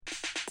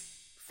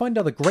Find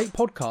other great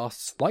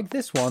podcasts like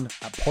this one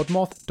at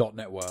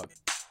podmoth.network.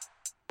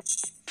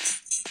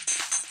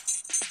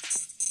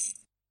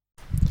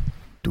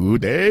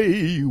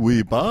 Today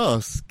we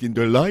bask in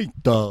the light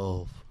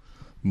of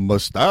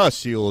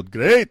mustachioed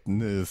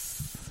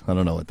greatness. I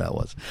don't know what that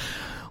was.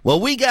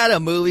 Well, we got a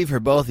movie for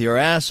both your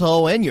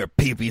asshole and your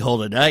pee-pee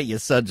hole tonight, you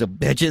sons of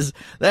bitches.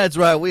 That's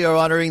right, we are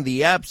honoring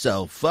the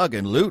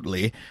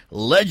abso-fucking-lutely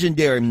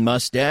legendary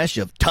mustache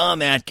of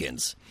Tom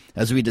Atkins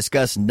as we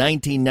discuss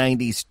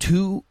 1990's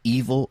Two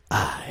Evil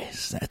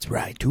Eyes. That's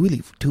right, Two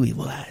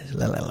Evil Eyes.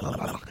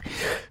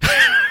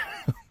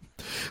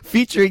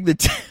 Featuring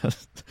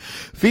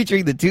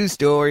the two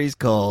stories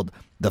called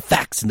The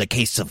Facts in the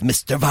Case of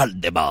Mr.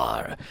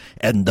 Valdemar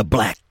and The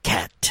Black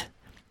Cat.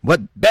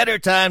 What better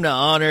time to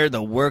honor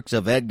the works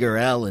of Edgar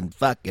Allan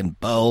fucking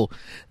Poe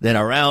than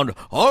around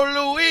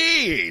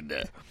Halloween?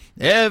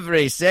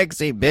 Every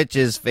sexy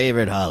bitch's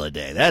favorite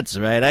holiday. That's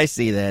right, I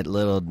see that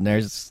little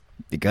nurse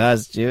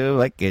costume.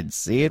 I can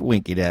see it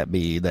winking at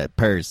me, that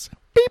purse.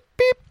 Beep,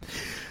 beep.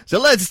 So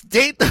let's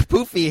date the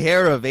poofy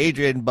hair of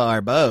Adrienne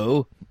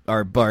Barbeau,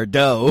 or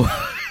Bardot.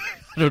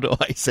 I don't know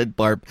why I said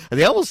Barb.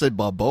 They almost said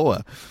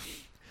Balboa.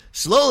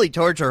 Slowly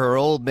torture her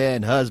old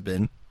man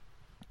husband.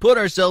 Put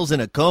ourselves in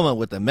a coma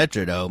with a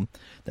metronome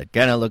that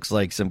kind of looks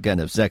like some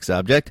kind of sex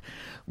object.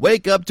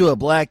 Wake up to a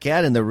black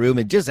cat in the room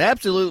and just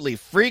absolutely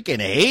freaking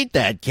hate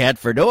that cat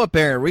for no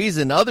apparent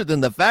reason other than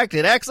the fact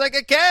it acts like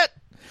a cat.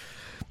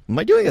 Am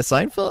I doing a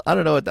Seinfeld? I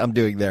don't know what I'm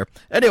doing there.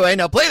 Anyway,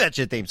 now play that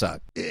shit theme song.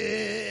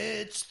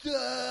 It's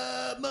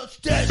the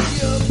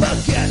Mustachio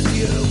Podcast.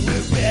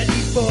 We're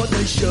ready for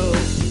the show.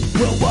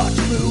 We'll watch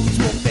movies,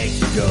 we'll make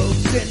some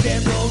jokes, and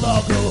then we'll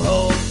all go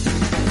home.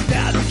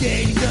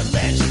 Navigating the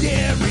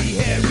legendary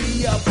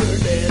hairy upper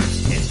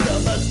lips. It's the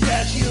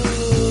Mustachio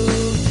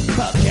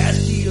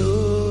Podcastio.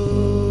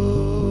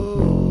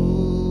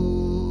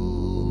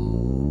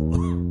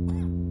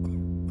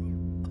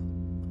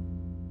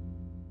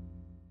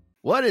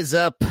 What is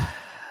up?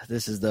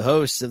 This is the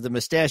host of the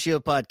Mustachio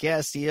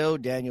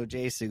Podcastio, Daniel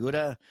J.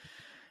 Segura.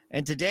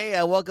 And today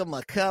I welcome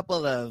a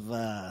couple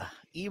of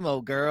emo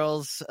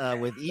girls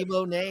with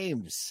emo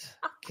names.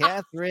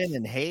 Catherine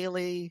and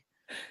Haley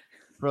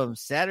from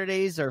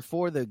Saturdays Are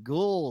for the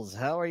Ghouls.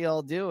 How are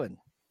y'all doing?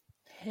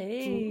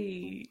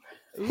 Hey.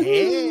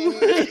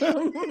 Hey.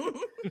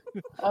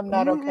 I'm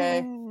not okay.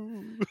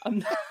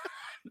 I'm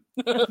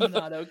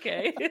not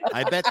okay.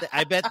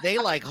 I bet they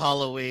like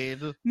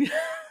Halloween.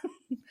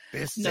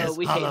 This No, is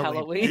we Halloween. hate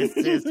Halloween. This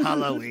is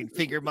Halloween.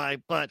 Finger my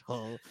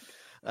butthole.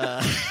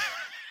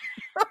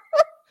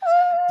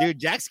 Dude,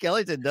 Jack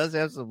Skellington does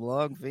have some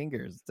long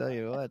fingers. Tell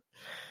you what.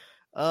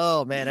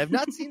 Oh man, I've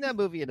not seen that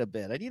movie in a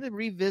bit. I need to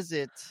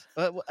revisit.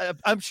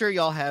 I'm sure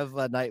y'all have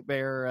a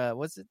Nightmare.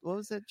 What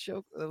was that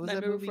show? Was Nightmare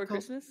that movie Before called?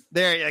 Christmas?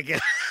 There you go.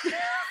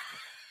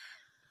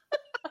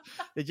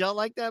 Did y'all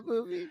like that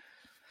movie?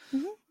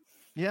 Mm-hmm.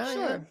 Yeah,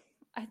 Sure. yeah.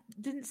 I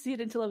didn't see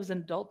it until I was an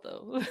adult,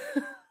 though.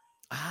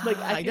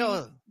 I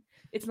know.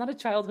 It's not a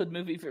childhood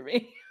movie for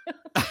me.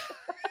 I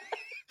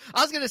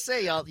was gonna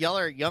say y'all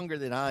are younger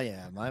than I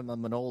am. I'm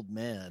an old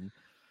man.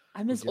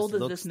 I'm as old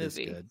as this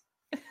movie.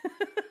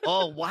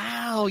 Oh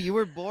wow, you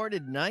were born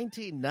in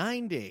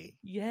 1990.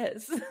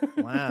 Yes.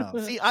 Wow.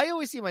 See, I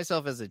always see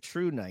myself as a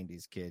true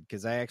 90s kid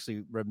because I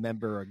actually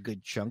remember a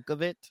good chunk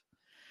of it.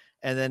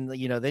 And then,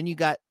 then you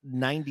got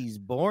 90s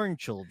born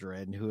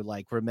children who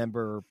like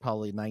remember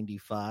probably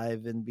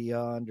 95 and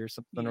beyond or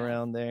something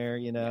around there,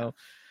 Yeah.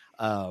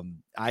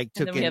 I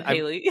took and then we have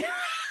Haley.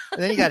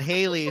 And then you got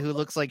Haley who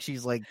looks like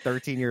she's like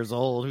 13 years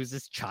old, who's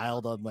this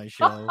child on my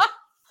show.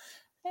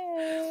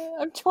 Hey,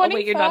 I'm 25. Oh,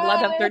 wait, you're not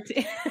allowed to have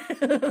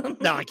 13.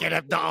 No, I can't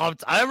have. No,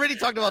 I already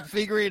talked about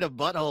figuring a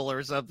butthole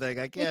or something.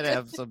 I can't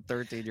have some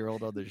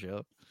 13-year-old on the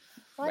show.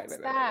 What's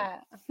Right.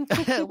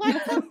 that?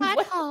 What's a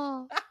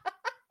butthole?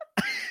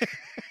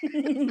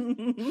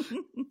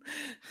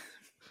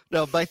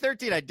 No, by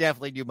 13, I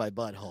definitely knew my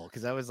butthole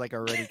because I was like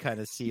already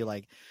kind of see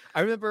like. I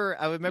remember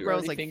I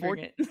was like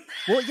 14.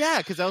 Well, yeah,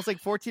 because I was like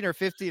 14 or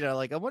 15. And I'm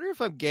like, I wonder if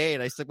I'm gay,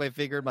 and I stuck my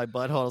finger in my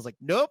butthole. I was like,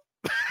 nope.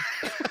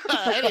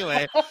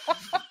 Anyway,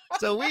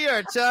 so we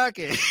are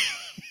talking.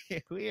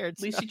 At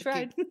least you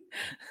tried.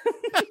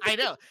 I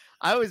know.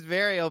 I was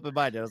very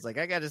open-minded. I was like,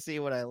 I got to see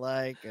what I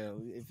like.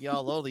 If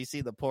y'all only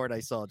see the porn I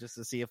saw just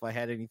to see if I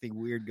had anything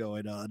weird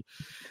going on.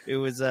 It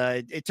was,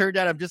 it turned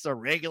out I'm just a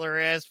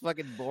regular-ass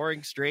fucking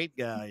boring straight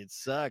guy. It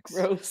sucks.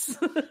 Gross.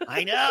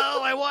 I know.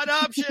 I want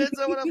options.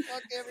 I want to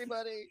fuck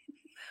everybody.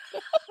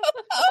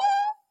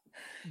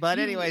 But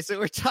anyway, so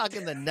we're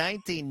talking the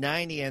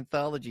 1990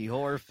 anthology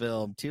horror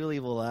film, Two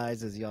Evil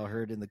Eyes, as y'all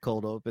heard in the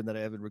cold open that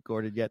I haven't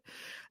recorded yet.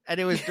 And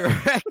it was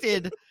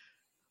directed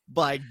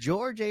by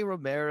George A.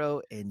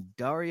 Romero and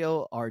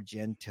Dario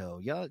Argento.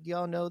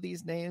 Y'all know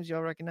these names?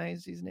 Y'all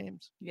recognize these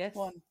names? Yes.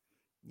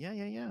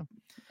 Yeah.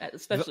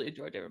 Especially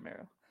George A.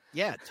 Romero.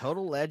 Yeah,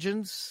 total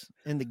legends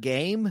in the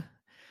game,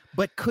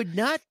 but could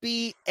not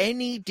be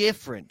any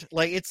different.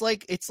 Like it's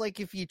like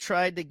if you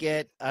tried to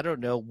get, I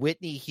don't know,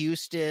 Whitney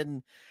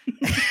Houston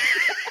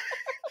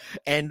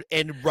and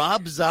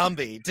Rob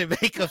Zombie to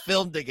make a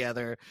film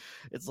together.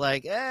 It's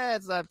like,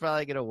 it's not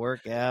probably going to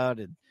work out,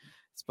 and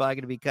it's probably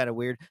going to be kind of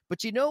weird.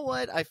 But you know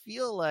what? I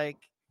feel like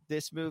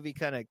this movie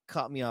kind of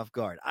caught me off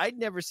guard. I'd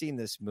never seen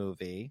this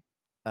movie,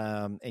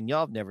 and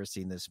y'all have never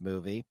seen this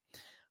movie.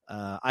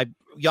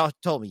 Y'all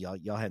told me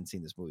y'all hadn't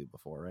seen this movie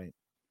before, right?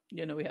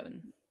 Yeah, no, we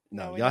haven't.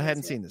 No, y'all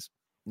hadn't seen this.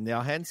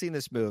 Y'all hadn't seen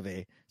this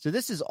movie. So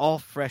this is all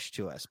fresh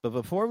to us. But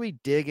before we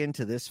dig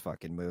into this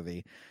fucking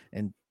movie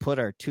and put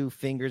our 2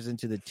 fingers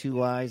into the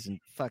 2 eyes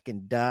and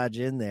fucking dodge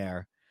in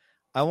there,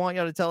 I want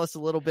y'all to tell us a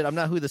little bit. I'm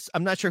not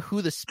sure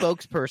who the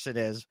spokesperson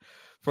is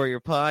for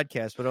your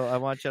podcast, but I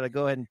want y'all to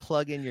go ahead and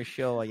plug in your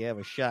show while you have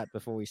a shot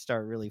before we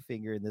start really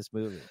figuring this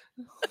movie.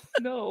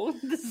 No,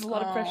 this is a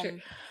lot of pressure.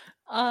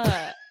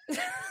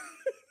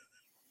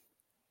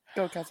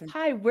 Go, Catherine.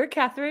 Hi, we're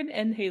Catherine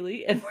and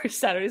Haley, and we're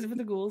Saturdays with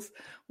the Ghouls.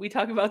 We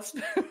talk about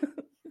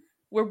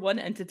we're one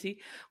entity.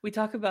 We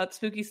talk about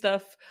spooky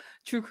stuff,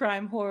 true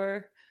crime,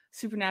 horror,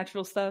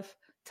 supernatural stuff,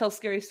 tell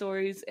scary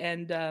stories,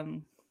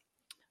 and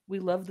we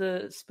love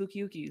the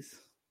spooky ookies.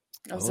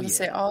 I was going to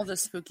say all the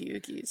spooky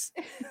ookies.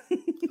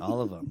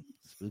 All of them.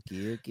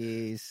 Spooky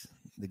ookies,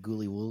 the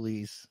ghouly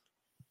woolies.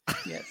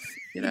 Yes.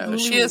 You know,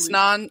 she has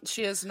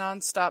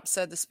nonstop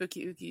said the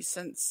spooky ookies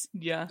since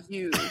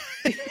you.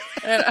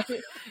 And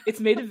it's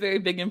made a very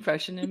big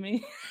impression in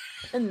me.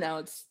 And now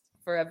it's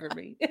forever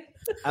me.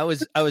 I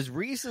was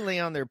recently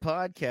on their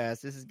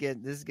podcast. This is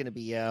going to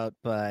be out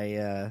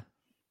by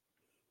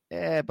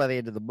the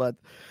end of the month.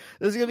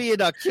 This is going to be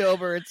in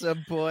October at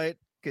some point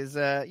because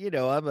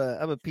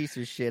I'm a piece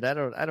of shit. I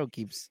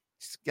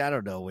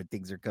don't know when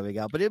things are coming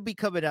out, but it'll be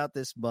coming out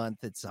this month.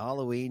 It's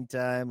Halloween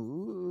time.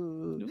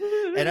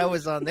 Ooh. And I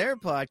was on their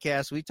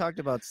podcast. We talked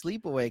about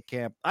Sleepaway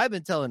Camp. I've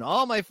been telling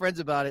all my friends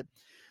about it.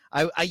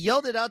 I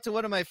yelled it out to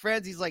one of my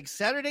friends. He's like,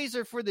 Saturdays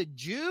are for the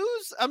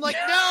Jews? I'm like,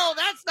 no,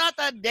 that's not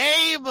the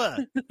name.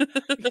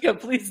 Yeah,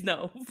 please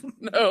no.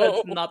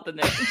 No. That's not the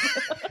name.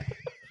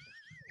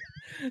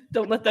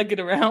 Don't let that get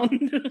around.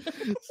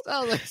 It's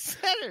not like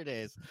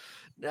Saturdays.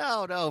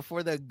 No,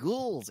 for the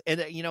ghouls.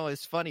 And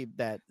it's funny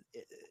that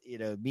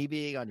me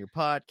being on your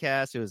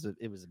podcast, it was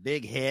a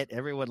big hit.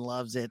 Everyone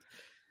loves it.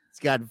 It's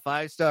gotten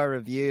 5-star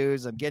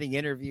reviews. I'm getting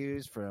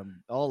interviews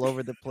from all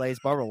over the place.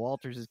 Barbara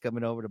Walters is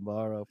coming over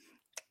tomorrow.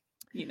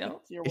 You're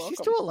Is welcome. she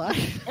still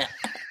alive?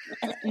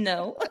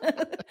 No,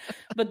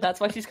 but that's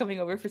why she's coming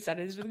over for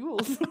Saturdays with the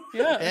Ghouls.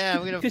 Yeah,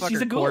 I'm gonna fuck she's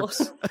her a ghoul.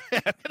 corpse.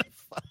 I'm gonna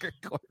fuck her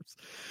corpse.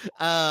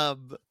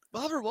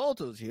 Barbara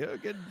Walters here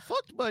getting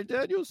fucked by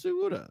Daniel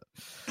Segura.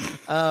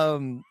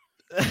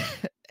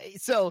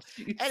 So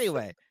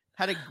anyway,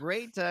 had a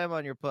great time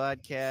on your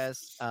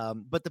podcast.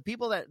 But the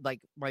people that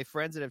my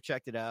friends that have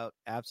checked it out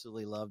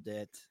absolutely loved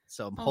it.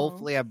 So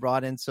hopefully I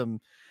brought in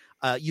some.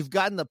 You've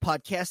gotten the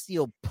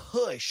Podcastio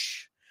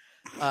push.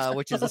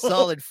 Which is a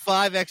solid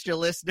 5 extra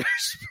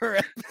listeners per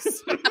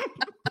episode.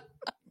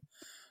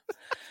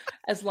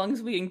 As long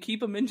as we can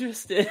keep them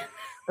interested.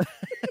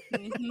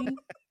 Mm-hmm.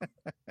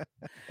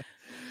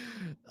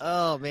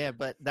 Oh man,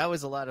 but that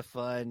was a lot of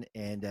fun,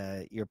 and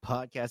your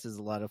podcast is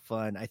a lot of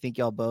fun. I think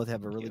y'all both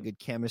have a really good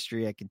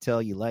chemistry. I can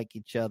tell you like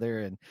each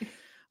other, and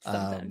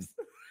sometimes.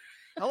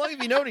 How long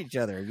have you known each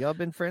other? Y'all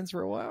been friends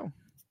for a while?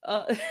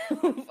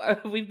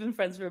 We've been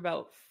friends for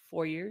about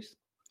 4 years.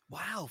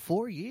 Wow,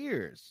 4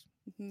 years.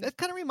 Mm-hmm. That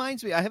kind of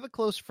reminds me. I have a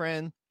close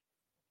friend.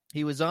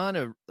 He was on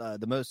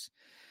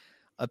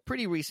a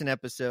pretty recent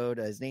episode.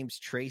 His name's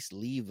Trace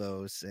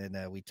Levos,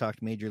 and we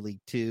talked Major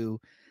League 2.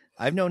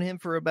 I've known him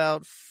for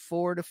about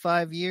 4 to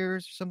 5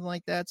 years or something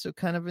like that. So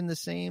kind of in the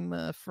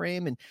same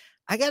frame. And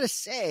I got to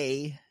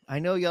say, I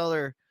know y'all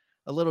are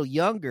a little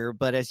younger,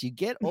 but as you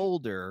get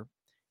older,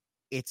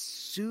 it's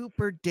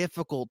super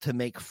difficult to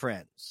make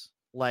friends.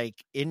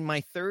 Like in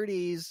my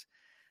 30s,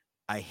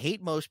 I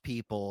hate most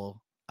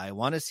people. I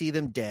want to see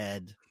them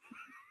dead.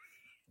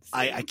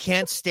 I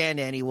can't stand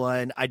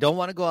anyone. I don't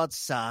want to go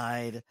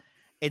outside.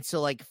 And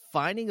so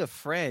finding a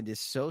friend is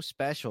so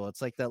special.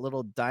 It's like that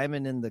little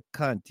diamond in the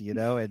cunt,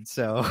 And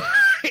so,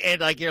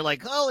 and you're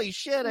like, holy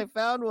shit, I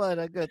found one.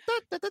 I go, da,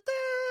 da, da, da.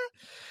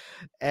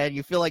 And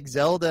you feel like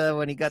Zelda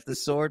when he got the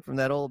sword from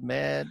that old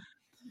man.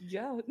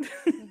 Yeah.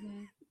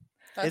 Mm-hmm.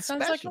 That it's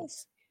sounds special. like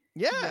us.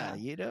 Yeah,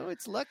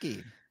 it's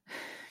lucky.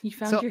 You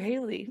found your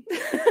Haley.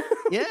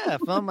 Yeah, I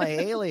found my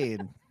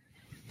alien.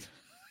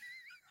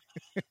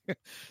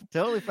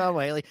 Totally found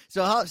my alien.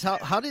 So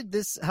how did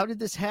this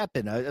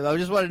happen? I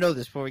just want to know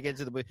this before we get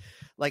into the movie.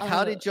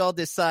 How did y'all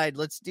decide?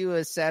 Let's do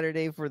a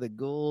Saturday for the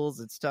Ghouls.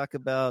 Let's talk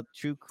about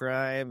true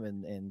crime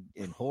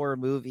and horror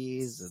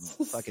movies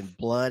and fucking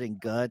blood and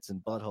guts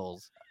and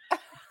buttholes.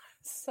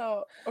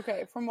 So,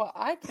 okay, from what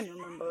I can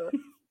remember,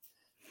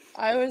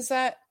 I was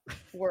at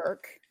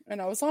work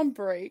and I was on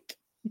break,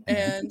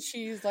 and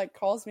she's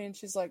calls me and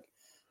she's like,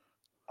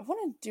 I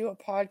want to do a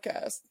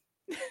podcast.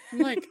 I'm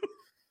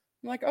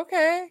like,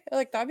 okay,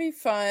 that'd be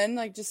fun,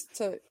 just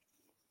to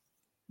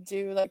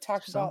do,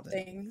 talk about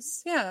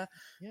things. Yeah.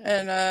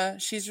 And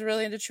she's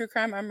really into true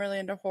crime. I'm really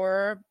into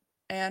horror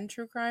and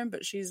true crime,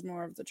 but she's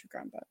more of the true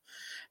crime part.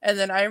 And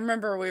then I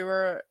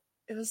remember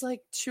it was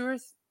like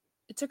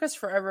it took us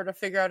forever to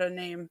figure out a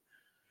name.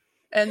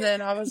 And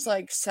then I was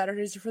like,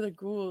 Saturdays are for the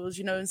ghouls,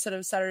 instead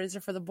of Saturdays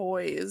are for the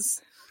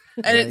boys.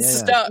 And it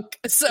stuck.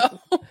 So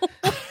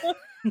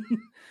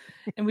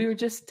and we were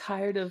just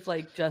tired of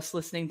like just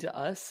listening to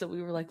us. So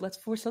we were like, let's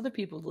force other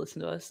people to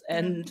listen to us.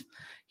 And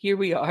here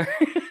we are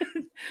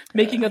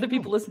making other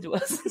people listen to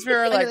us. We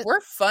were like,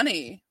 we're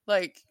funny.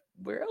 Like,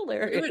 we're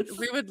hilarious.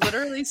 We would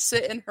literally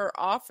sit in her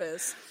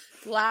office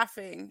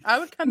laughing. I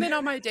would come in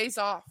on my days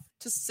off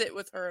to sit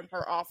with her in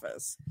her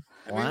office.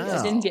 Wow.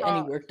 I didn't get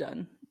any work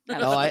done.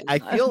 No, I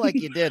feel like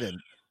you didn't.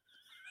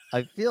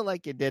 I feel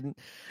like you didn't.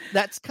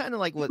 That's kind of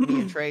like what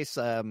me and Trace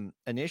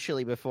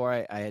initially, before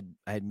I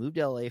had moved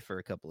to LA for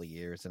a couple of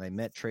years, and I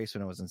met Trace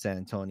when I was in San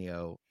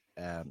Antonio,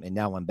 and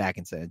now I'm back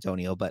in San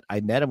Antonio. But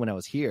I met him when I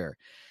was here,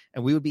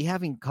 and we would be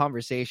having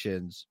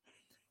conversations.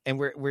 And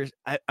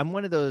I'm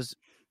one of those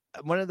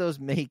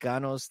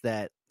Mexicanos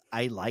that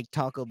I like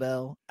Taco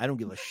Bell. I don't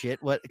give a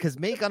shit because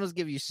Mexicanos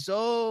give you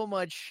so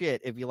much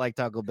shit if you like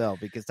Taco Bell,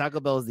 because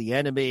Taco Bell is the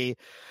enemy.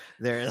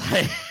 They're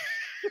like.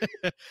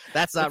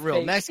 That's not real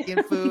fake.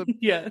 Mexican food.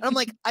 Yeah. And I'm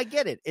like, I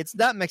get it. It's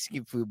not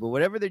Mexican food, but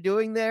whatever they're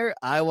doing there,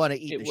 I want to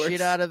eat the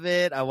shit out of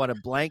it. I want to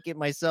blanket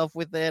myself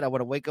with it. I want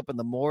to wake up in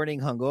the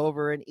morning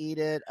hungover and eat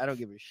it. I don't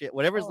give a shit.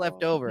 Whatever's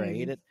left over, I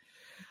eat it.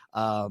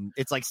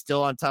 It's like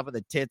still on top of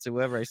the tits of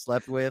whoever I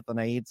slept with, and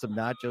I eat some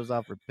nachos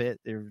off her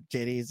their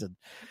titties, and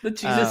the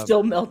cheese is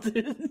still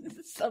melted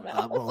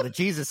somehow. Well, the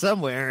cheese is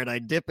somewhere, and I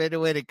dip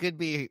into it. It could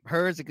be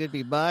hers, it could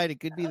be mine,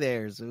 it could be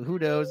theirs. So who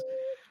knows?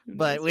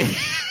 But we.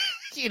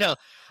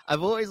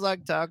 I've always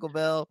liked Taco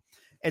Bell.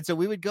 And so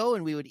we would go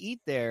and we would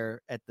eat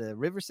there at the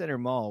River Center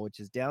Mall,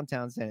 which is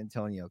downtown San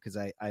Antonio, because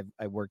I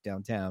work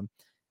downtown.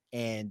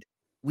 And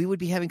we would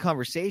be having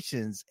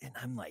conversations, and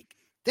I'm like,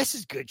 this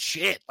is good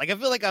shit. Like, I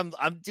feel like I'm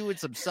doing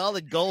some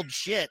solid gold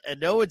shit,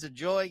 and no one's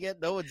enjoying it.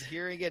 No one's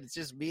hearing it. It's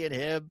just me and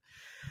him.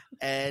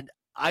 And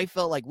I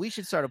felt like we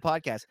should start a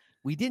podcast.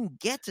 We didn't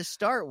get to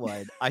start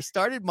one. I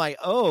started my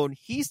own.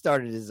 He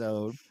started his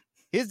own.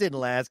 His didn't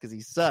last because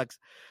he sucks.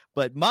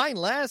 But mine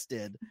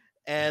lasted,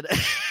 and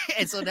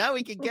so now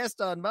we can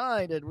guest on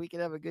mine, and we can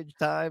have a good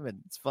time, and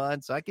it's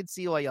fun. So I can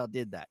see why y'all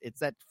did that. It's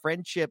that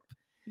friendship.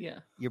 Yeah,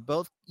 you're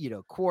both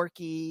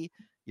quirky.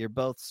 You're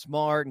both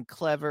smart and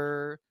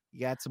clever. You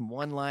got some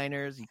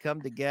one-liners. You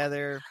come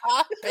together.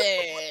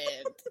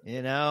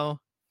 And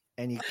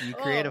you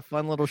create a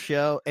fun little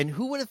show. And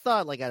who would have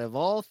thought, like, out of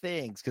all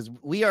things, because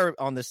we are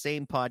on the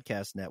same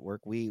podcast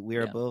network. We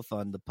are both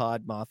on the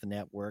Podmoth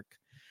network.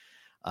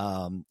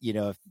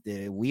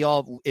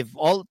 If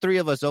all three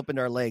of us opened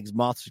our legs,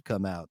 moths would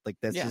come out. Like,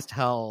 that's just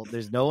how.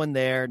 There's no one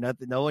there.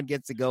 Nothing. No one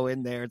gets to go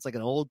in there. It's like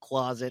an old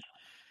closet.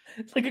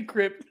 It's like a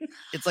crypt.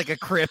 It's like a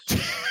crypt.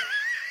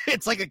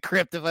 It's like a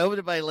crypt. If I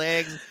opened my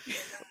legs,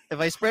 if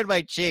I spread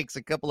my cheeks,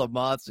 a couple of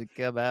moths would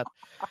come out.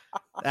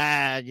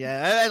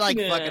 I like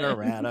fucking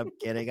around. I'm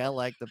kidding. I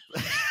like the.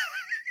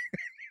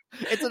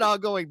 It's an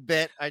ongoing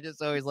bit. I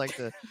just always like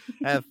to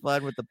have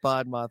fun with the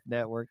Podmoth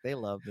network. They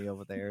love me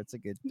over there. It's a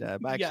good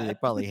time. Actually, they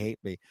probably hate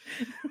me.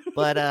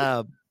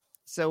 But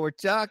so we're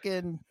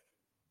talking.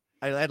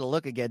 I had to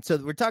look again. So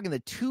we're talking the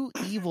Two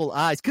Evil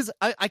Eyes, because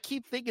I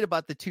keep thinking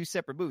about the two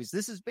separate movies.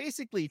 This is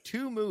basically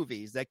two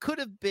movies that could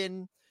have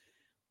been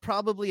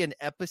probably an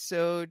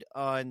episode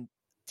on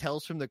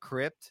Tales from the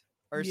Crypt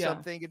or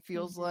something. It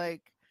feels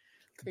like,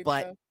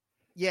 but.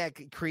 Yeah,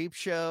 Creep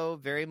Show,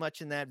 very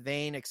much in that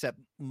vein, except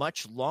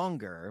much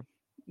longer.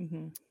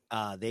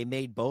 Mm-hmm. They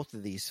made both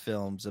of these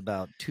films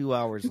about 2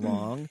 hours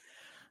long.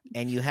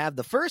 And you have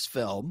the first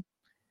film,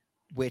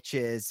 which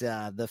is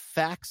The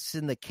Facts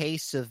in the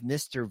Case of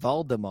Mr.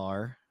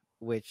 Valdemar,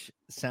 which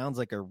sounds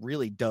like a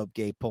really dope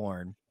gay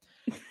porn.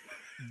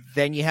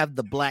 Then you have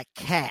The Black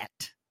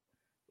Cat,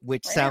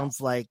 which sounds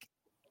like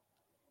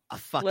a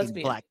fucking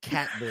lesbian. Black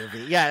cat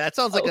movie. Yeah, that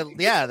sounds like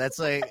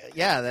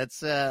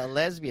that's a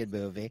lesbian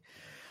movie.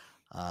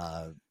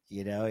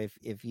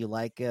 If you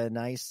like a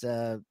nice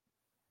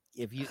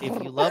if you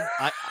love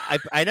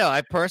I know,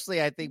 I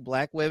personally think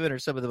black women are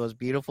some of the most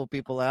beautiful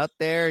people out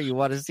there. You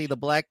want to see The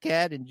Black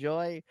Cat,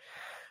 enjoy.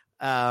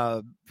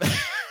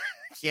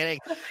 Kidding.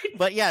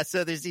 But yeah,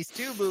 so there's these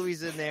two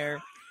movies in there.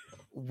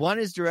 One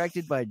is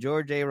directed by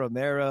George A.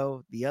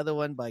 Romero, the other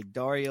one by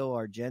Dario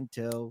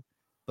Argento.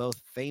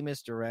 Both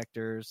famous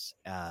directors,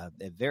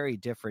 very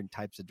different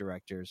types of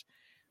directors.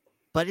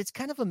 But it's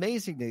kind of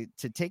amazing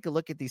to take a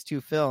look at these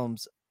two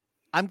films.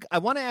 I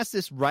want to ask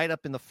this right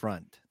up in the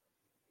front.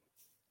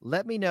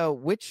 Let me know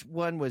which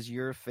one was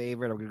your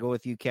favorite. I'm going to go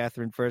with you,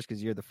 Catherine, first,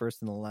 because you're the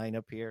first in the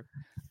lineup here.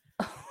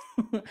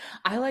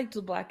 I liked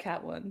the Black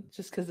Cat one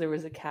just because there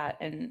was a cat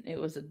and it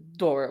was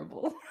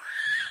adorable.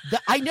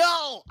 I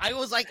know. I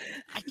was like,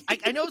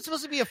 I know I'm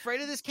supposed to be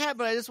afraid of this cat,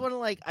 but I just want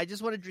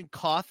to drink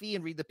coffee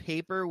and read the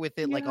paper with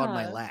it like on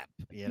my lap.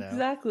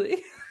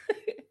 Exactly.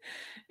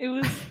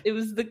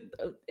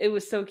 It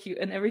was so cute,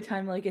 and every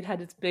time like it had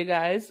its big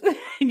eyes,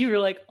 and you were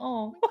like,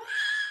 oh.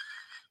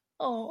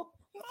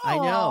 I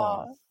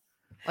know.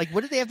 Like,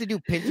 what did they have to do?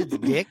 Pinch its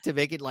dick to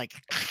make it like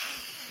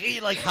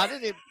how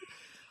did it?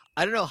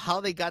 I don't know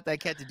how they got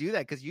that cat to do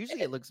that because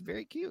usually it looks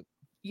very cute.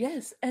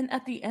 Yes, and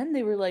at the end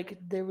they were like,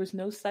 there was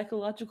no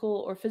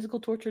psychological or physical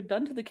torture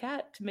done to the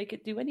cat to make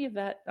it do any of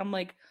that. I'm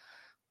like,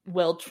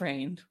 well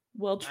trained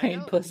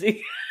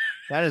pussy.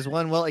 That is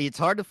one. Well, it's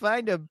hard to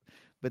find them,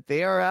 but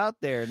they are out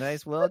there.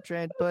 Nice,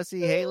 well-trained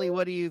pussy. Haley,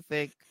 what do you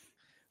think?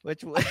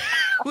 Which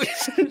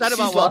not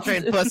about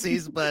well-trained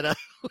pussies, but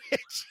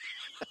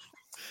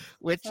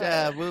which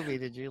movie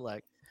did you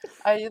like?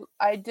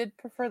 I did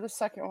prefer the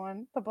second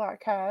one, the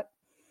black cat.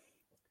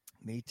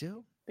 Me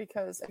too.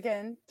 Because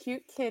again,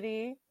 cute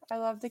kitty. I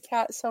love the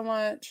cat so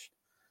much,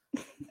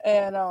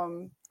 and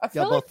I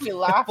feel like we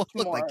laughed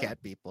look more. like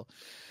cat people.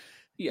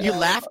 Yeah. You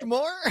laughed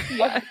more?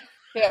 Yeah.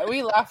 Yeah,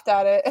 we laughed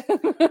at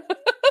it.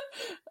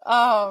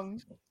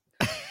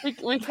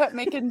 We kept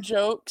making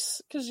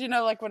jokes because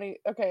like when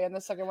in the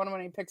second one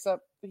when he picks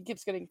up, he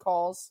keeps getting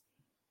calls.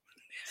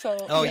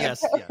 So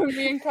yes,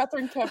 me and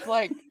Catherine kept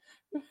like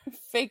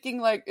faking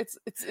like it's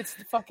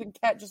the fucking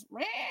cat just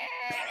like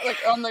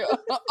on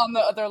the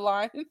other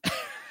line.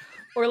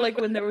 Or like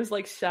when there was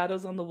like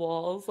shadows on the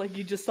walls, like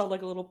you just saw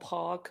like a little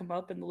paw come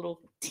up and a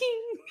little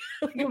ting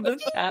like of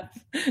the cat.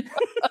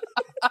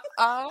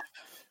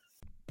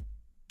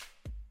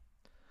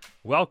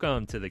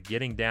 Welcome to the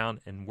Getting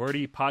Down and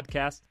Wordy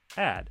podcast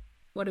ad.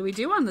 What do we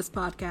do on this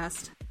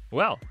podcast?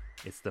 Well,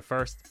 it's the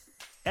first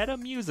Edda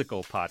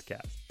musical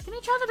podcast. Can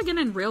you try that again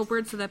in real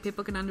words so that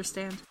people can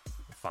understand?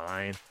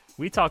 Fine.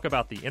 We talk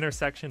about the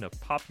intersection of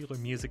popular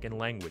music and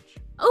language.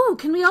 Oh,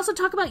 can we also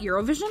talk about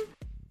Eurovision?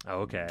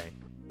 Okay.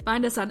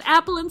 Find us on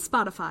Apple and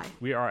Spotify.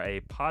 We are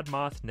a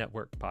Podmoth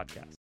Network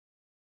podcast.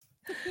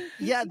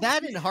 Yeah,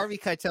 that and Harvey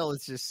Keitel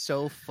is just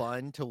so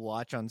fun to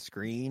watch on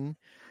screen.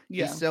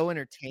 Yeah. He's so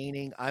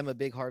entertaining. I'm a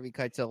big Harvey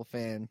Keitel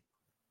fan.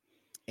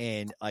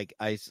 And like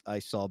I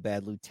saw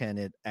Bad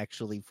Lieutenant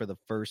actually for the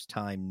first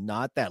time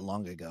not that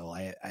long ago.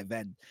 I've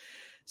had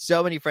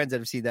so many friends that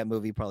have seen that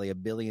movie probably a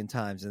billion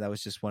times, and that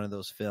was just one of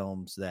those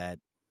films that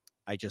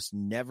I just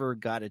never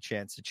got a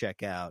chance to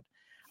check out.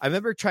 I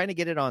remember trying to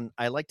get it on.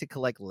 I like to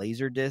collect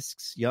laser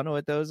discs. Y'all know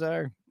what those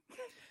are?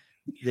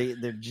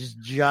 They're just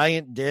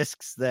giant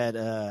discs that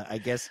I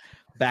guess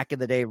back in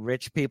the day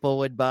rich people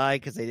would buy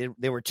because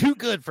they were too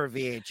good for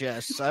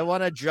VHS. I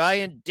want a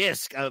giant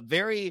disc, a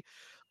very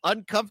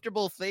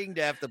uncomfortable thing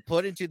to have to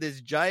put into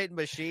this giant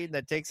machine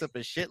that takes up a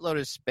shitload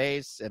of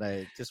space, and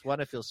I just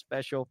want to feel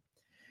special.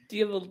 Do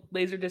you have a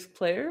Laserdisc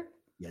player?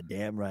 Yeah,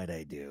 damn right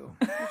I do.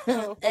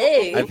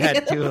 Hey, I've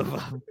had two of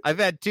them. I've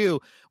had two.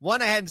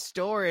 One I had in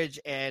storage,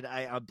 and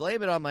I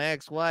blame it on my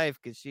ex-wife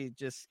because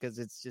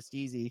it's just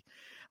easy.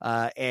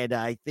 And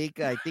I think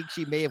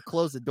she may have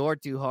closed the door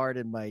too hard,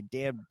 and my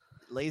damn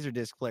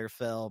Laserdisc player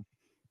fell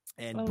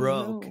and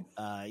broke.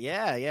 No.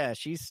 Yeah,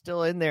 she's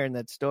still in there in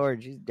that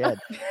storage. She's dead.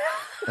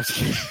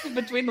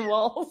 Between the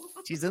walls.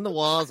 She's in the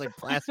walls. I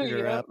plastered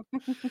her up.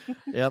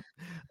 Yep.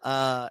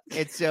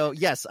 And so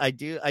yes, I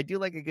do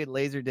like a good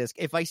laser disc.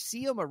 If I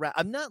see them around,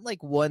 I'm not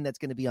like one that's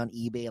going to be on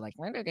eBay like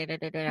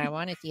I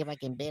want to see if I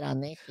can bid on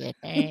this shit.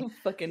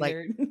 Fucking like,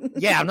 nerd.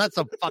 Yeah, I'm not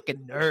some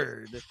fucking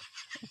nerd.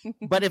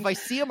 But if I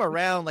see them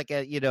around like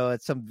at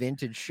some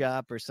vintage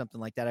shop or something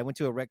like that. I went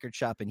to a record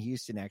shop in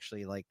Houston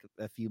actually like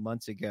a few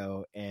months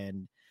ago,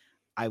 and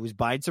I was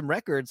buying some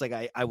records.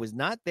 Like I was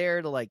not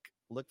there to like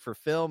look for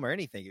film or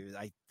anything. It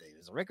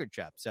was a record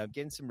shop. So I'm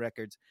getting some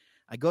records.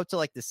 I go up to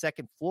like the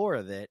second floor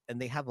of it,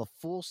 and they have a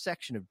full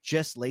section of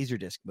just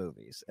Laserdisc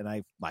movies. And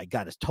I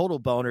got a total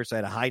boner, so I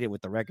had to hide it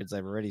with the records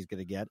I've already going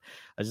to get.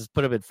 I just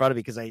put them in front of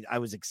me because I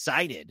was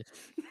excited.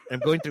 And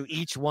I'm going through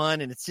each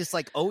one, and it's just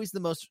like always the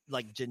most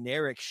like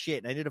generic shit.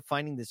 And I ended up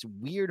finding this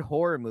weird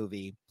horror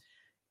movie,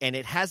 and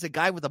it has a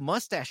guy with a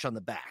mustache on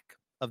the back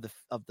of the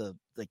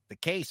like the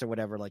case or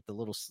whatever, like the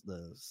little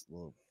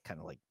kind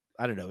of like,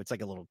 I don't know. It's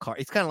like a little car.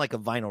 It's kind of like a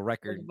vinyl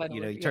record. Like a vinyl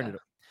you record, turn it.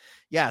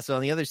 Yeah. So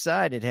on the other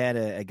side, it had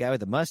a guy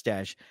with a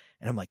mustache,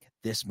 and I'm like,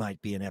 this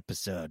might be an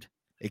episode.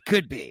 It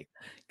could be.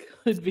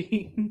 Could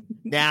be.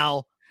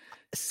 Now,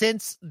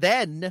 since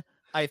then,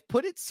 I've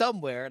put it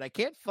somewhere, and I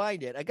can't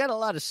find it. I got a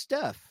lot of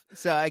stuff,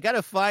 so I got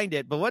to find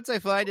it. But once I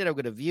find it, I'm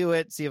going to view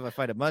it, see if I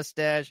find a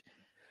mustache,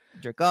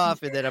 jerk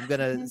off, and then I'm going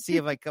to see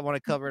if I want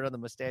to cover it on the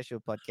Mustachio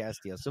podcast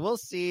deal. So we'll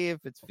see if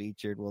it's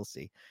featured. We'll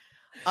see.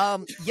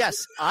 Yes,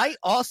 I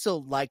also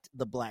liked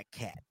the Black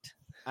Cat.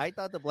 I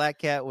thought the Black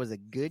Cat was a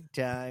good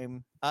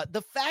time.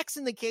 The facts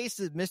in the case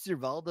of Mr.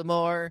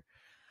 Valdemar,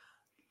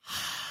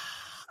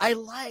 I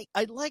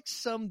like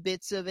some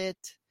bits of it.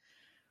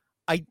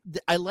 I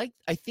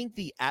think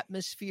the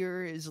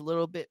atmosphere is a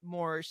little bit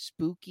more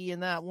spooky in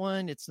that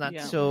one. It's not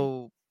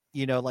so,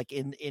 like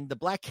in the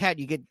Black Cat,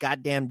 you get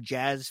goddamn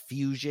jazz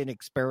fusion,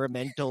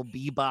 experimental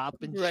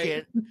bebop and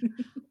shit.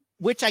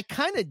 Which I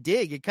kind of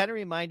dig. It kind of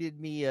reminded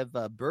me of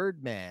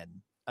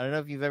Birdman. I don't know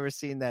if you've ever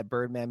seen that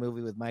Birdman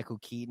movie with Michael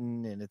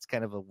Keaton, and it's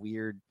kind of a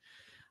weird.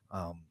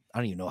 I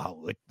don't even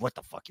know what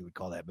the fuck you would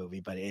call that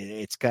movie, but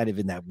it's kind of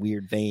in that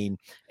weird vein.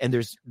 And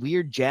there's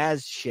weird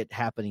jazz shit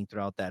happening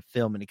throughout that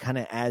film, and it kind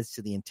of adds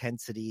to the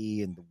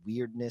intensity and the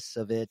weirdness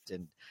of it,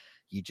 and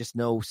you just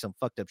know some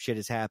fucked up shit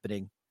is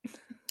happening.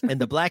 And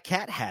the Black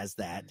Cat has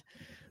that.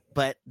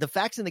 But the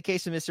Facts in the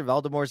Case of Mr.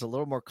 Voldemort is a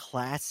little more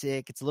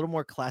classic. It's a little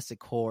more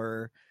classic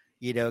horror.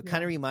 You know, it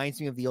kind of reminds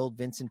me of the old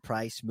Vincent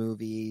Price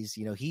movies.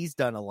 You know, he's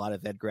done a lot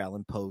of Edgar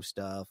Allan Poe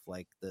stuff,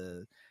 like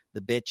the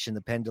Bitch and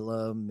the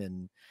Pendulum,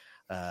 and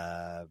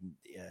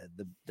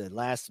the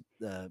last.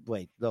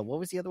 What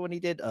was the other one he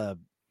did? I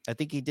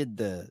think he did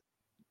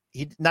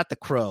not the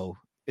Crow.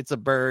 It's a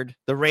bird.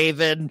 The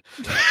Raven.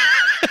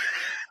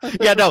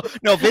 Yeah,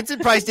 no.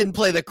 Vincent Price didn't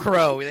play the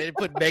Crow. They didn't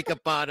put makeup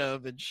on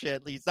him and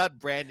shit. He's not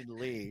Brandon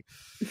Lee.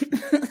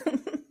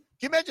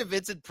 Can you imagine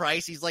Vincent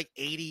Price? He's like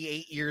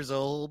 88 years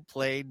old,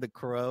 playing the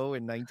Crow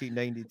in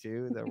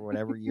 1992, or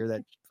whatever year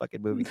that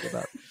fucking movie came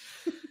out.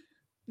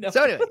 No.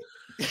 So anyway,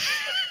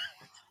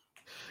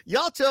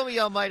 y'all tell me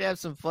y'all might have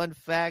some fun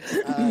facts.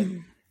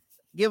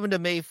 Give them to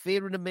me.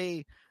 Feed them to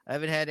me. I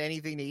haven't had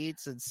anything to eat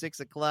since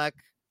 6 o'clock.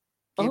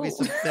 Give me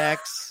some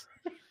facts.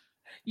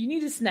 You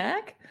need a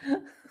snack?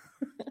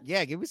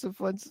 Yeah, give me some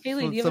fun,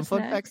 Haley, do you have some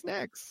a fun fact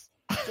snacks.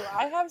 Do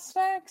I have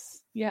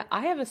snacks? Yeah,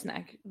 I have a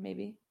snack,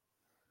 maybe.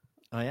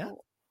 Oh yeah,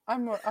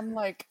 I'm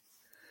like,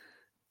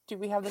 do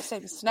we have the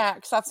same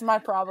snacks? That's my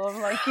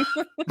problem. Like,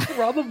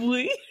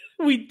 probably.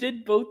 We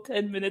did both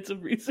 10 minutes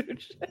of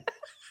research.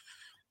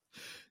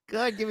 Go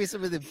ahead, give me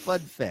some of the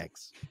fun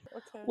facts.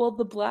 Okay. Well,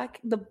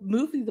 the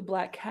movie The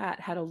Black Cat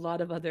had a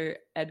lot of other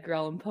Edgar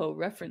Allan Poe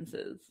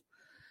references.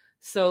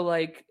 So,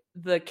 like,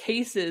 the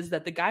cases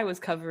that the guy was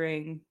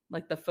covering,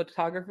 like the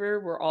photographer,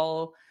 were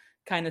all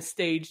kind of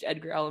staged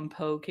Edgar Allan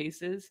Poe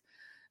cases.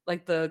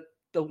 Like the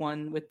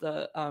one with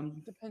the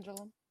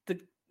pendulum. The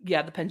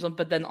pendulum,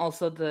 but then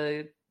also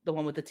the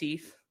one with the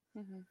teeth.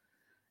 Mm-hmm.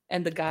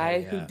 And the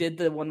guy who did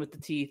the one with the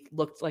teeth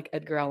looked like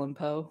Edgar Allan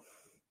Poe.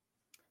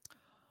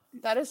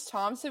 That is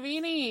Tom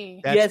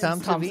Savini. That's yes, Tom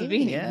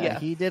Savini. Yeah,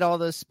 he did all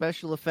those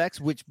special effects.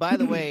 Which, by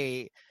the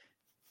way,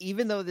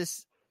 even though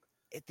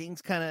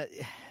things kind of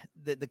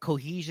the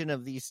cohesion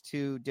of these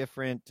two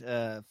different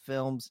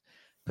films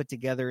put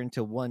together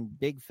into one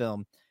big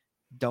film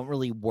don't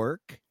really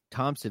work.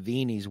 Tom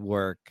Savini's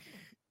work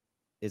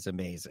is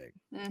amazing.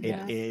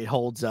 Mm-hmm. It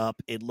holds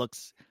up. It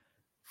looks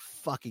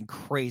fucking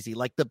crazy.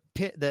 Like the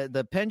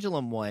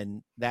pendulum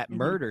one, that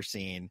murder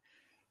scene.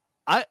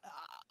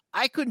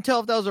 I couldn't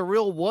tell if that was a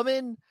real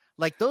woman.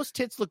 Like, those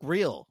tits look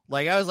real.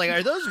 Like, I was like,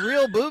 are those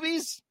real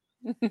boobies?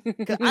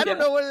 I don't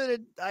know whether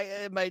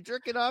am I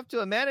jerking off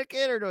to a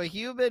mannequin or to a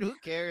human. Who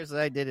cares?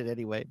 I did it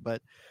anyway.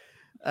 But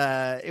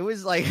it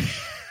was like,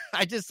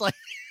 I just like,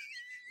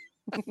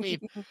 I mean,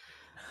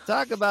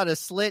 talk about a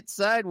slit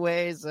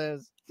sideways.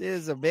 It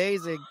is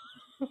amazing.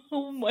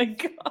 Oh my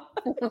God.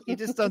 You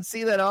just don't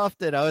see that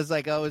often. I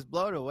was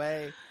blown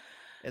away,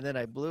 and then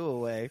I blew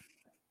away.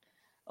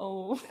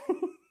 Oh.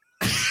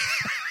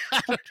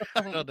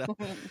 I don't know.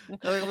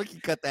 We can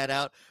cut that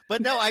out.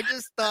 But no, I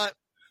just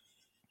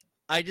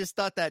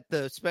thought that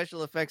the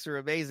special effects are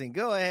amazing.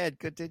 Go ahead,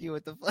 continue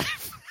with the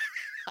flash.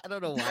 I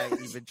don't know why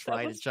I even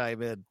tried to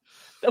chime in.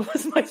 That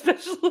was my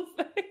special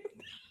effect.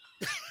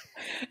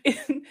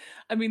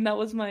 I mean, that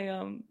was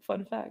my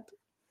fun fact.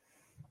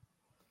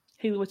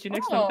 Haley, what's your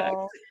next fun fact?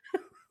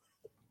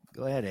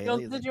 Go ahead,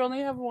 Haley. Did you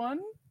only have one?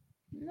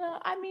 No,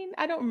 I mean,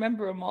 I don't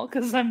remember them all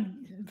because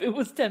it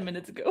was 10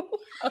 minutes ago.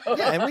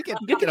 Yeah, and we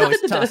can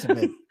always toss them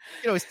in. You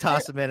can always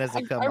toss them in as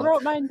they come I up.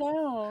 wrote mine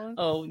down.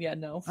 Oh, yeah,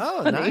 no.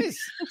 Oh, nice.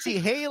 See,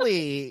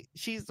 Haley,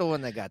 she's the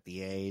one that got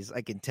the A's.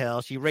 I can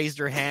tell. She raised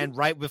her hand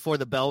right before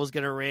the bell was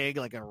going to ring,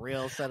 like a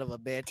real son of a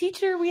bitch.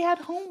 Teacher, we had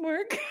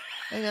homework.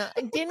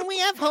 Didn't we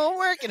have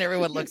homework? And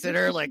everyone looks at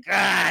her like,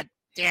 ah,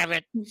 damn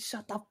it.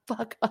 Shut the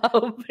fuck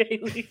up,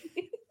 Haley.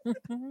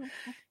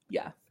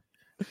 Yeah.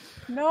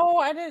 No,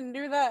 I didn't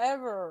do that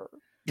ever.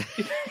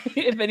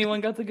 If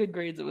anyone got the good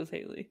grades, it was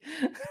Haley.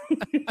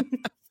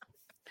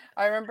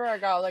 I remember I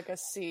got like a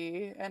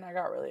C and I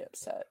got really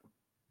upset.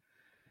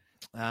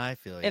 I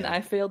feel you. And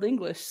I failed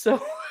English,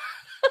 so.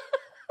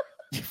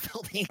 You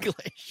failed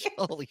English?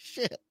 Holy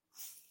shit.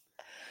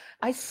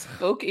 I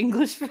spoke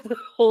English for the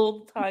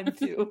whole time,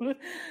 too.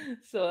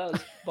 So that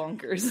was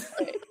bonkers.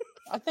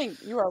 I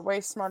think you are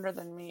way smarter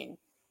than me,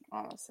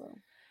 honestly.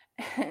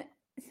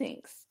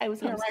 Thanks. I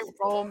was You're my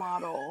role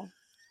model.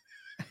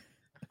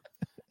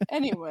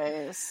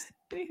 Anyways.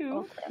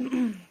 Anywho.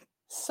 Okay.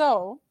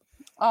 So,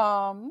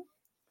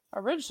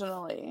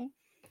 originally,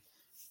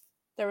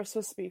 there was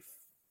supposed to be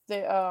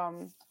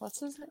what's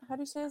his name? How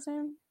do you say his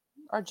name?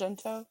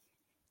 Argento?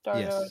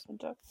 Dario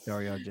Argento.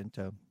 Dario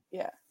Argento.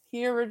 Yeah.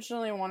 He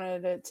originally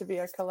wanted it to be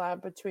a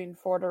collab between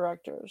 4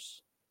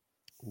 directors.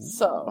 Ooh.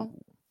 So,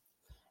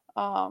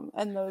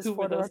 and those who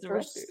 4 were those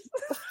directors?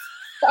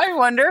 I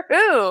wonder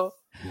who.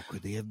 Who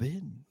could they have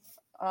been?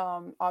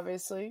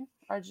 Obviously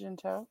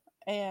Argento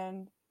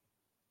and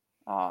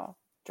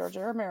George A.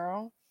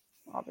 Romero,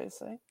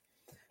 obviously,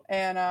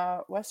 and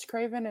Wes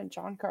Craven and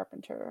John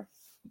Carpenter.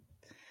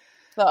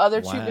 The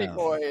other 2 big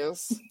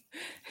boys.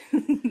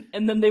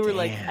 And then they were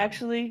like,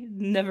 actually,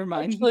 never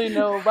mind. Actually,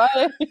 no,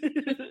 bye.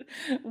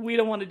 We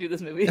don't want to do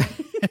this movie.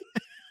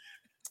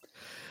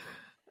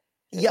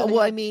 Yeah,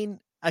 well, I mean,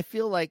 I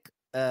feel like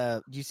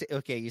you say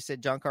okay? You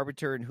said John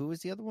Carpenter, and who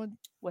was the other one?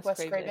 Wes Wes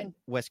Craven. Craven.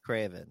 Wes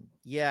Craven.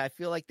 Yeah, I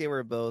feel like they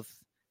were both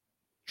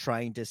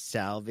trying to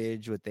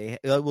salvage what they.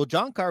 Well,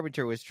 John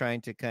Carpenter was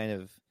trying to kind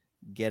of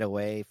get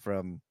away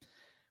from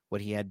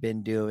what he had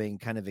been doing,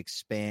 kind of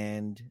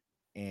expand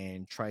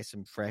and try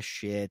some fresh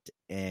shit.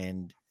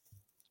 And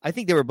I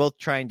think they were both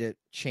trying to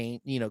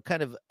change,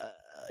 kind of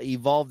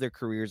evolve their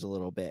careers a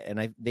little bit.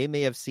 And they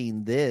may have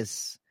seen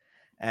this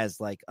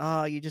as like,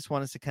 oh, you just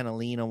want us to kind of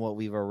lean on what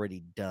we've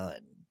already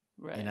done.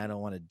 Right. And I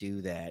don't want to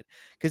do that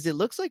because it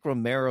looks like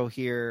Romero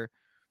here.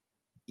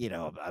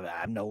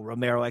 I'm no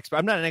Romero expert.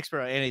 I'm not an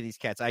expert on any of these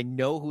cats. I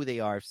know who they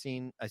are. I've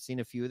seen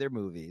a few of their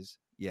movies.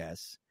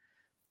 Yes.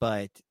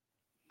 But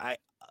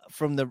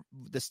from the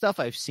stuff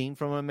I've seen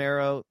from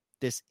Romero,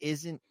 this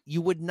isn't,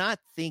 you would not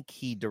think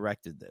he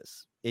directed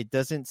this. It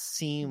doesn't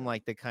seem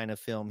like the kind of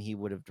film he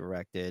would have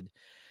directed.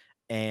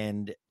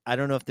 And I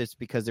don't know if that's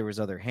because there was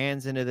other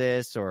hands into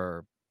this,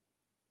 or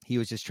he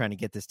was just trying to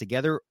get this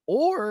together,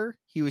 or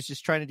he was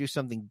just trying to do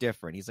something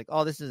different. He's like,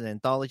 oh, this is an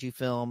anthology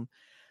film.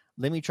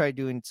 Let me try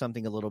doing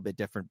something a little bit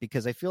different,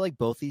 because I feel like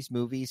both these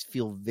movies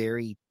feel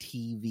very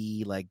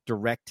TV, like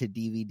direct to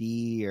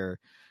DVD or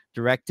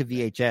direct to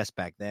VHS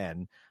back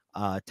then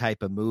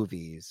type of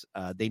movies.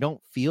 They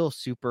don't feel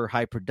super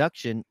high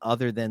production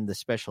other than the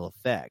special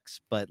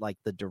effects, but like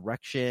the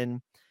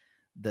direction,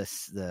 the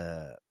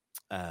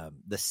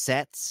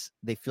sets,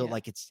 they feel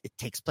like it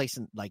takes place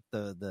in like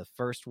the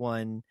first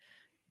one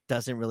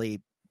doesn't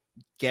really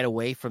get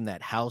away from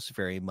that house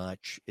very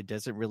much. It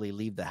doesn't really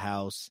leave the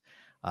house.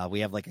 We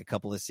have like a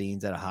couple of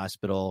scenes at a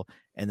hospital,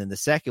 and then the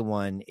second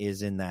one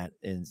is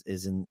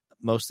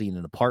mostly in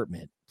an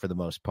apartment for the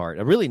most part,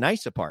 a really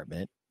nice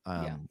apartment.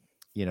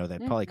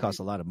 That probably costs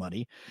a lot of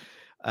money.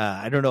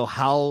 I don't know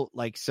how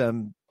like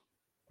some,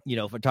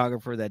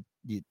 photographer that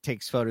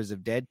takes photos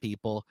of dead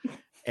people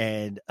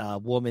and a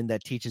woman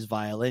that teaches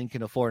violin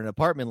can afford an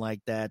apartment like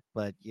that.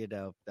 But,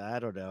 I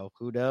don't know.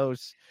 Who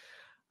knows?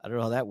 I don't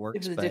know how that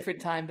works. It was a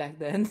different time back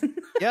then.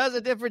 Yeah, it was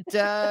a different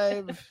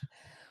time.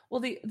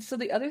 Well,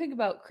 the other thing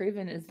about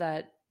Craven is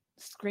that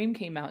Scream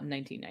came out in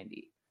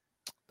 1990.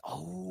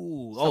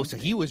 So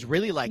he was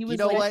really like, he was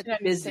what?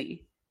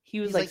 Busy. He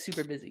was like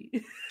super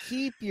busy.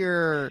 Keep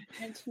your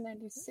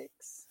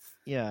 1996.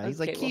 Yeah, he's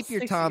like, keep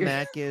your 6 Tom years.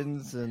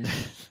 Atkins and.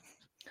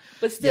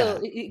 But still,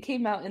 it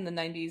came out in the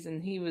 90s,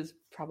 and he was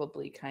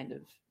probably kind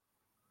of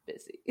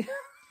busy.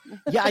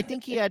 Yeah, I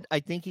think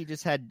he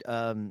just had.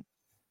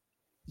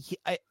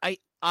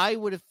 I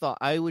would have thought,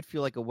 I would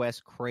feel like a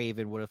Wes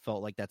Craven would have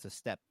felt like that's a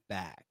step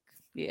back.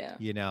 Yeah.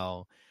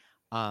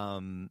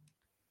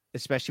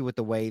 Especially with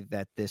the way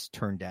that this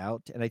turned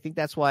out. And I think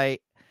that's why,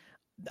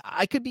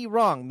 I could be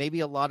wrong. Maybe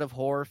a lot of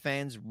horror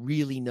fans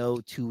really know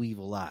Two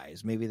Evil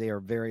Eyes. Maybe they are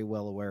very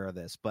well aware of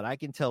this. But I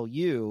can tell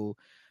you,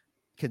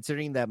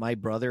 considering that my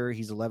brother,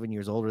 he's 11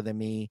 years older than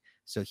me.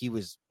 So he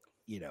was,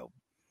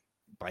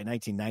 by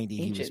 1990,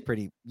 ancient. He was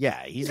pretty,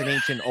 he's an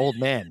ancient old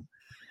man.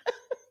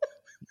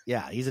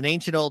 Yeah, he's an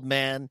ancient old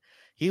man.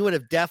 He would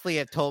have definitely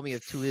have told me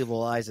of Two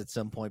Evil Eyes at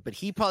some point. But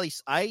he probably,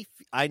 I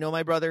know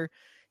my brother,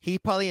 he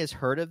probably has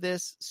heard of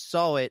this,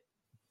 saw it,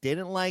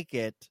 didn't like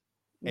it,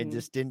 and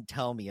just didn't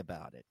tell me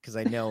about it because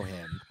I know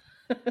him.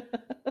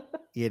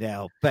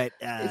 But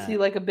is he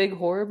like a big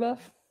horror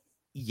buff?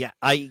 Yeah,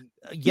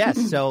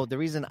 yes. So the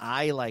reason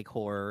I like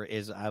horror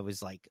is I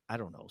was like, I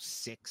don't know,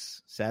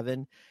 6,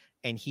 7.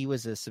 And he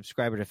was a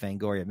subscriber to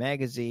Fangoria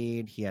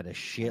magazine. He had a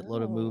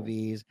shitload of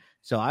movies.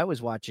 So I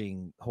was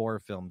watching horror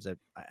films at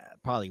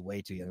probably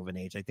way too young of an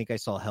age. I think I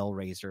saw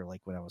Hellraiser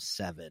like when I was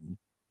 7.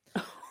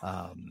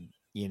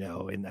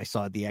 And I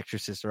saw The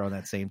Exorcist around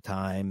that same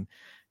time.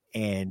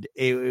 And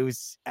it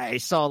was, I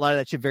saw a lot of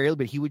that shit very little,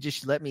 but he would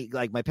just let me,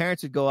 like, my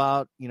parents would go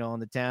out,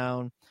 on the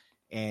town,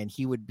 and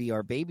he would be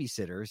our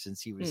babysitter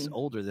since he was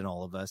older than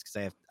all of us.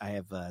 Cause I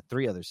have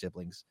 3 other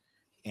siblings.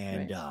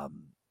 And,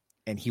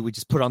 and he would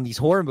just put on these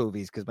horror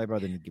movies because my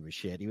brother didn't give a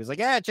shit. He was like,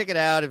 check it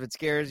out. If it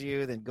scares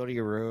you, then go to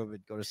your room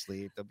and go to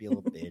sleep. Don't be a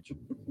little bitch.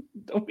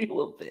 Don't be a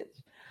little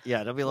bitch.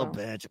 Yeah, don't be a little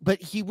bitch.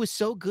 But he was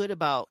so good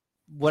about,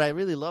 what I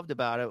really loved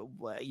about it,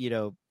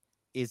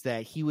 is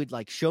that he would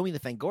like show me the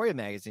Fangoria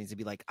magazines and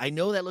be like, I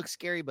know that looks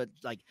scary, but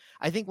like,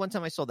 I think one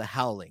time I saw The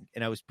Howling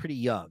and I was pretty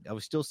young. I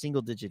was still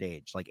single digit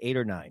age, like 8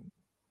 or 9.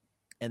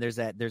 And there's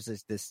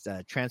this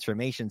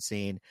transformation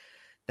scene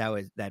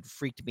that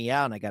freaked me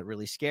out, and I got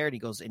really scared. He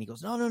goes,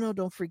 no,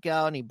 don't freak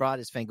out. And he brought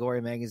his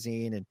Fangoria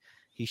magazine and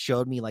he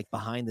showed me like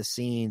behind the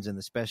scenes and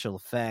the special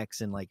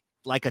effects and like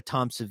a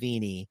Tom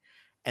Savini.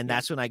 And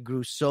that's when I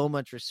grew so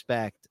much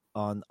respect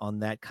on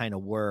that kind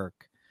of work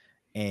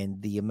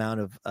and the amount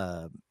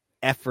of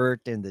effort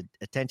and the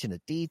attention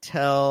to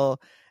detail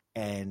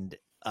and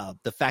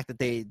the fact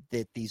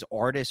that these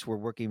artists were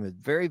working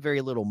with very, very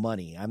little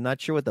money. I'm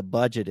not sure what the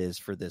budget is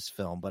for this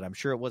film, but I'm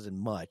sure it wasn't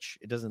much.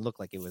 It doesn't look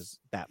like it was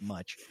that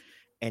much.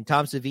 And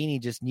Tom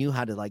Savini just knew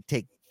how to like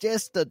take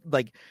just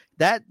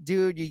that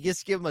dude. You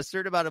just give him a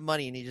certain amount of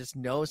money and he just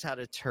knows how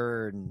to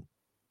turn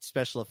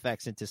special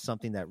effects into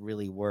something that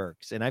really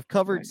works. And I've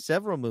covered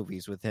several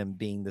movies with him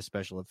being the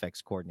special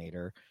effects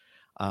coordinator.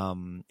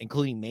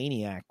 including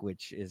Maniac,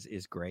 which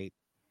is great.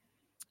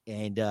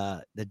 And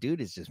the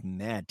dude is just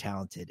mad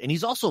talented, and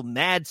he's also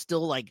mad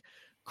still, like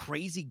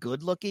crazy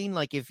good looking.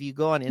 Like if you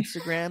go on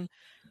Instagram,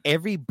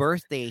 every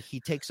birthday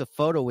he takes a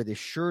photo with his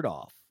shirt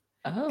off.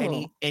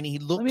 Oh, and he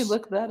looks. Let me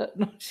look that up.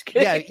 No, I'm just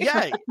kidding.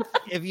 Yeah.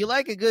 If you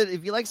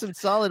like some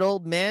solid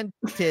old man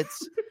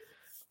tits,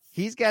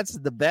 he's got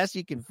the best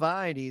you can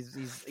find.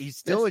 He's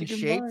still in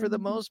shape for the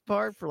most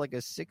part for like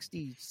a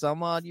 60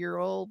 some odd year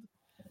old.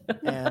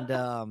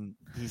 And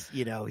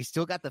he's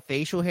still got the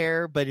facial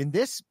hair, but in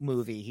this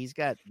movie he's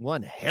got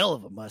one hell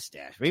of a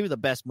mustache, maybe the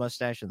best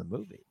mustache in the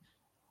movie.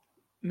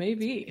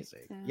 Maybe.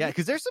 Yeah,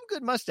 because there's some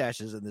good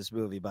mustaches in this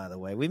movie, by the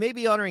way. We may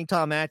be honoring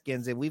Tom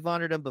Atkins, and we've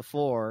honored him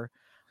before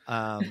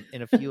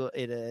in a few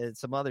in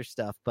some other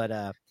stuff,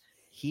 but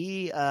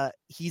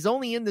he's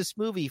only in this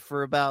movie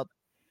for about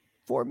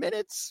 4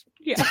 minutes.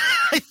 Yeah.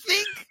 I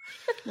think.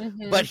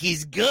 Mm-hmm. But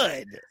he's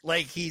good.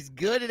 Like, he's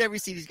good at every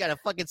scene. He's got a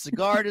fucking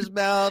cigar in his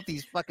mouth.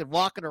 He's fucking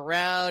walking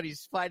around.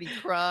 He's fighting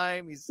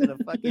crime. He's in a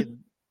fucking...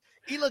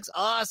 He looks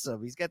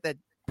awesome. He's got that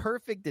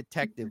perfect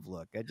detective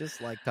look. I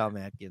just like Tom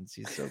Atkins.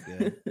 He's so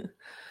good.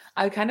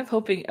 I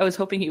was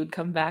hoping he would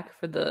come back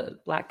for the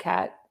Black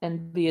Cat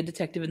and be a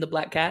detective in the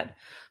Black Cat,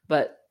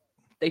 but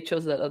they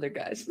chose that other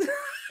guys.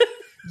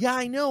 Yeah,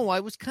 I know.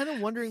 I was kind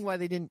of wondering why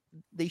they didn't...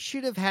 They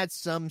should have had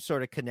some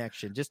sort of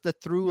connection, just the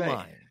through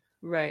line.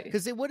 Right.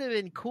 Because it would have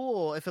been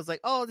cool if it was like,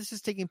 oh, this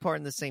is taking part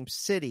in the same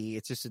city.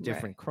 It's just a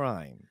different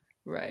crime.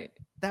 Right.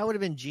 That would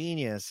have been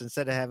genius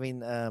instead of having,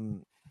 they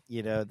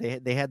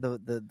had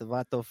the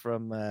vato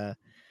from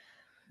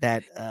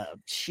that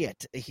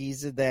shit.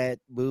 He's in that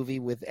movie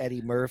with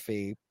Eddie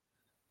Murphy,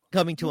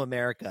 Coming to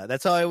America.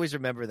 That's how I always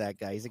remember that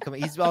guy. He's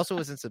also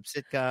was in some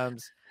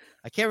sitcoms.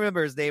 I can't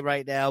remember his name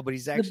right now, but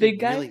he's actually the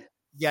big guy.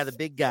 The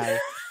big guy.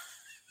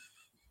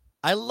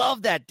 I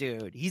love that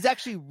dude. He's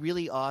actually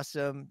really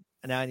awesome.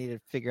 And now I need to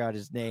figure out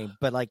his name,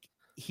 but like,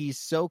 he's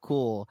so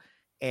cool.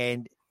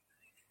 And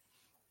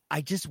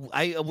I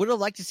would have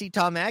liked to see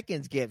Tom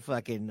Atkins get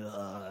fucking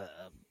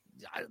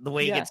the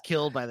way he gets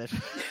killed by the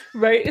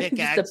right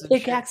pickaxe, the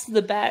pickaxe to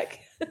the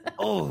back.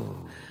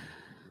 Oh,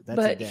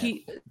 but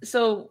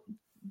so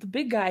the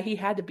big guy, he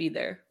had to be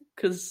there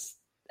because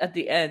at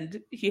the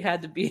end he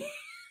had to be.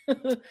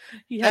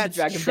 He had to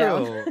drag him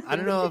down. I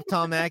don't know if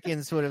Tom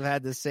Atkins would have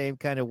had the same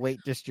kind of weight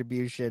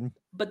distribution.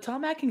 But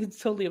Tom Atkins could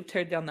totally have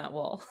teared down that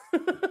wall.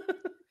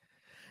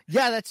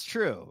 Yeah, that's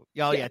true.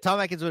 Oh, yeah.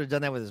 Tom Atkins would have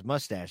done that with his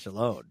mustache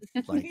alone.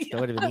 Like, that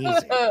would have been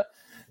easy.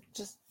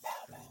 Just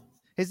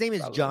his name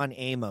is John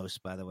Amos,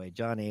 by the way.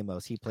 John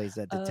Amos. He plays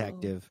that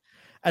detective.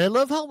 And I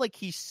love how, like,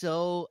 he's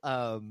so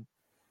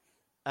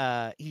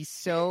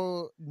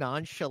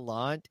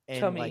nonchalant and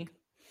Chummy. like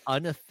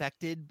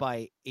unaffected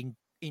by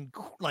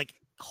like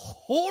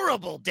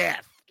horrible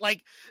death.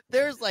 Like,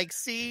 there's like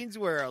scenes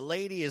where a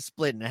lady is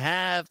split in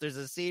half. There's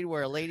a scene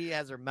where a lady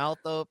has her mouth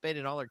open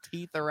and all her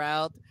teeth are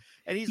out,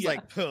 and he's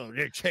like, "Oh,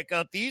 check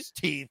out these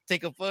teeth.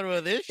 Take a photo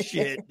of this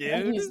shit,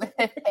 dude." He's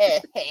like,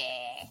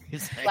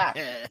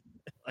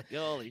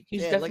 holy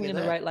he's shit, definitely in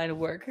the right line of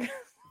work.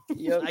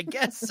 Yep. I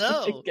guess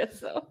so.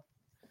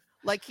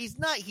 Like, he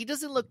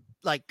doesn't look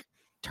like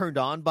turned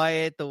on by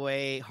it the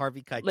way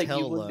Harvey Keitel like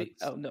you would looks. be.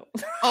 Oh no.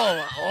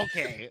 Oh,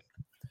 okay.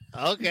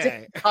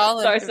 Okay.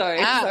 Sorry.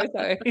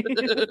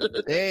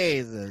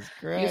 Jesus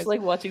Christ. You just like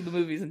watching the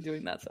movies and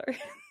doing that. Sorry.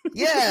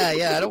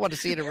 Yeah. I don't want to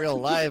see it in real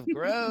life.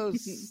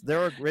 Gross.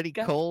 They're already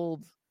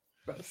cold.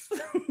 Gross.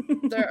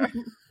 Yeah.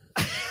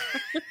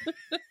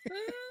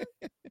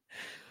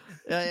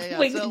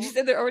 Wait, did you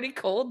say they're already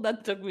cold?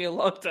 That took me a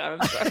long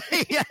time. I'm sorry.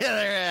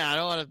 Yeah. I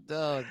don't want to.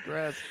 Oh, it's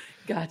gross.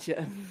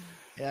 Gotcha.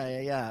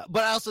 Yeah.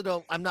 But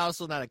I'm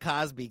also not a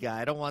Cosby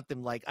guy. I don't want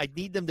them I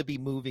need them to be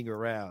moving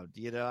around.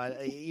 You know,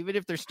 even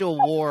if they're still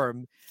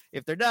warm,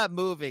 if they're not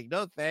moving,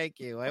 no, thank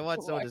you. I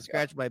want someone to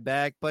scratch my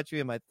back, punch me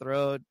in my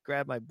throat,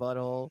 grab my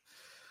butthole.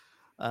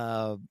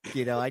 I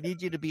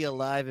need you to be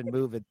alive and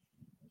moving.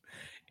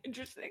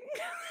 Interesting.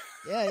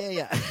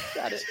 Yeah.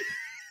 Got it.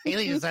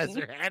 Haley just has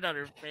her hand on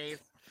her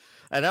face.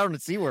 And I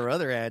don't see where her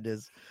other hand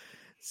is.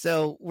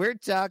 So we're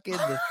talking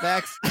the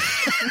facts.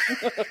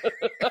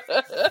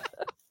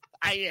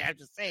 I'm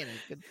just saying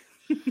it.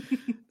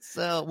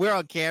 So we're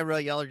on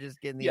camera. Y'all are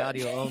just getting the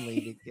audio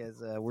only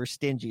because we're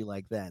stingy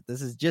like that.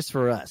 This is just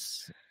for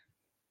us.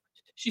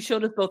 She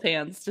showed us both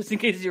hands, just in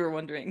case you were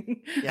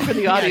wondering, for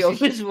the audio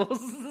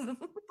visuals.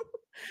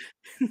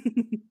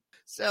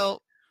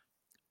 So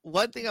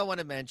one thing I want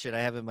to mention, I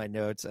have in my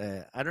notes.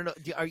 I don't know.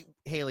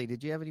 Haley,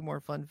 did you have any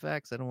more fun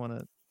facts? I don't want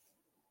to.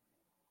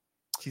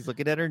 She's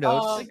looking at her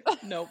notes.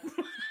 Nope.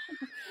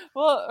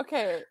 Well,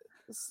 okay.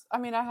 I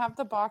mean, I have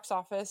the box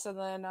office, and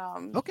then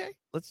okay,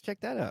 let's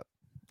check that out.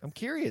 I'm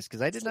curious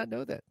because I did not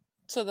know that.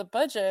 So the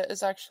budget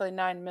is actually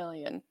 $9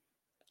 million.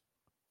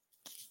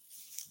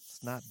 It's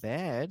not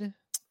bad.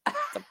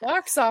 The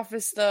box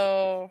office,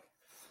 though,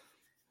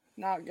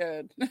 not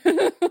good.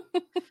 In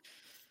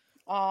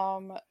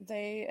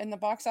the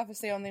box office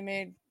they only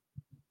made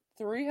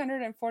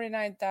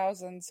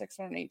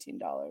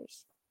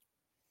 $349,618.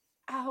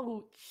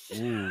 Ouch.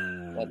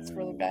 Ooh. That's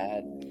really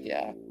bad.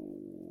 Yeah.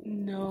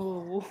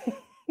 No.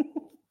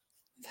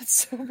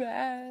 That's so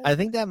bad. I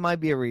think that might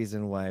be a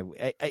reason why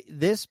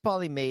this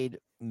probably made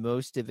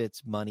most of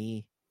its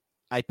money.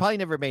 I probably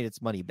never made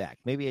its money back.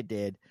 Maybe it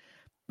did,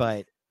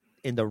 but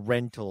in the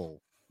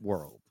rental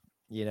world,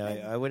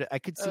 I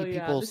could see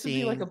people this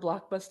seeing would be like a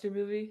blockbuster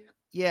movie.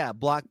 yeah,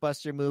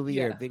 blockbuster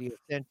movie or Yeah. Video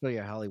Central,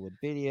 your Hollywood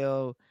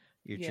Video,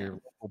 your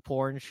local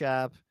porn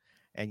shop,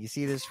 and you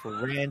see this for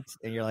rent,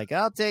 and you're like,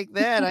 I'll take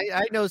that.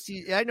 I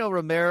know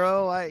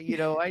Romero. I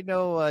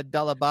know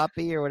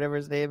Dalabapi or whatever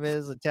his name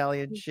is,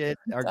 Italian shit,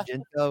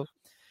 Argento.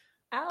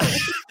 Ow.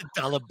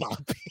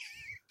 Dalabapi,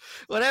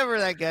 whatever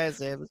that guy's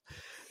name is.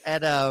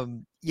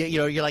 And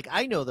you're like,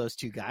 I know those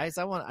two guys.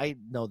 I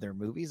know their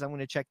movies. I'm going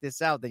to check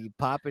this out. Then you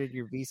pop it in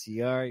your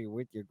VCR. You're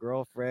with your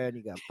girlfriend.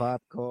 You got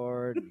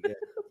popcorn.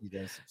 You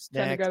got some snacks.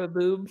 Trying to grab a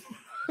boob.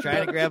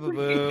 Trying to grab a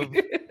boob.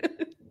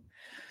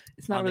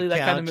 It's not really that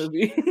kind of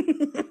movie.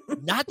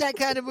 Not that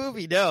kind of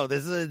movie. No,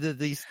 this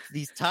is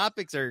these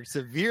topics are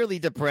severely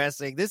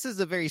depressing. This is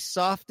a very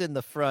soft in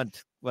the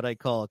front, what I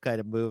call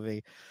kind of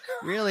movie.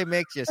 Really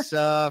makes you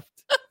soft.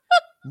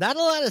 Not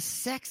a lot of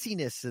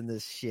sexiness in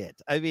this shit.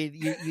 I mean,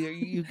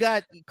 you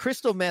got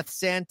Crystal Meth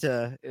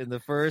Santa in the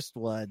first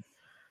one.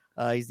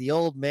 He's the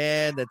old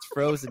man that's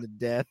frozen to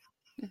death,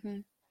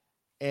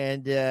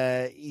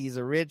 and he's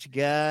a rich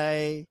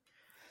guy,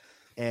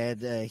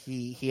 and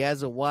he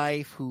has a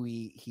wife who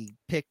he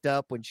picked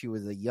up when she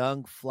was a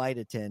young flight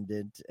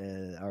attendant,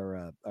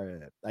 or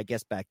I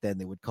guess back then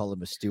they would call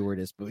him a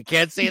stewardess, but we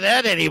can't say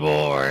that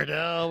anymore.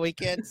 No, we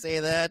can't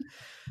say that.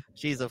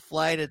 She's a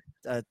flight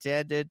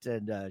attendant,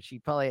 and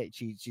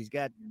she's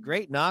got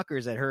great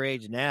knockers at her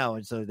age now,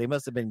 and so they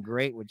must have been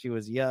great when she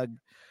was young.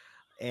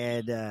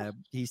 And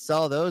he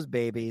saw those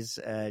babies,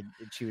 and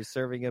she was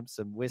serving him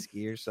some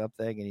whiskey or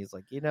something, and he's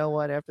like, you know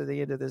what? After the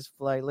end of this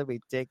flight, let me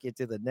take you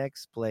to the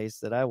next place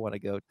that I want to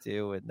go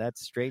to, and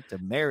that's straight to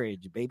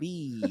marriage,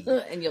 baby.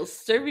 And you'll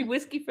serve me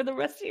whiskey for the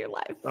rest of your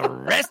life. The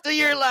rest of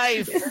your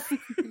life.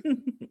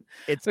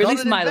 It's or at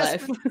least my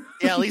life.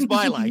 Yeah, at least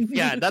my life.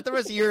 Yeah, not the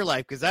rest of your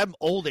life, because I'm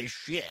old as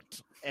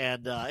shit.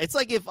 And it's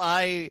like if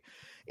I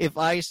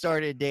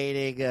started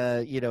dating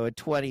a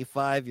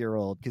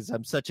 25-year-old, because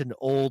I'm such an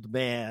old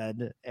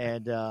man,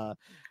 and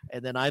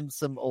then I'm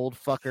some old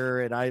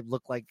fucker, and I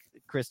look like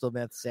Crystal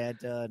Meth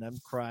Santa, and I'm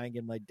crying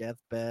in my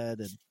deathbed,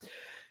 and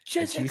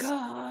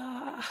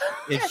Jessica.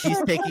 and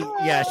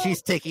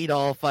she's taking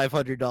all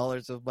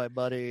 $500 of my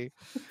money.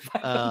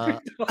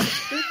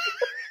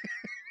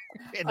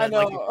 And I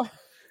know. like a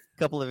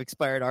couple of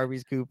expired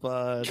Arby's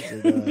coupons,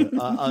 and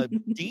a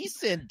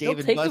decent Dave They'll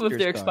and take them Buster's if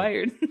they're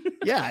card. expired.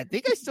 Yeah, I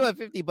think I still have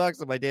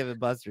 $50 on my Dave and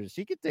Buster's.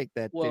 She could take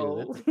that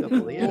Whoa. too. That's a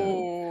couple, yeah.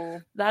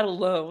 Ooh. That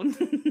alone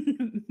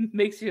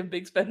makes you a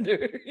big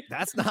spender.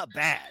 That's not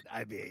bad.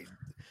 I mean,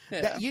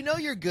 Yeah.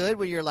 you're good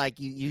when you're like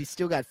you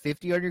still got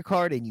 50 on your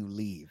card and you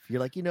leave. You're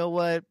like, you know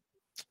what?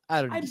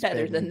 I don't. I'm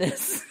better than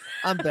this.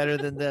 I'm better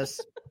than this.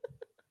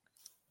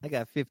 I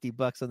got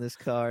 $50 on this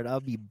card.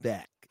 I'll be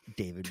back,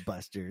 David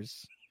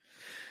Buster's.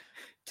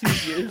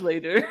 2 years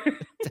later.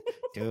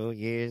 2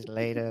 years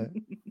later.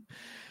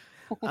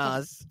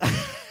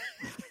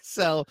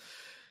 So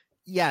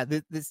yeah,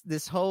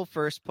 this whole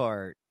first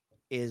part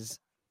it's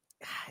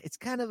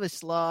kind of a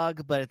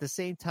slog, but at the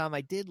same time, I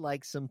did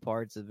like some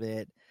parts of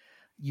it.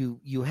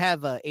 You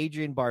have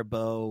Adrienne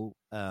Barbeau,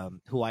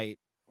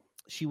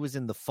 she was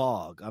in The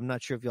Fog. I'm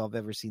not sure if y'all have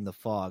ever seen The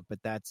Fog, but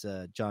that's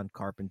a John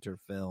Carpenter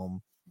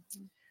film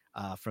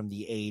from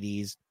the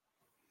 80s.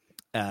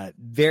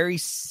 Very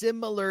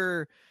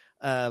similar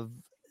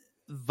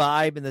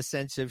vibe in the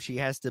sense of she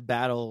has to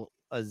battle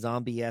a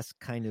zombie-esque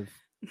kind of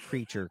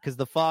creature, because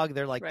The Fog,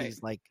 they're like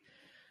these like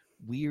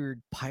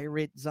weird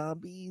pirate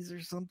zombies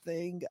or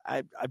something.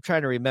 I'm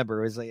trying to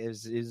remember. It was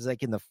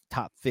like in the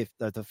top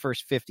 50, the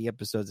first 50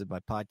 episodes of my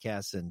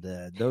podcast, and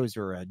those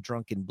were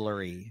drunk and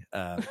blurry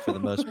for the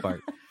most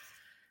part.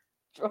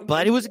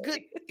 But it was a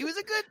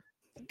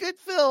good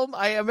film.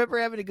 I remember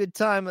having a good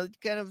time.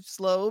 Kind of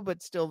slow,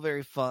 but still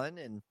very fun.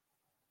 And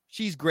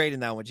she's great in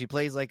that one. She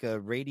plays like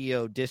a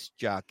radio disc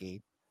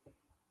jockey,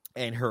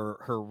 and her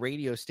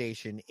radio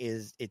station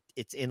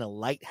it's in a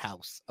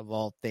lighthouse of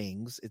all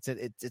things. It's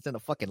in a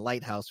fucking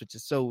lighthouse, which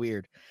is so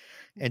weird.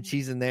 And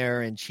she's in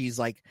there, and she's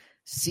like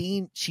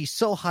she's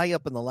so high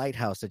up in the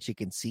lighthouse that she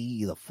can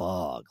see the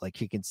fog, like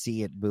she can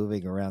see it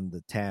moving around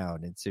the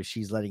town. And so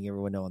she's letting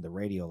everyone know on the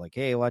radio, like,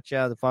 hey, watch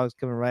out, the fog's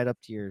coming right up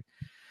to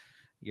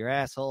your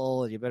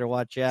asshole, and you better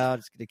watch out,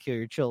 it's gonna kill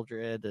your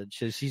children. And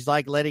she's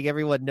like letting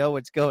everyone know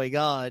what's going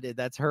on, and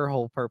that's her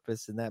whole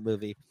purpose in that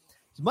movie.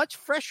 She's much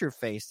fresher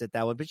faced at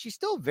that one, but she's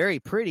still very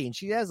pretty, and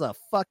she has a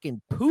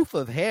fucking poof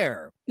of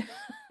hair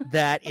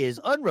that is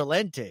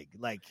unrelenting.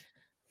 Like,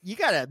 you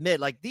gotta admit,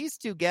 like, these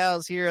two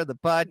gals here on the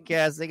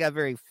podcast, they got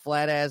very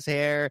flat ass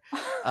hair.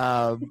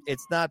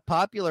 It's not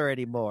popular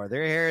anymore.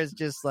 Their hair is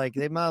just like,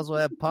 they might as well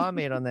have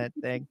pomade on that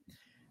thing.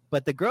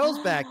 But the girls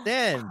back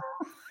then,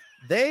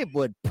 they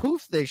would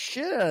poof the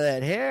shit out of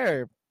that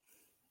hair,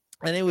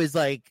 and it was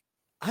like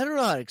I don't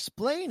know how to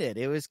explain it.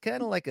 It was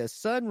kind of like a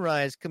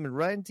sunrise coming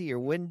right into your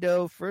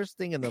window first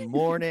thing in the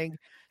morning,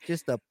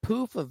 just a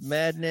poof of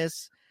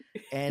madness.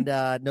 And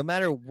no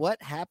matter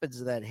what happens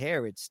to that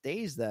hair, it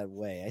stays that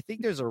way. I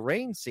think there's a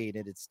rain scene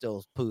and it's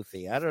still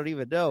poofy. I don't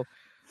even know.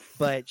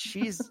 But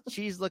she's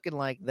looking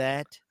like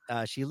that.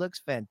 She looks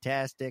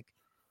fantastic.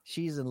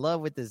 She's in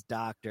love with this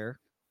doctor,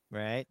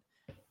 right?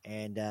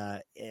 And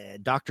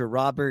Dr.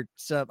 Robert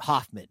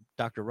Hoffman,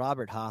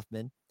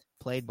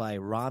 played by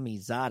Rami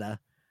Zada.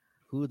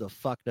 Who the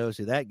fuck knows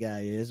who that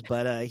guy is?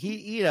 But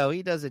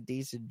he does a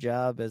decent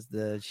job as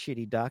the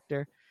shitty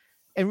doctor.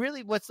 And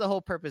really, what's the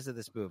whole purpose of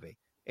this movie?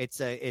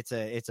 It's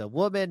a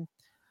woman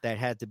that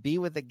had to be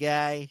with a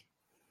guy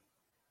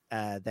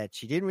that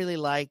she didn't really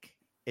like,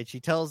 and she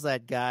tells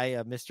that guy,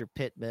 Mr.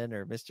 Pittman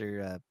or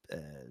Mr.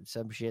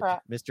 Some shit,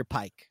 Mr.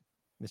 Pike.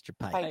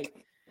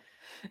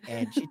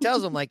 And she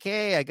tells him like,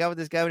 hey, I got with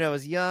this guy when I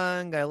was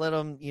young. I let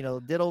him,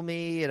 diddle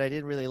me, and I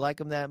didn't really like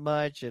him that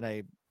much.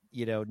 And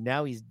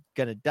now he's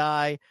gonna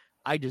die.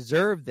 I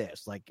deserve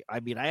this. Like, I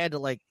mean, I had to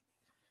like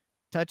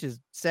touch his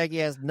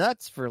saggy ass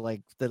nuts for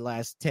like the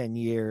last 10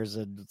 years.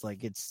 And it's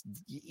like,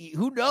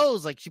 who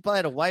knows? Like, she probably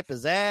had to wipe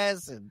his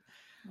ass, and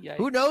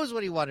who knows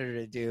what he wanted her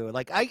to do.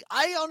 Like,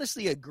 I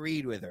honestly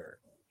agreed with her.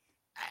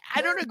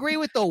 I don't agree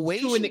with the way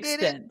she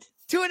did it.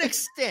 To an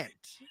extent.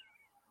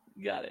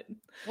 Got it.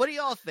 What do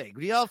y'all think?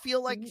 Do y'all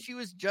feel like she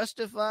was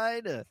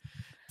justified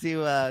to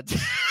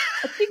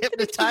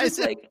hypnotize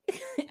him?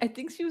 I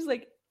think she was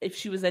like, if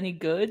she was any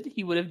good,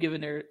 he would have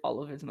given her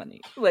all of his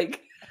money.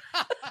 Like,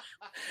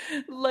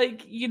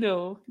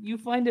 you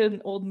find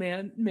an old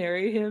man,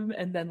 marry him,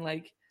 and then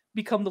like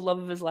become the love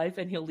of his life,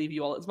 and he'll leave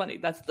you all his money.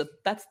 That's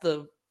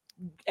the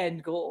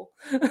end goal.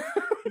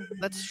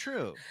 That's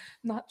true.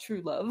 Not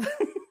true love.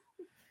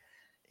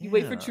 You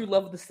wait for true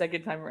love the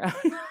second time around.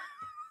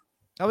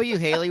 How about you,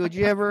 Haley? Would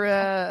you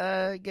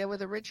ever get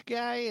with a rich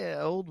guy, an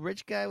old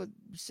rich guy with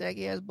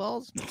saggy ass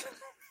balls?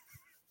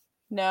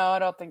 No, I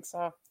don't think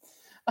so.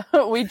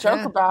 We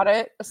joke about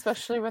it,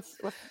 especially with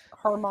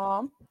her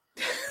mom.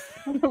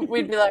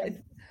 We'd be like,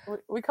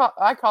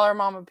 I call her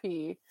Mama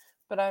P,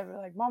 but I'd be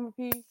like, Mama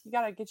P, you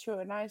gotta get you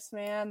a nice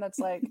man that's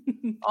like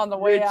on the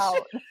way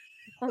out.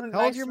 How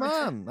old's your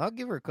mom? I'll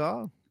give her a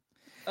call.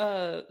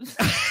 I'm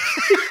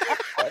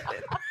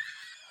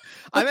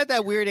at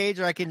that weird age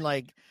where I can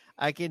bone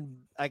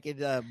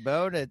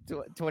a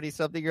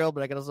 20-something-year-old,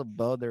 but I can also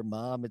bone their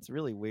mom. It's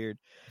really weird.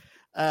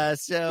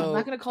 So I'm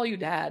not gonna call you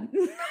dad.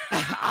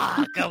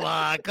 Come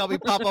on, call me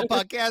Papa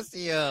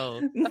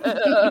Podcastio.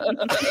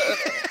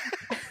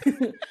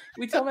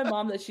 We tell my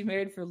mom that she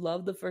married for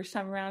love the first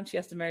time around. She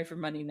has to marry for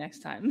money next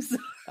time. So.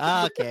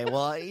 Okay,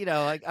 well,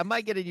 I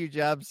might get a new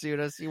job soon.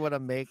 I'll see what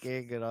I'm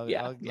making, and I'll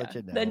let you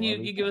know. Then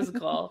you give us a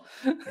call.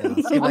 See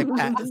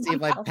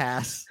if I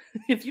pass.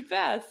 If you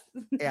pass,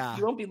 yeah,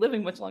 you won't be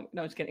living much longer.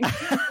 No, I'm just kidding.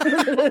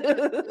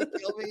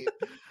 Kill me.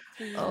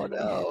 Oh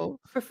no!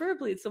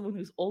 Preferably it's someone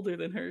who's older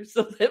than her,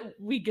 so that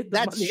we get the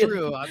That's money.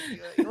 true.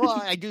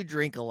 Well, I do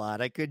drink a lot.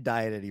 I could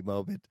die at any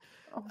moment.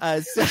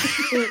 So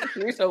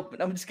here's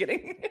hoping. I'm just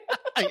kidding.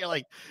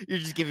 You're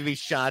just giving me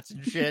shots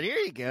and shit. Here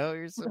you go.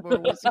 Here's some more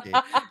whiskey.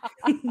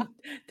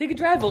 Take a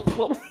drive.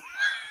 Oh,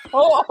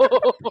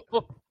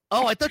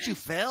 I thought you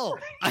fell.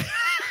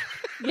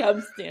 Yeah,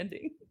 I'm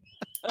standing.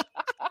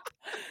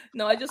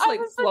 No, I just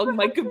plugged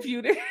my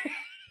computer.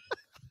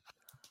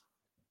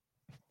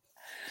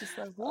 Just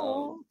like,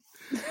 whoa.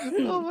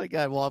 Oh my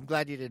god. Well, I'm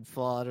glad you didn't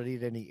fall. I don't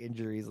need any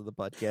injuries on the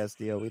podcast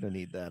deal. We don't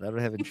need that. I don't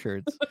have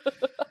insurance.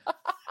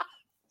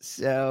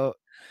 So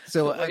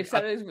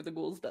Saturdays with the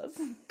Ghouls does.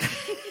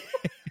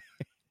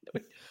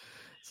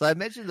 So I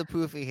mentioned the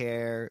poofy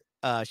hair.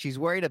 She's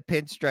wearing a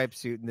pinstripe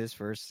suit in this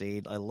first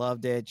scene. I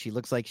loved it. She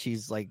looks like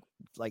she's like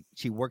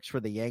she works for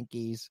the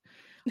Yankees.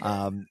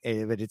 But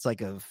it's like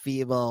a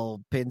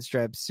female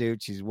pinstripe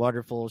suit. She's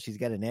wonderful. She's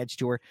got an edge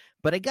to her.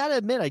 But I gotta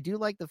admit, I do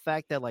like the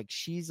fact that like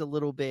she's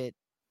got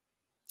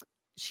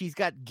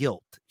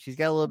guilt. She's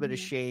got a little bit of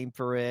shame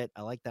for it.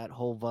 I like that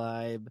whole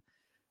vibe.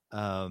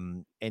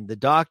 And the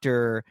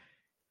doctor,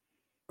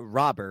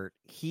 Robert,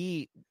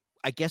 he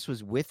I guess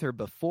was with her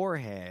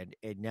beforehand,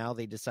 and now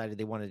they decided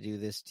they want to do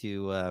this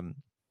to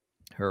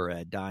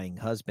her dying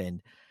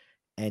husband.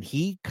 And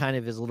he kind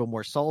of is a little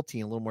more salty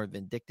and a little more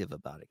vindictive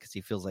about it because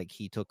he feels like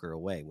he took her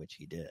away, which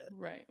he did.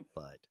 Right.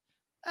 But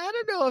I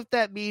don't know if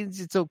that means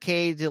it's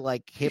okay to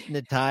like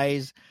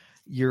hypnotize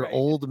your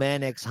old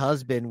man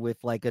ex-husband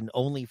with like an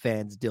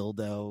OnlyFans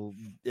dildo.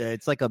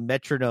 It's like a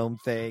metronome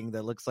thing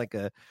that looks like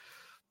a...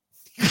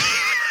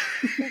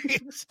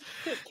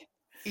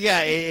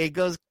 it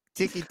goes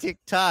ticky tick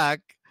tock,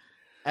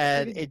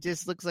 and it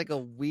just looks like a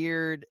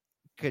weird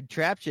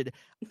contraption.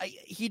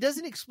 He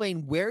doesn't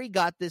explain where he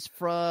got this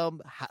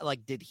from.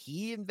 Did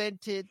he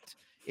invent it?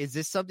 Is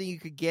this something you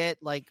could get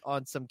like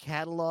on some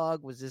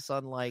catalog? Was this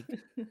on like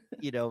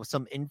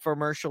some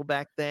infomercial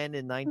back then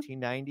in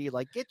 1990?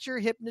 Like, get your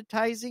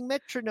hypnotizing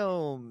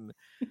metronome.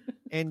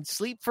 and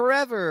sleep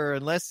forever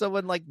unless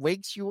someone like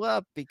wakes you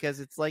up, because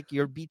it's like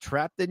you'll be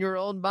trapped in your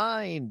own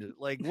mind.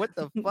 Like, what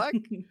the fuck?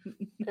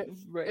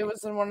 It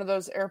was in one of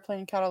those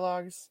airplane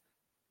catalogs.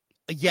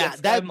 Yeah,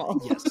 Yes,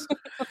 yes.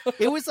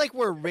 It was like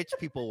where rich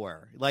people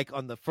were, like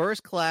on the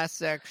first class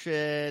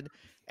section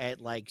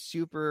at like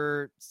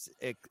super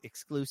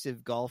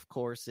exclusive golf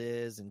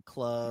courses and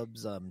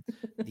clubs.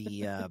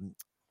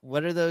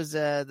 What are those?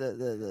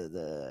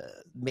 The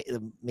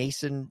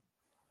Mason.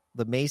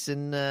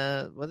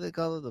 What do they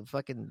call it? The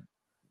fucking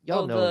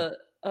y'all know.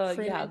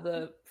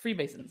 The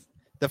Freemasons.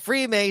 The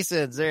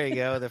Freemasons. There you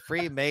go. The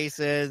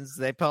Freemasons.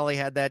 They probably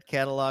had that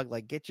catalog.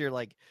 Like, get your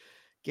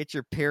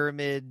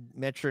pyramid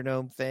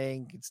metronome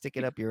thing, stick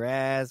it up your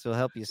ass. It'll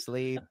help you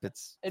sleep.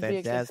 It's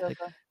fantastic.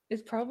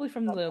 It's probably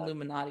from the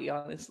Illuminati,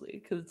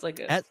 honestly, because it's like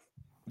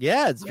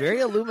it's very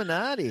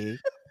Illuminati.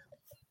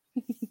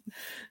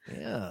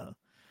 Yeah,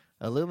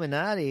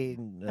 Illuminati.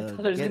 I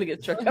thought I was gonna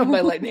get struck down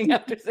by lightning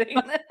after saying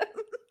that.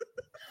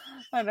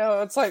 I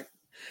know, it's like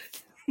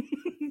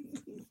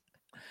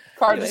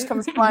car just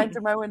comes flying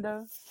through my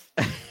window.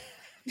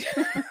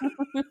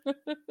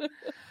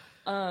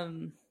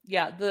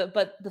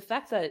 But the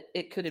fact that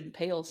it could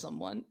impale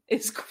someone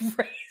is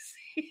crazy.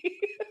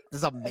 This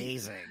is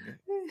amazing.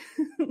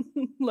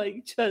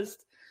 Like,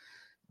 just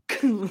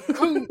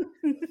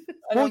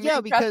well,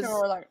 yeah, because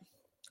were like,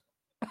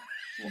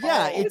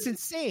 yeah, it's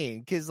insane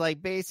because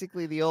like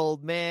basically the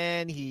old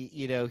man,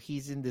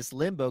 he's in this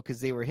limbo because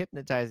they were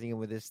hypnotizing him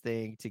with this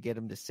thing to get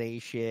him to say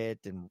shit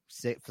and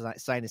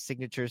sign a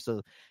signature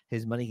so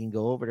his money can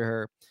go over to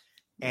her,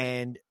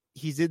 and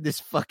he's in this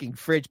fucking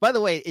fridge. By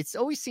the way, it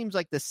always seems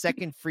like the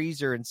second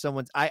freezer in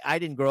someone's. I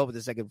didn't grow up with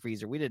a second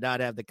freezer. We did not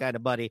have the kind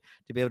of money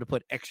to be able to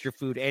put extra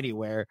food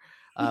anywhere.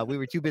 We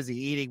were too busy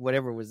eating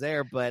whatever was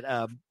there. But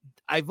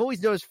I've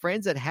always noticed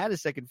friends that had a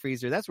second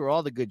freezer. That's where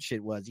all the good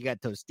shit was. You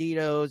got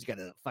Tostitos, you got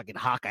a fucking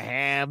hock of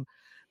ham.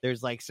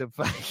 There's like some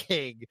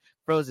fucking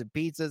frozen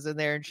pizzas in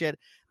there and shit.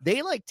 They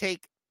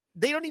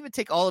don't even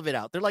take all of it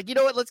out. They're like, you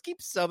know what? Let's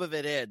keep some of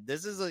it in.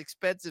 This is an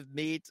expensive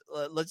meat.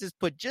 Let's just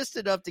put just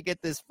enough to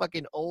get this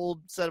fucking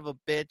old son of a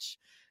bitch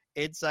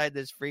inside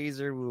this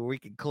freezer where we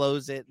can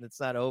close it and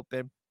it's not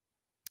open.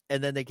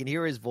 And then they can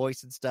hear his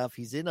voice and stuff.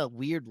 He's in a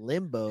weird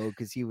limbo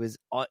because he was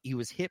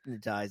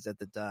hypnotized at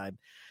the time.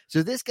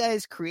 So this guy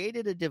has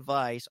created a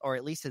device, or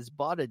at least has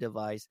bought a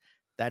device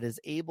that is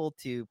able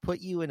to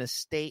put you in a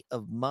state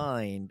of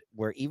mind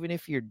where even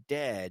if you're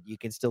dead, you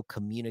can still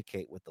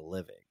communicate with the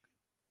living.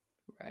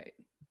 Right.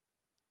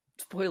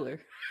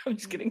 Spoiler. I'm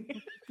just kidding.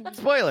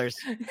 Spoilers.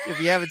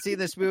 If you haven't seen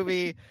this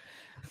movie,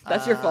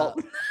 that's your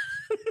fault.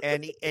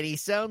 And he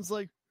sounds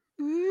like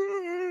Jessica,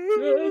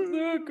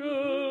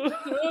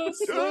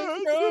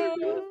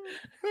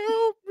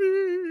 help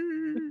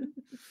me.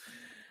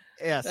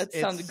 Yes, that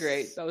sounded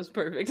great. That was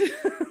perfect.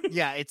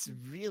 Yeah, it's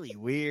really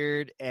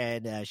weird,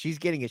 and she's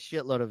getting a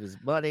shitload of his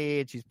money,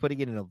 and she's putting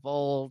it in a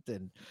vault,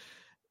 and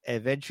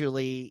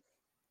eventually.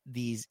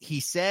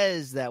 He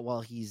says that while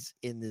he's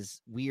in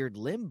this weird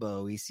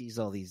limbo, he sees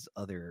all these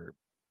other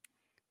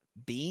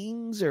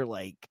beings or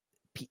like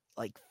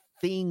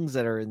things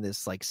that are in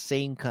this like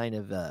same kind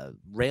of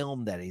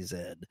realm that he's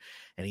in,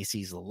 and he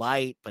sees the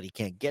light, but he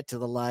can't get to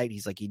the light.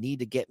 He's like, you need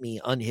to get me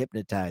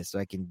unhypnotized so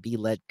I can be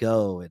let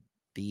go and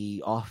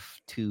be off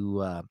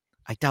to.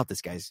 I doubt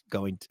this guy's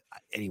going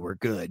anywhere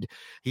good.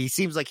 He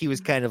seems like he was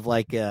kind of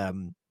like a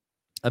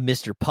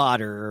Mr.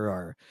 Potter,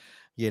 or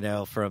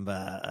from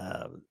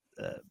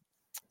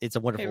It's a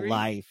Wonderful Harry?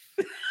 Life.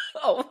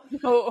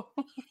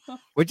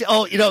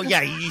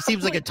 He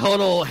seems like a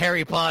total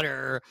Harry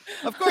Potter.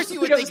 Of course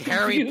you would think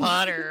Harry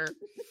Potter.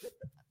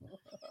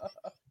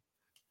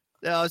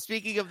 No,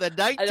 speaking of the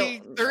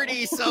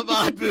 1930 some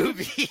odd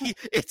movie,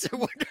 It's a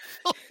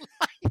Wonderful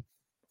Life.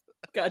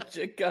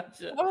 Gotcha.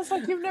 I was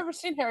like, you've never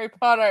seen Harry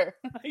Potter.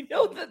 I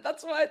know that.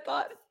 That's what I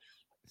thought.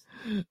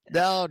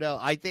 No.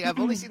 I think I've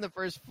only seen the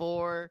first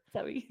 4.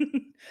 Sorry.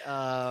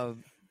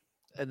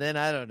 And then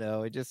I don't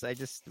know. I just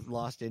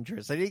lost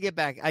interest. I need to get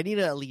back. I need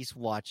to at least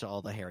watch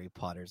all the Harry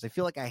Potters. I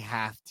feel like I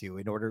have to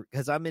in order,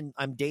 because I'm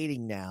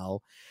dating now,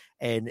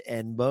 and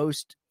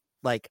most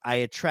like I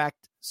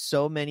attract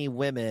so many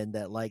women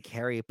that like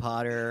Harry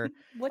Potter,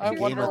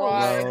 Game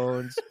of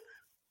Thrones,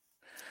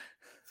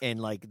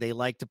 and like they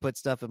like to put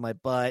stuff in my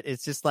butt.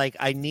 It's just like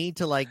I need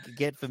to like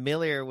get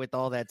familiar with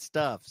all that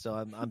stuff. So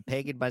I'm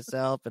pegging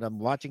myself and I'm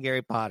watching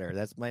Harry Potter.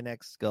 That's my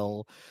next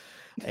goal.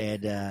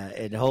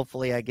 And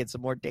hopefully I get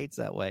some more dates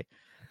that way.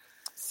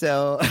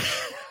 So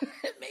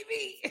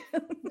maybe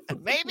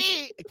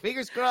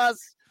fingers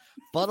crossed,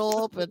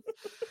 butthole open.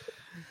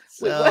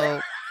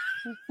 So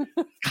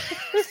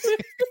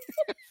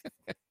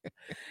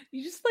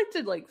you just like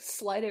to like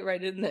slide it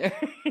right in there.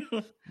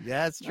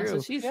 Yeah, it's true. That's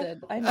what she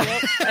said. I know.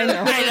 I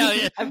know.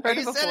 Yeah. I've heard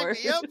it before.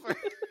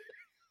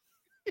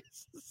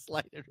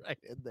 Slide it right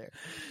in there.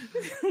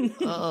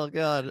 Oh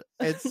God.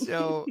 It's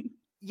so.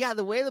 Yeah,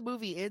 the way the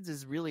movie ends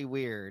is really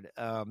weird.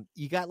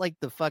 You got like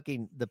the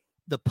fucking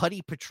the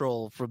putty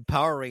patrol from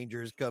Power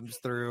Rangers comes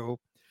through,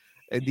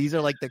 and these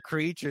are like the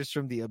creatures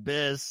from the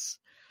abyss.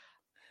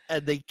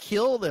 and they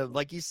kill them.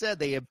 Like you said,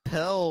 they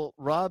impel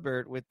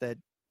Robert with that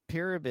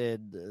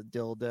pyramid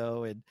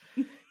dildo, and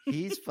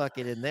he's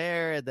fucking in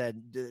there. And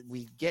then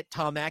we get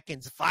Tom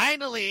Atkins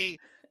finally.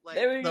 Like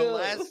There we the go.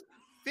 last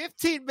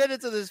 15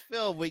 minutes of this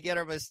film, we get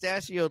our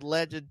mustachioed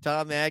legend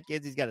Tom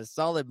Atkins. He's got a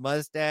solid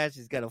mustache.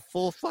 He's got a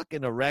full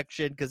fucking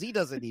erection because he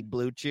doesn't need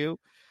Blue Chew.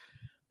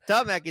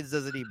 Tom Atkins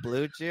doesn't need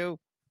Blue Chew.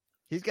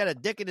 He's got a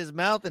dick in his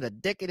mouth and a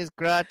dick in his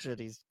crotch, and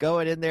he's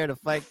going in there to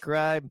fight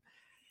crime.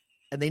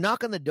 And they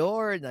knock on the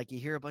door, and like you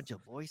hear a bunch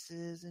of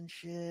voices and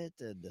shit.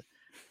 And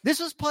this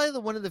was probably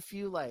one of the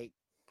few, like,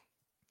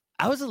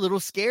 I was a little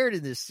scared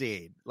in this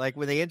scene. Like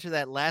when they enter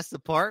that last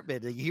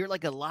apartment, and you hear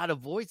like a lot of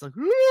voice, like,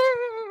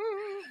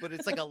 but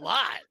it's like a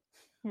lot.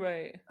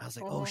 Right. I was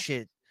like, oh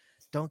shit,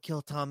 don't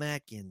kill Tom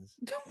Atkins.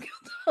 Don't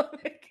kill Tom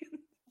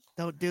Atkins.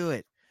 Don't do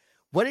it.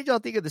 What did y'all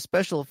think of the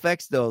special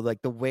effects though?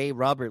 Like the way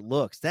Robert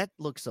looks, that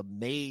looks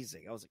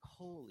amazing. I was like,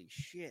 holy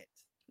shit.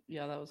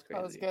 Yeah, that was crazy.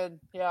 That was good.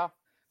 Yeah.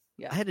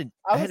 Yeah.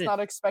 I was not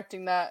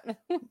expecting that.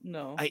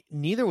 No.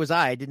 Neither was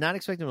I. I did not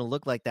expect him to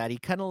look like that. He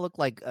kind of looked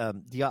like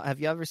have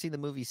you ever seen the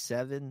movie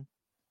Seven?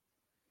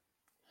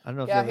 I don't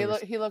know if Yeah,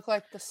 he looked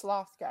like the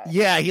sloth guy.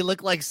 Yeah, he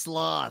looked like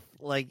Sloth.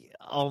 Like,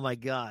 oh my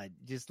god,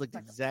 just looked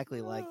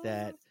exactly like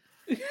that.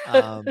 He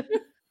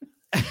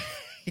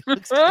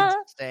looks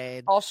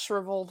insane. All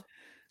shriveled.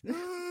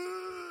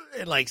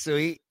 And like, so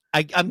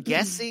I'm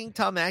guessing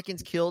Tom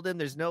Atkins killed him.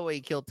 There's no way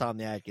he killed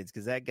Tom Atkins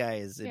because that guy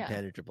is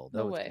impenetrable.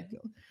 No way.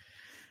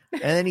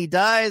 And then he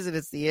dies, and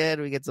it's the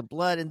end. We get some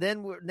blood, and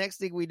then next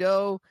thing we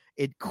know,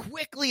 it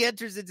quickly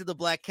enters into the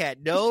Black Cat.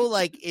 No,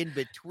 like in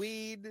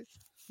between.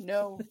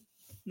 No.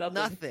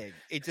 Nothing.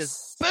 It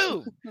just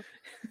boom.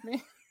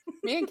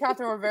 Me and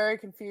Catherine were very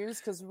confused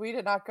because we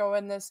did not go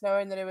in this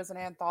knowing that it was an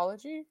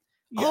anthology.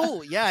 Yeah.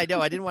 Oh yeah, I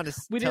know. I didn't want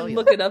to. We didn't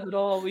look it up at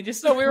all. We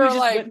just we were just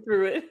like went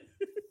through it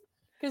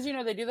because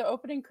they do the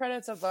opening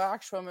credits of the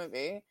actual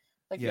movie,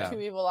 like the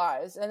Two Evil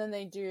Eyes, and then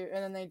they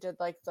did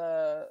like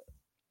the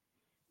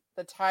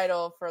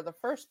title for the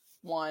first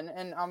one,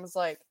 and I was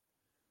like,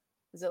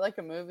 is it like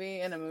a movie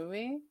in a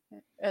movie?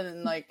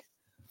 And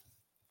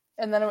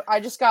then I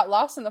just got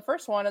lost in the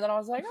first one, and then I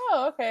was like,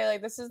 oh, okay,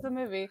 like this is the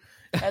movie,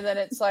 and then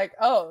it's like,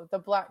 oh, the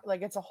black,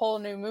 like it's a whole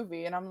new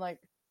movie, and I'm like,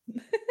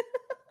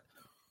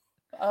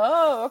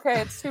 oh,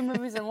 okay, it's two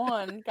movies in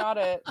one. Got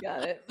it.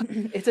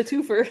 It's a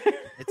twofer.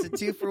 It's a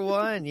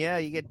 2-for-1. Yeah,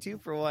 you get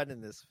 2-for-1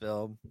 in this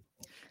film.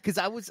 Because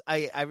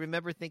I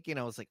remember thinking,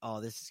 I was like,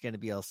 oh, this is going to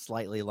be a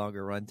slightly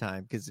longer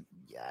runtime. Because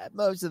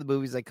most of the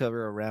movies I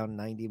cover are around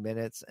 90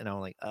 minutes. And I'm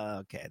like, oh,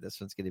 okay,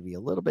 this one's going to be a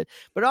little bit.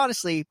 But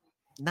honestly,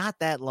 not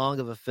that long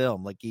of a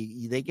film. Like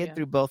they get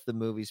through both the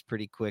movies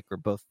pretty quick, or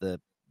both the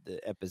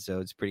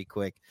episodes pretty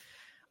quick.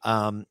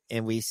 And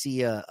we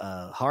see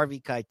a Harvey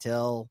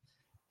Keitel,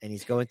 and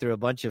he's going through a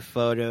bunch of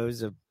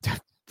photos of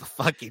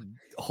fucking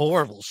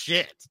horrible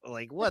shit.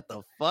 Like, what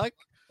the fuck?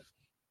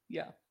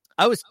 Yeah.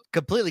 I was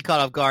completely caught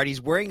off guard.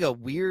 He's wearing a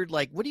weird,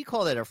 like, what do you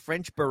call that? A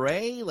French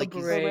beret? Like,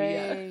 he's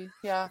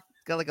yeah.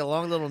 got like a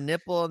long little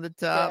nipple on the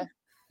top.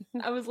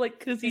 Yeah. I was like,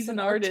 because he's an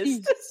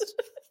artist.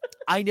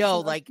 I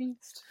know, like,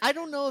 I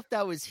don't know if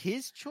that was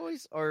his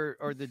choice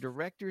or the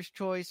director's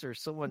choice or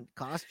someone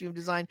costume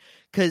design.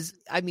 Because,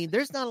 I mean,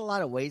 there's not a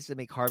lot of ways to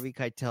make Harvey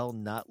Keitel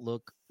not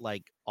look,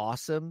 like,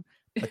 awesome.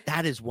 But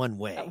that is one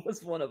way. That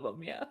was one of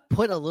them, yeah.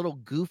 Put a little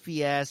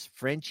goofy-ass,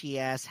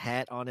 Frenchy-ass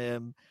hat on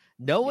him.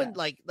 No one,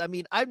 like, I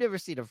mean, I've never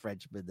seen a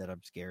Frenchman that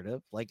I'm scared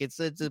of. Like, it's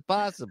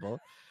impossible.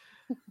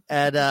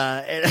 And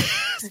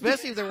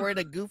especially if they're wearing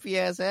a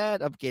goofy-ass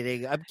hat. I'm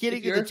kidding.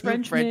 You're a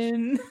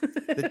Frenchman.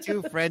 The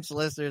two French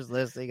listeners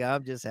listening,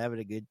 I'm just having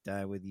a good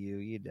time with you.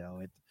 You know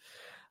it.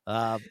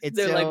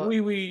 They're like, oui,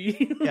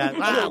 oui.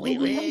 Yeah, oui,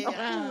 oui.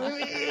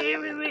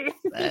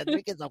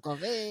 Drinking some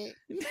coffee.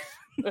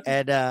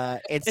 And now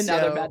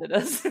they're mad at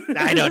us.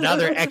 I know, now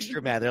they're extra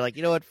mad. They're like,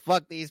 you know what?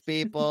 Fuck these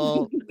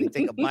people. They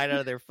take a bite out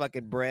of their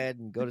fucking bread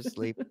and go to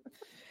sleep.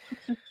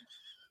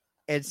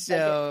 And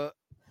so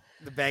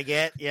the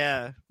baguette,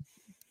 yeah.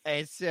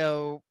 And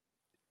so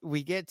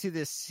we get to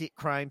this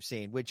crime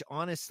scene, which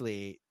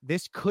honestly,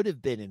 this could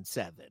have been in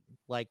 7.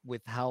 Like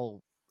with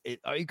how it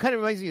kind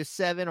of reminds me of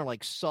 7 or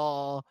like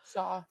Saw.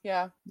 Saw,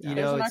 yeah. You There's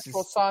know, an it's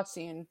actual Saw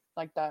scene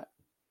like that.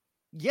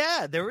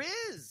 Yeah, there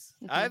is.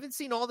 Mm-hmm. I haven't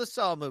seen all the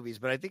Saw movies,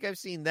 but I think I've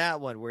seen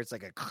that one where it's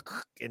like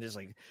and it's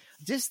like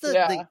just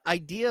the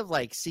idea of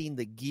like seeing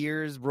the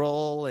gears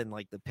roll and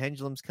like the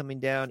pendulums coming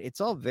down. It's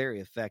all very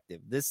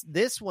effective.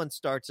 This one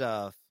starts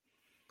off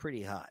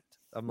pretty hot.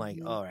 I'm like,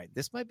 all right,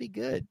 this might be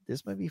good.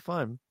 This might be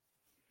fun.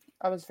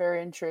 I was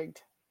very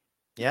intrigued.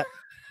 Yep.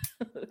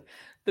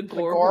 the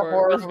gore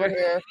horror over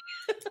here.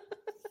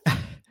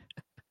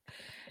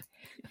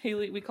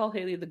 Haley, we call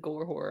Haley the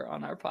gore horror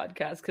on our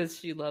podcast because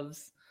she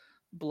loves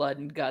blood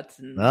and guts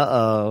and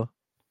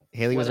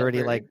Haley was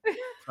already like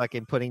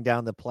fucking putting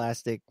down the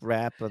plastic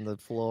wrap on the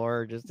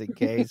floor just in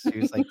case. She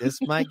was like,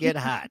 this might get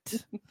hot.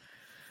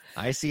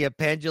 I see a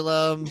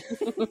pendulum.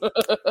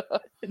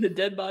 And the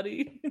dead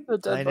body. The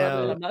dead I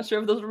know. body. I'm not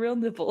sure if those are real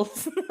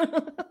nipples.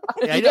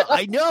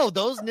 I know.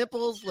 Those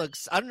nipples look.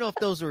 I don't know if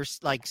those were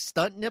like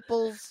stunt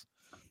nipples.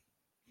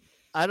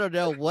 I don't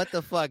know what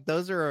the fuck.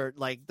 Those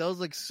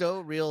look so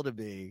real to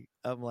me.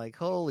 I'm like,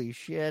 holy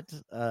shit.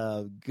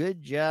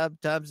 Good job,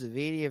 Tom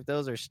Savini, if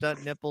those are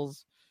stunt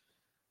nipples.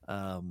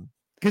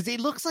 Because it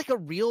looks like a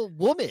real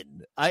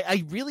woman.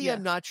 I really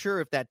am not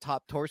sure if that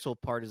top torso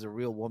part is a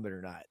real woman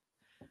or not.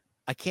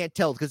 I can't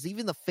tell because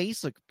even the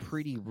face looked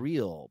pretty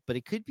real, but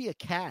it could be a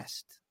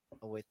cast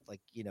with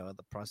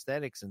the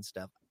prosthetics and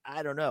stuff.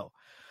 I don't know.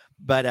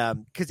 But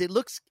because it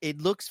looks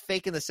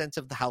fake in the sense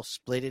of how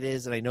split it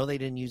is, and I know they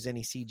didn't use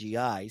any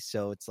CGI,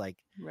 so it's like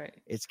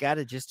it's got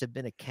to just have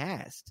been a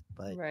cast.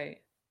 But I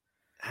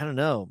don't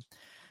know.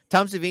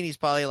 Tom Savini's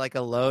probably like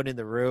alone in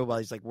the room while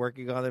he's like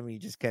working on them, and he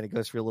just kind of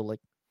goes for a little like,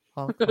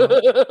 honk,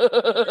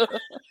 honk.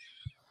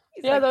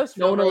 Yeah, those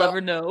no one will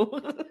ever know.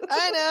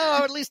 I know. I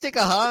would at least take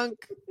a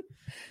honk.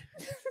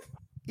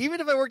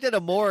 Even if I worked at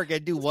a morgue,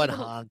 I'd do one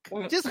honk.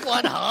 Just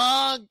one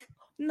honk.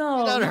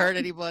 No, you don't hurt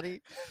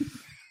anybody.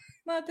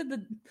 Not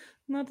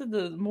to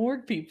the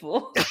morgue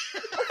people.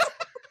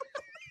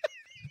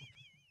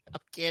 I'm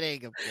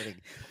kidding.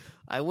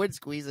 I would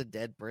squeeze a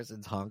dead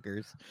person's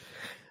honkers.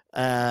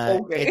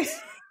 Okay.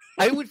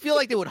 I would feel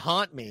like they would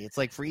haunt me. It's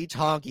like for each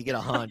honk, you get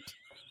a haunt.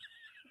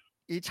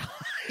 Each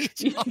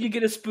honk. You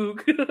get a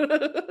spook.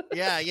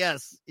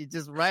 Yes. You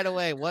just right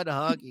away, one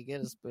honk, you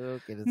get a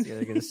spook, and it's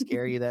going to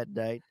scare you that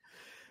night.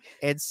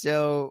 And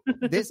so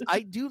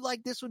I do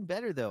like this one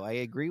better, though. I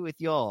agree with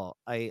y'all.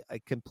 I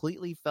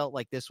completely felt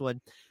like this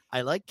one.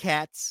 I like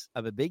cats.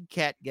 I'm a big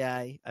cat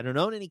guy. I don't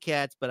own any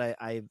cats, but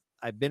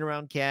I've been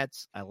around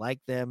cats. I like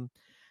them.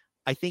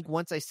 I think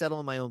once I settle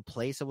in my own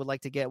place, I would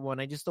like to get one.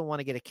 I just don't want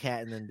to get a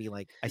cat and then be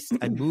like,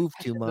 I move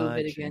too much. Move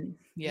it again.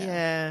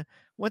 Yeah.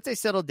 Once I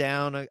settle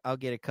down, I'll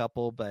get a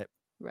couple, but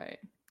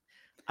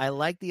I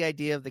like the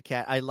idea of the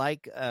cat. I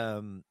like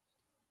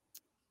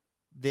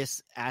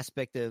this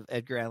aspect of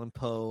Edgar Allan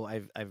Poe.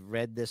 I've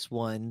read this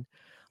one.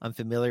 I'm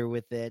familiar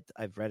with it.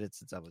 I've read it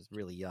since I was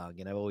really young,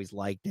 and I've always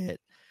liked it.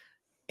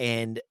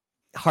 And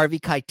Harvey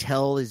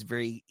Keitel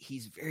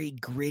he's very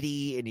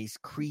gritty and he's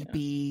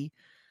creepy.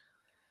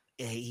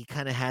 Yeah. He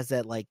kind of has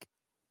that like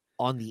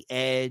on the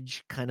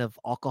edge kind of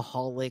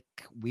alcoholic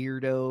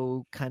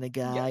weirdo kind of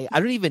guy. Yeah. I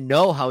don't even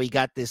know how he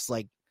got this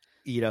like,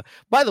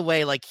 by the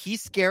way, like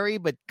he's scary,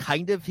 but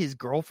kind of his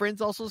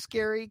girlfriend's also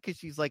scary because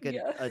she's like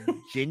a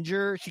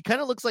ginger. She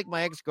kind of looks like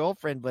my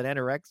ex-girlfriend, but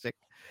anorexic.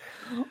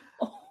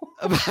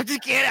 I'm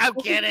just kidding.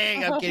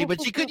 I'm kidding.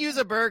 But she could use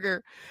a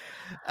burger.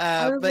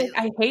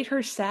 I hate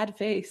her sad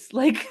face.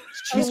 Like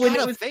she's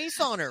got a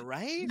face on her,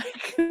 right?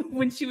 Like,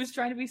 when she was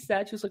trying to be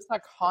sad, she was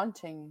like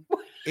haunting.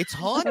 It's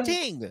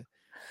haunting.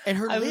 And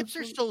her lips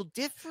are so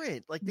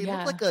different. Like they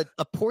look like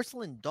a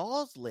porcelain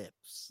doll's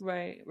lips.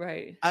 Right.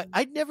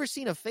 I'd never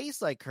seen a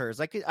face like hers.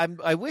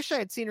 I wish I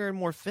had seen her in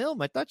more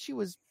film. I thought she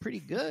was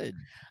pretty good.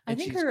 I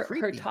think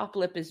her top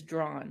lip is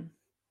drawn.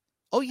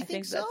 Oh, you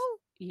think so?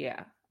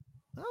 Yeah.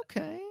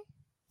 Okay.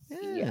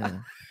 Yeah.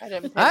 I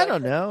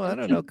don't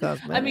know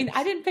cosmetics. I mean,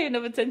 I didn't pay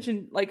enough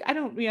attention. Like, I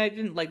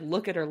didn't like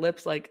look at her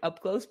lips like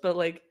up close, but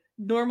like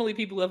normally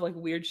people who have like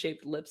weird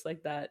shaped lips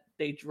like that,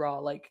 they draw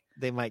like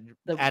they might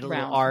add a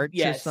little arch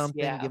or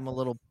something, give them a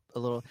little.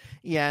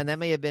 Yeah, and that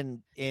may have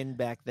been in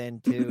back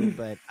then too.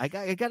 But I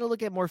got to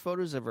look at more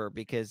photos of her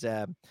because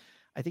I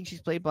think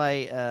she's played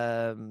by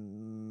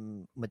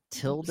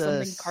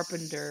Matilda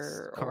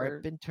Carpenter.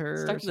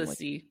 Starts with a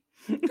C.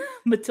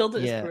 Matilda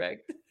is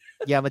correct.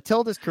 Yeah,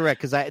 Matilda's correct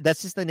because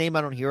that's just the name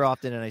I don't hear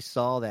often, and I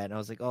saw that and I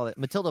was like, oh,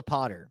 Matilda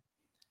Potter.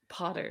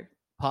 Potter.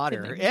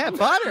 Yeah,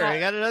 Potter.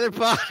 I got another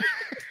Potter.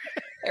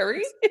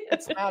 Harry?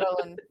 It's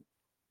Madeline.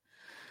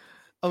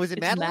 Oh, is it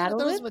Madeline? I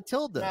thought it was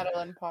Matilda.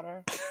 Madeline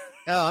Potter.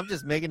 Oh, I'm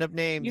just making up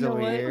names over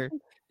here.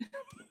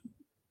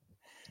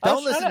 I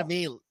Don't listen to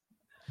me.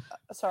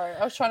 Sorry,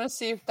 I was trying to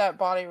see if that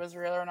body was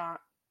real or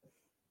not.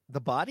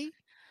 The body?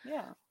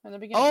 Yeah, in the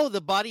beginning. Oh,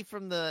 the body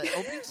from the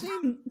opening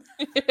scene?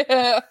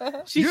 Yeah.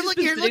 You're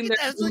looking at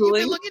that's what you've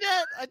been looking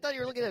at? I thought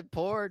you were looking at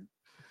porn.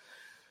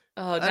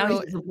 Oh, now he's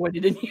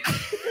disappointed in you.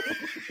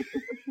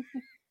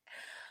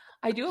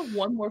 I do have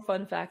one more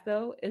fun fact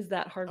though, is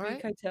that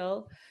Harvey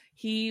Keitel,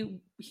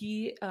 he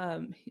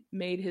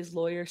made his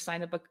lawyer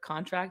sign up a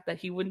contract that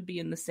he wouldn't be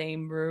in the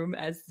same room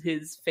as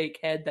his fake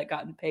head that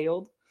got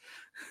impaled.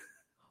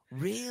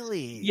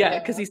 Really? Yeah,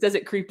 because he says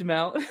it creeped him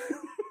out.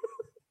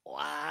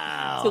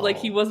 Wow. So like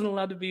he wasn't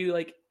allowed to be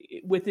like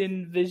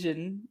within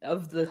vision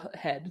of the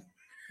head.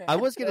 I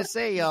was gonna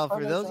say, y'all,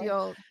 for those of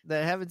y'all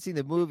that haven't seen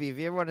the movie, if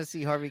you ever want to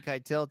see Harvey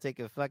Keitel take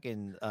a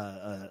fucking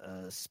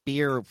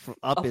spear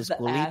up his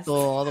culito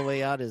all the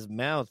way out his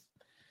mouth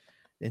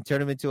and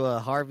turn him into a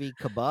Harvey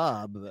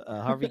kebab,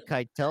 a Harvey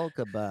Keitel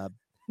kebab,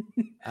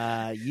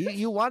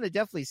 you want to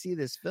definitely see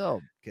this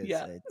film because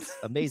it's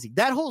amazing.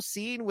 That whole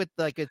scene with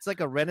like it's like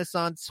a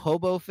Renaissance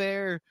hobo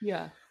fair.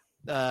 Yeah,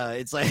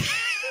 it's like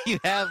you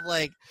have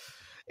like.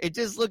 It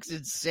just looks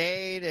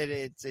insane, and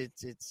it's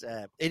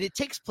and it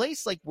takes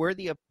place like where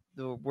the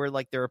where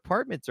like their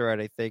apartments are at,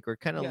 I think, or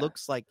kind of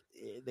looks like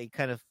they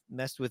kind of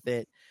messed with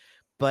it.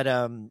 But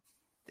and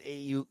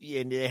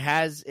it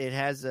has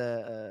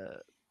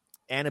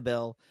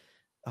Annabelle,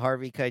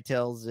 Harvey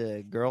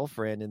Keitel's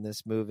girlfriend in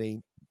this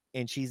movie,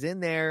 and she's in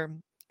there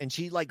and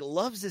she like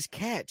loves this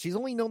cat. She's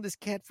only known this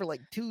cat for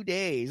like 2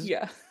 days.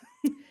 Yeah.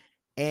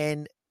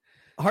 And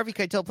Harvey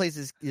Keitel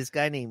plays this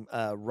guy named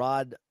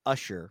Rod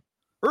Usher,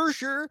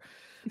 and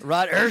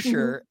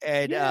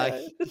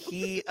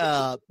he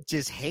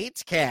just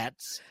hates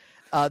cats.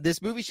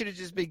 This movie should have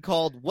just been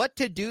called "What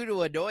to Do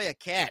to Annoy a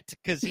Cat,"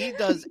 because he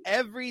does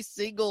every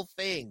single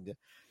thing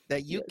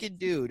that you can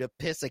do to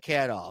piss a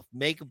cat off.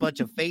 Make a bunch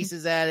of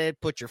faces at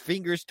it, put your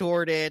fingers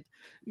toward it,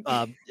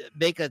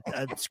 make a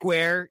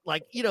square.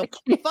 Like,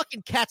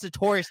 fucking cats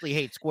notoriously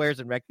hate squares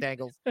and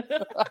rectangles.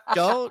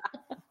 Don't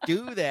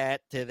do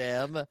that to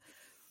them.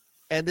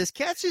 And this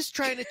cat's just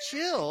trying to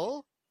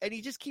chill, and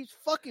he just keeps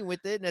fucking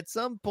with it. And at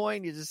some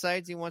point, he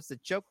decides he wants to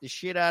choke the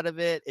shit out of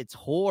it. It's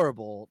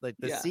horrible. Like,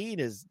 the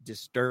scene is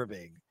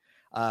disturbing,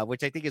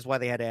 which I think is why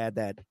they had to add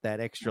that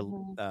extra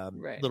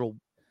little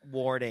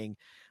warning.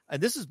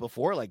 And this is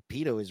before, like,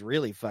 PETA is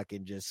really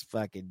fucking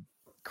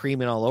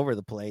creaming all over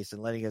the place and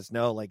letting us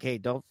know, like, hey,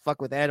 don't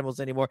fuck with animals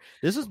anymore.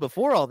 This was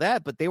before all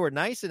that, but they were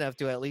nice enough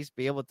to at least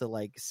be able to,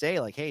 like, say,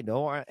 like, hey,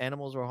 no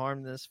animals were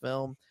harmed in this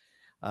film.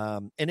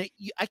 And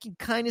I can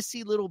kind of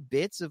see little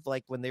bits of,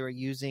 like, when they were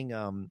using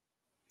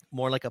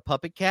more like a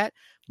puppet cat,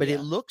 but it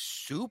looks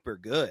super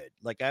good.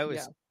 Like, I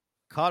was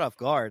caught off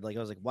guard. Like,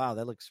 I was like, wow,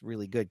 that looks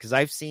really good. Because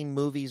I've seen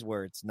movies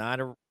where it's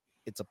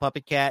a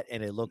puppet cat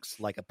and it looks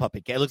like a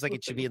puppet cat. It looks like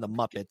it should be in the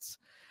Muppets.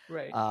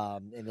 Right.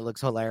 And it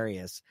looks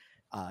hilarious.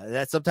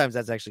 Sometimes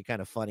that's actually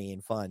kind of funny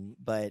and fun,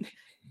 but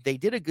they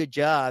did a good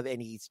job,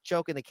 and he's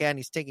choking the cat and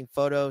he's taking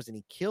photos and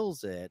he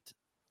kills it.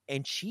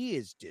 And she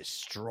is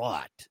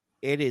distraught.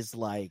 It is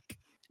like,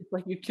 it's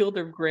like you killed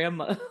her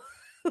grandma.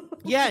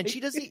 Yeah. And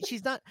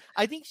she's not,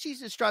 I think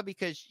she's distraught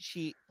because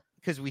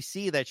we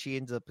see that she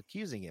ends up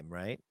accusing him.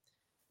 Right.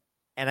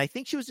 And I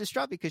think she was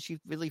distraught because she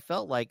really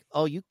felt like,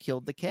 oh, you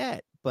killed the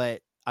cat,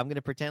 but I'm going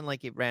to pretend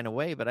like it ran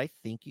away, but I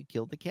think you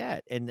killed the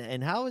cat.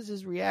 And how is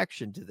his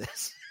reaction to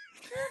this?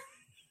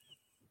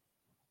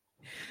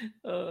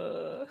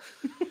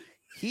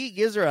 He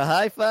gives her a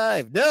high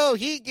five. No,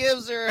 he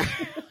gives her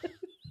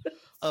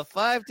a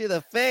 5 to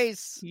the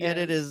face, and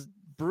it is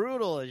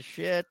brutal as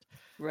shit.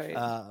 Right.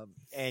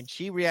 And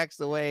she reacts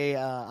the way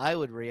I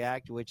would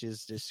react, which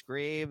is to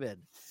scream and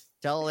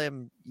tell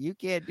him, you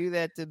can't do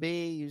that to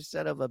me, you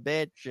son of a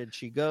bitch. And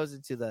she goes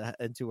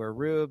into her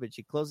room and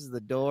she closes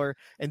the door,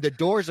 and the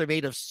doors are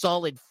made of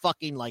solid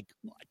fucking like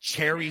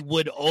cherry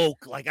wood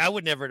oak. Like, I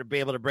would never be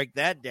able to break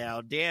that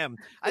down. Damn.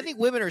 I think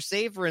women are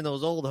safer in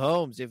those old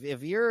homes.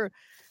 If you're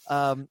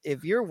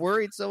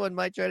worried someone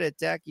might try to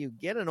attack you,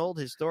 get an old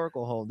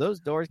historical home. Those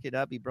doors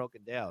cannot be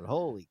broken down.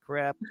 Holy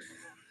crap.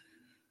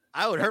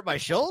 I would hurt my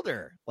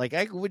shoulder. Like,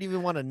 I wouldn't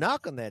even want to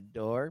knock on that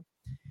door.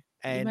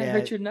 And you might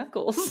hurt your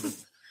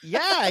knuckles. Yeah,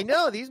 I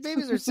know. These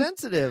babies are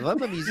sensitive.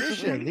 I'm a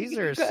musician. These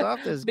are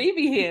soft as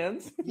baby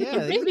hands.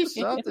 Yeah, these are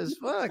soft as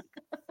fuck.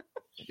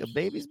 Like a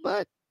baby's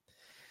butt.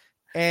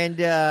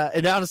 And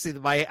honestly,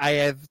 I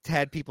have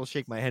had people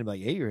shake my head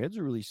like, hey, your hands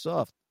are really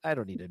soft. I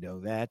don't need to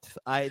know that.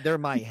 They're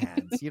my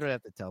hands. You don't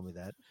have to tell me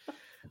that.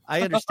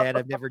 I understand.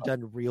 I've never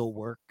done real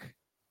work.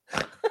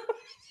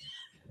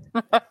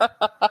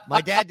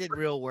 My dad did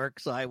real work,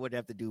 so I would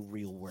have to do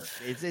real work.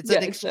 It's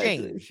an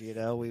exchange,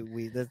 exactly.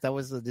 We that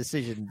was the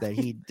decision that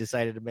he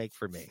decided to make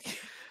for me.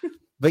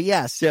 But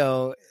yeah,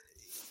 so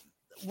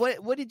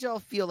what did y'all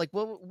feel like?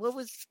 What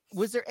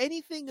was there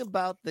anything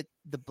about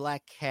the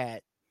black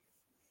cat?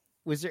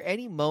 Was there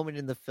any moment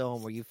in the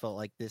film where you felt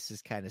like this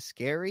is kind of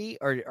scary,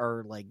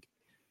 or like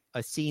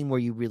a scene where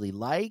you really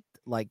liked,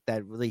 like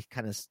that really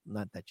kind of,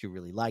 not that you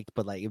really liked,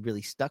 but like it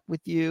really stuck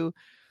with you?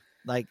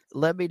 Like,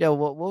 let me know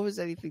what was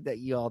anything that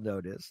you all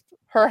noticed.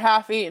 Her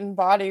half-eaten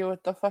body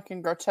with the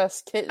fucking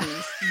grotesque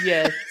kittens.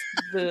 Yes.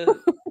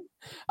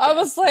 I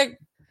was like,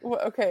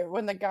 okay,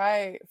 when the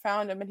guy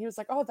found him and he was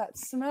like, oh, that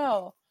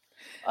smell.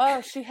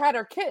 Oh, she had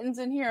her kittens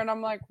in here. And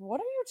I'm like,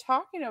 what are you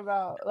talking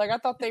about? Like, I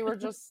thought they were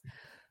just,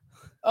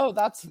 oh,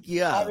 that's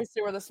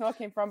obviously where the smell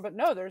came from. But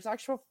no, there's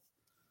actual,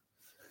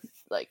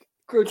 like,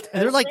 grotesque.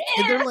 They're like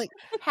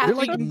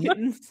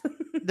kittens.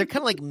 They're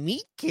kind of like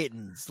meat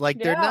kittens. Like,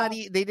 they're not.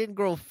 They didn't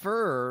grow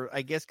fur,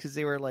 I guess, because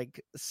they were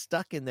like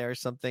stuck in there or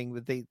something.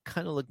 But they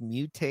kind of look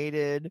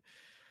mutated.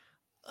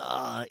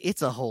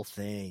 It's a whole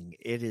thing.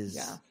 It is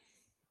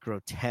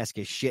grotesque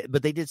as shit.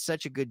 But they did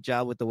such a good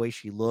job with the way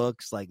she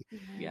looks. Like,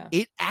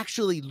 it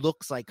actually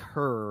looks like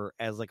her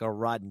as like a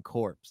rotten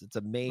corpse. It's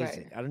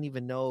amazing. Right. I don't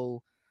even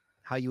know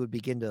how you would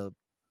begin to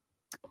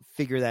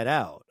figure that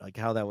out, like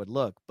how that would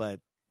look, but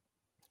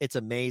it's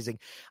amazing.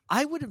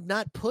 I would have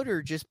not put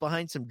her just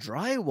behind some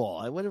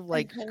drywall. I would have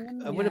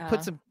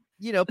put some,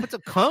 put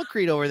some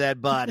concrete over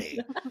that body.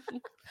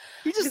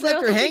 You just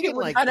left her hanging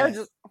like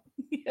that.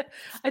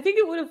 I think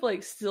it would have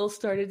like still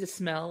started to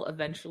smell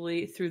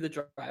eventually through the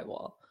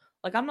drywall.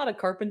 Like, I'm not a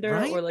carpenter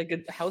or like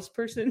a house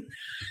person.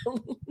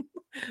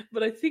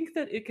 But I think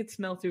that it could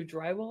smell through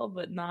drywall,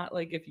 but not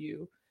like if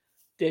you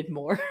did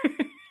more.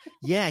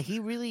 Yeah, he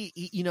really,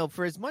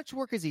 for as much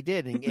work as he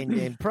did,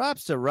 and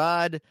props to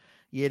Rod,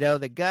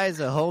 the guy's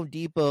a Home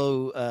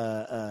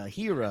Depot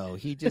hero.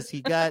 He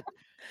got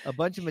a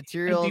bunch of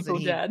materials, Depot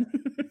dad.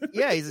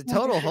 Yeah, he's a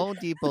total Home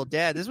Depot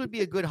dad. This would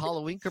be a good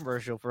Halloween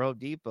commercial for Home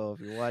Depot if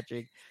you're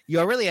watching. You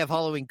already have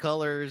Halloween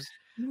colors.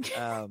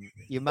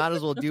 You might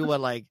as well do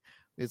one like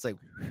it's like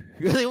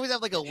they always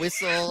have like a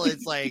whistle.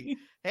 It's like,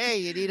 hey,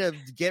 you need to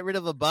get rid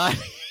of a body.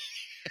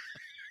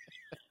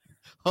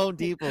 Home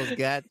Depot's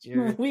got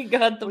your. We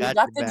got the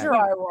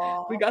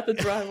drywall. We got the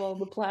drywall,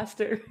 the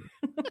plaster.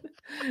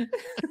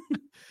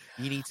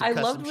 You need some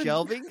custom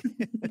shelving.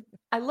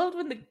 I loved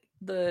when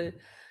the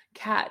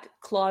cat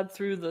clawed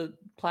through the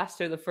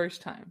plaster the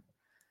first time.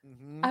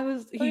 Mm-hmm.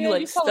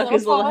 He stuck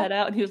his little head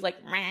out and he was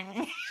like,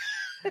 meh.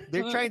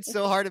 They're trying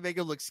so hard to make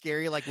him look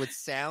scary, like with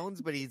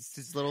sounds, but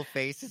his little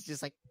face is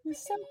just like,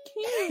 he's so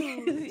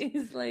cute.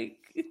 He's like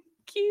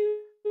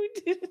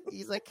cute.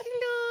 He's like,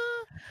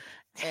 hello.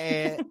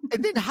 And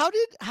then how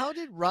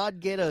did Rod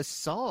get a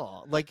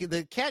saw? Like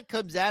the cat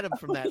comes at him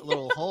from that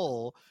little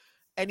hole,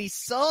 and he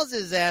saws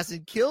his ass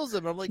and kills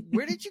him. I'm like,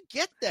 where did you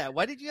get that?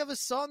 Why did you have a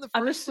saw in the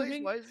first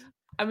place?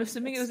 I'm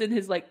assuming it was in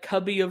his like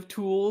cubby of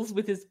tools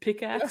with his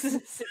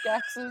pickaxes.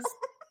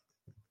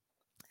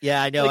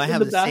 Yeah, I know. Like I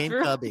have the same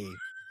bathroom. cubby,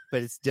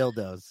 but it's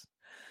dildos.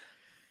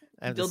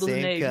 I have Dildos the same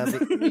and eggs.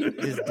 cubby.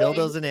 It's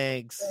dildos and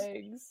eggs.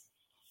 Eggs.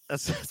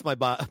 That's my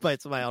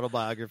it's my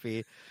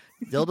autobiography.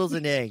 Dildos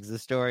and Eggs: The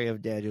Story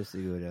of Daniel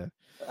Segura.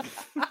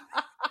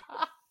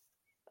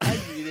 I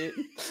read it.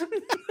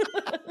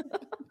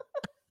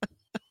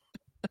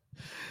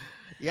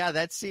 Yeah,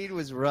 that scene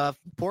was rough.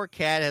 Poor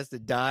cat has to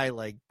die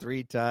like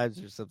 3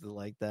 times or something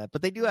like that.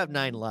 But they do have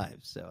 9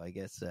 lives, so I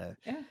guess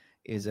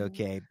is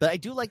okay. But I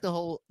do like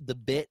the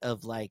bit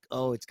of like,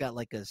 oh, it's got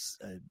like a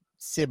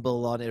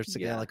symbol on it, or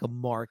something, like a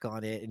mark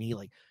on it, and he's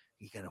like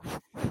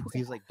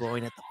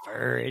blowing at the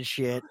fur and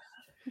shit.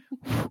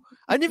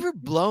 I've never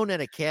blown at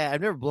a cat.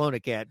 I've never blown a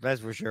cat, that's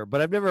for sure.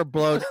 But I've never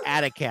blown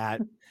at a cat.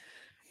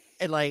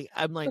 And like,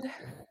 I'm like,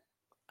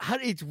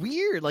 it's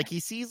weird. Like he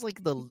sees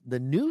like the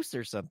noose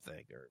or something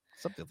like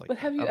that. But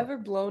have you ever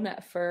blown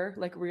at fur,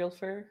 like real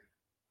fur?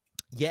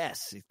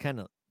 Yes, it kind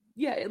of.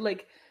 Yeah, it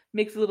like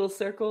makes a little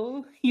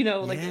circle.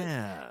 Like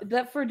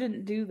that fur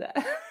didn't do that.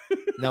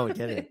 No, it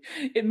didn't.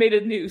 It made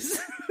a noose.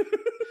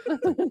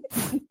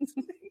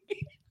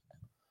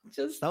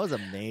 That was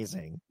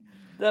amazing.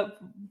 That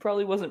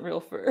probably wasn't real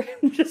fur.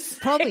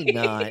 Probably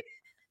not.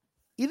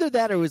 Either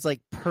that or it was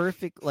like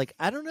perfect. Like,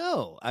 I don't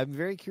know. I'm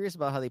very curious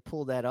about how they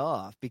pulled that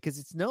off, because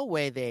it's no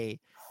way they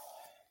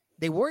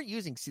weren't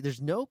using. See,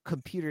 there's no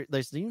computer.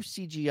 There's no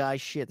CGI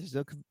shit. There's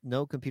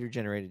no computer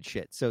generated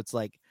shit. So it's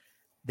like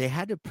they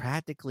had to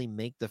practically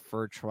make the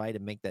fur try to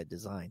make that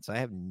design. So I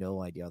have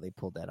no idea how they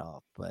pulled that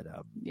off, but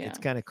it's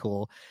kind of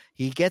cool.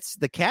 He gets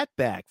the cat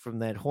back from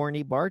that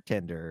horny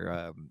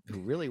bartender who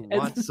really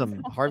wants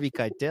some Harvey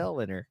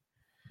Keitel in her.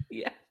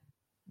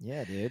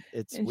 Yeah, dude,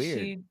 it's weird.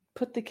 She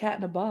put the cat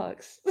in a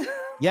box.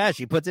 Yeah,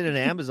 she puts it in an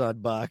Amazon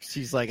box.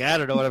 She's like, I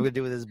don't know what I'm gonna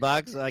do with this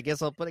box, so I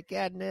guess I'll put a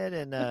cat in it.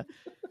 And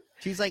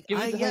she's like, Give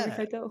it to Harvey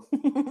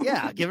Keitel.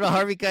 Yeah, give it to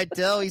Harvey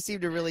Keitel. He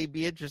seemed to really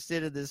be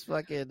interested in this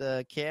fucking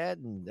cat,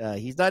 and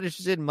he's not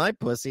interested in my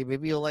pussy.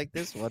 Maybe he'll like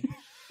this one.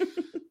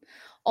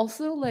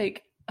 Also,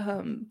 like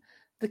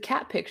the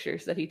cat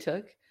pictures that he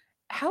took.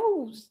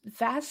 How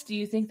fast do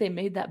you think they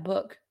made that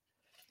book?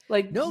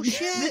 Like, no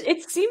shit.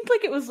 It seemed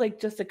like it was like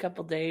just a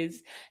couple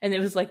days, and it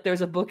was like there's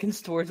a book in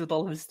stores with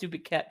all of his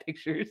stupid cat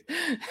pictures.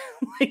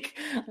 Like,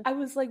 I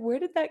was like, where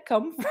did that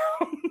come from?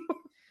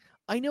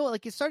 I know,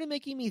 like, it started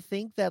making me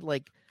think that,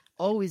 like,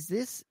 oh, is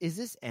this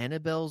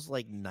Annabelle's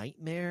like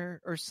nightmare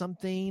or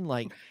something?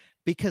 Like,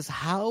 because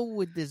how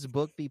would this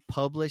book be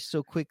published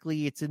so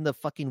quickly? It's in the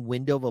fucking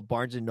window of a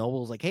Barnes and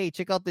Noble's. Like, hey,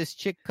 check out this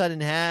chick cut in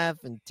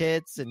half and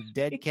tits and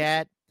dead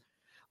cat.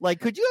 Like,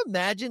 could you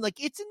imagine?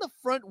 Like, it's in the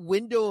front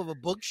window of a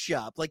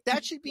bookshop. Like,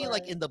 that should be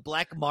like in the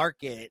black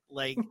market.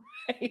 Like,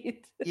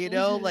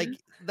 like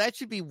that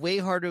should be way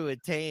harder to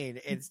attain.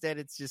 Instead,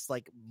 it's just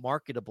like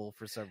marketable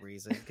for some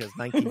reason because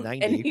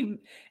 1990.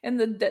 and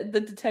the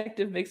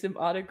detective makes him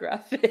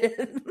autograph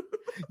it.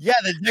 Yeah,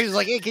 the detective's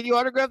like, hey, can you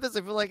autograph this?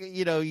 I feel like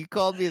you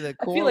called me the.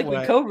 I feel like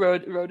we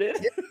co-wrote it.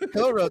 Yeah,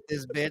 co-wrote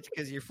this bitch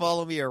because you're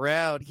following me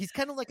around. He's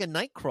kind of like a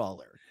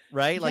Nightcrawler.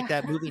 Right, like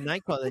that movie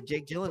Nightcrawler, that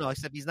Jake Gyllenhaal,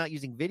 except he's not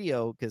using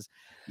video because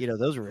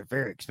those were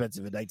very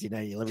expensive in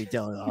 1990. Let me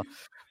tell you all.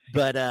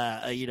 But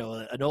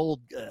an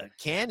old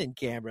Canon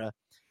camera,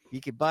 you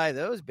could buy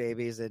those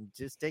babies and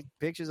just take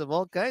pictures of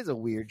all kinds of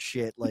weird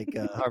shit, like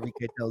Harvey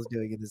Keitel's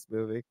doing in this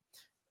movie.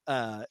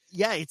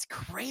 Yeah, it's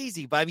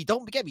crazy. But I mean,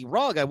 don't get me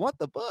wrong, I want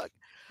the book,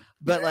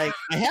 but like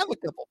I have a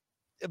couple.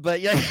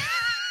 But yeah, I'm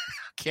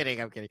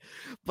kidding.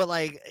 But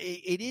like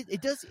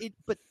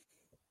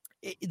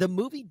the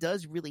movie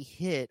does really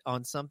hit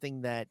on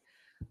something that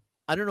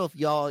I don't know if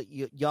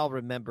y'all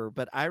remember,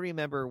 but I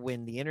remember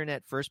when the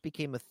internet first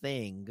became a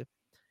thing,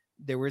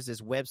 there was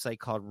this website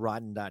called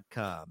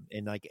rotten.com,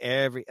 and like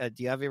do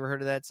you have ever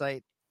heard of that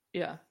site?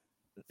 Yeah,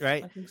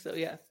 Right? I think so.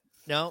 Yeah.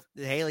 No,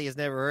 Haley has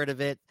never heard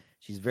of it.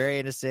 She's very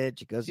innocent.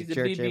 She goes She's to a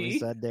church BB. every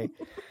Sunday.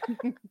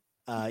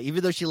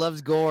 Even though she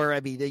loves gore, I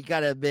mean, you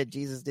gotta admit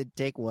Jesus did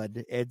take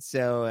one, and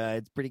so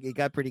it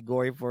got pretty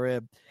gory for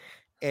him,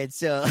 and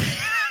so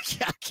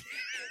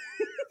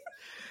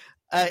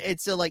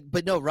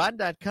but no,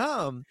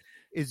 Rotten.com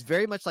is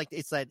very much like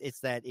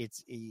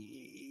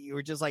you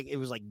were just like, it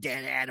was like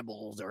dead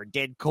animals or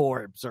dead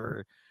corpse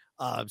or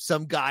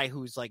some guy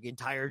whose like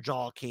entire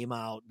jaw came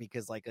out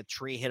because like a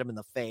tree hit him in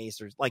the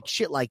face or like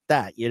shit like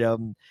that, you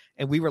know.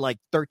 And we were like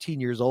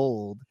 14 years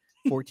old,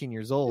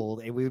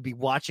 and we would be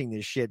watching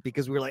this shit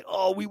because we were like,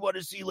 oh, we want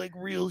to see like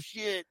real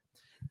shit.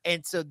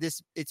 And so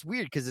it's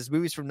weird because this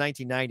movie's from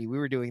 1990. We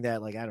were doing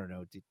that like, I don't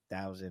know,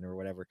 2000 or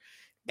whatever.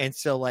 And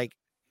so like,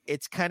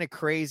 it's kind of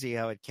crazy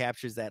how it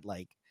captures that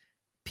like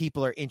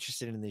people are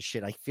interested in this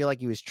shit. I feel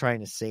like he was trying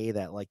to say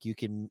that like you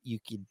can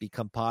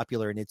become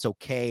popular and it's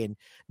okay and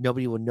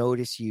nobody will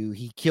notice you.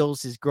 He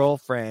kills his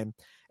girlfriend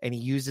and he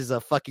uses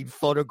a fucking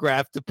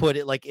photograph to put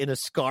it like in a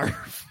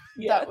scarf.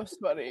 Yeah, That was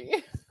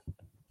funny.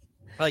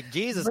 Like,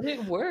 Jesus. but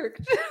it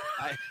worked.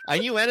 I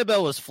knew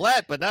Annabelle was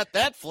flat, but not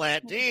that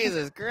flat.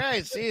 Jesus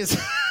Christ.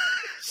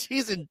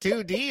 She's in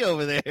 2D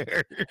over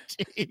there.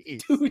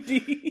 Jeez.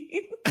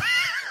 2D.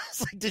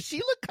 It's like, does she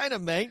look kind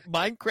of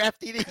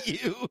Minecrafty to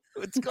you?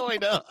 What's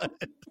going on?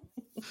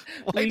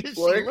 Why does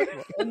she look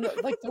And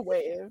like the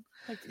wave.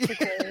 Like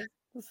the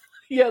wave.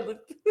 Yeah.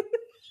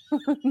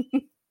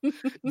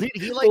 Dude,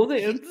 he like, Both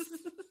hands.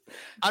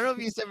 I don't know if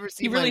you've ever He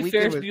seen really My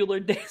Ferris Weekend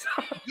with... Bueller days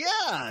off.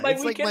 Yeah. My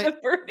it's like weekend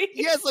at Bernie's.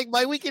 Yeah, it's like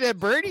My Weekend at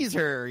Bernie's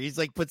her. He's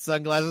like put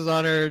sunglasses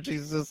on her. And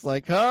she's just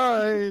like,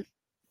 hi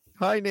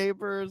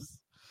neighbors.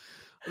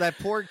 That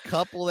poor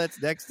couple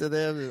that's next to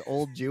them, an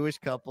old Jewish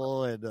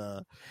couple, and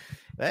hey,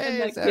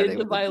 And that Saturday kid, the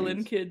with violin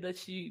Jews. kid that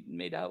she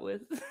made out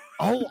with.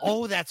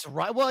 Oh, that's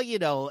right. Well, you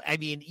know, I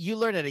mean, you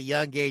learn at a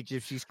young age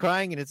if she's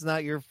crying and it's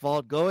not your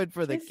fault, go in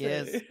for the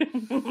kiss.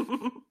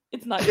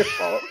 It's not your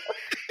fault.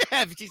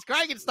 If she's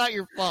crying, it's not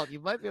your fault. You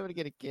might be able to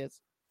get a kiss.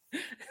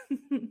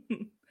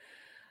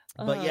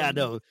 But yeah,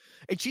 no.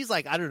 And she's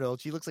like, I don't know.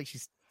 She looks like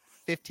she's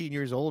 15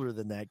 years older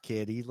than that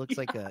kid. He looks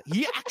like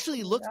he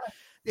actually looks,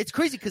 it's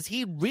crazy because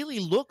he really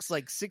looks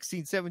like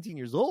 16, 17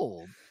 years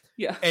old.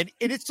 Yeah. And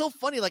it's so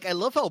funny. Like, I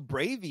love how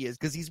brave he is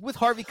because he's with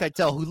Harvey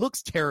Keitel, who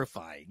looks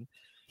terrifying.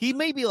 He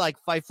may be like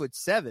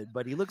 5'7",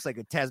 but he looks like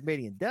a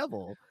Tasmanian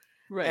devil.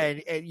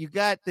 Right. And you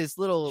got this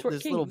little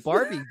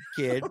Barbie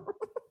kid.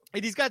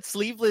 And he's got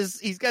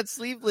sleeveless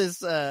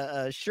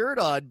shirt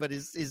on, but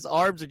his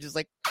arms are just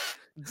like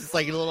a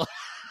little.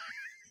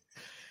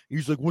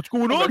 He's like, what's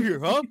going on here,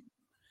 huh?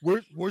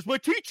 Where's my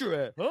teacher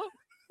at, huh?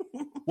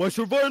 Why's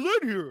her violin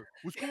here?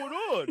 What's going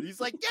on? He's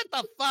like, get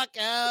the fuck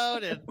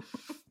out!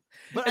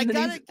 But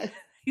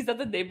he's at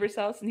the neighbor's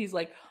house and he's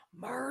like,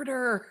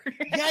 murder.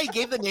 Yeah, he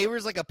gave the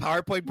neighbors like a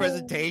PowerPoint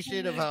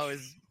presentation of how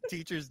his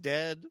teacher's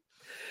dead.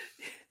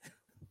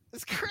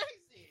 It's crazy.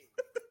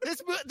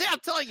 I'm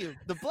telling you,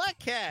 the Black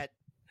Cat.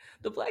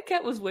 The Black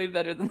Cat was way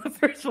better than the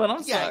first one.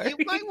 I'm sorry.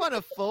 You might want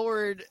to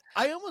forward.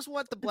 I almost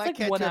want the Black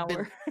Cat 1 to have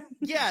hour. been.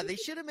 Yeah, they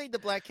should have made the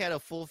Black Cat a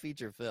full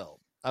feature film.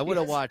 I would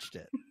have watched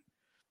it.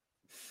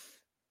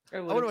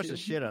 I would have watched the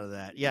shit out of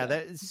that. Yeah,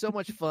 that is so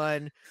much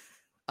fun.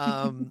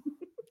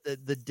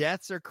 The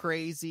deaths are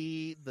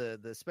crazy.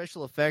 The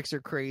special effects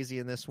are crazy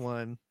in this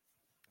one.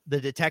 The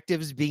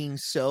detectives being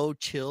so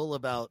chill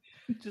about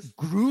just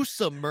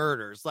gruesome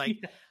murders, like.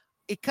 Yeah.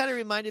 It kind of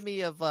reminded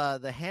me of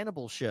the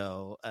Hannibal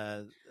show.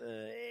 I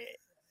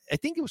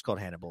think it was called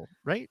Hannibal,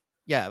 right?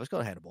 Yeah, it was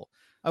called Hannibal.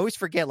 I always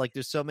forget, like,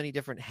 there's so many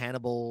different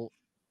Hannibal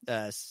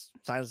Silence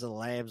of the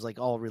Lambs, like,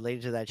 all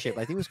related to that shit.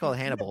 But I think it was called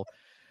Hannibal.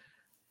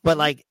 But,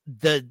 like,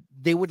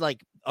 they would,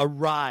 like,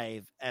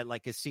 arrive at,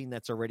 like, a scene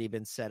that's already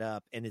been set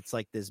up, and it's,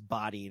 like, this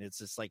body, and it's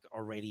just, like,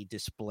 already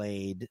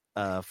displayed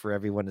for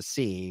everyone to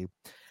see.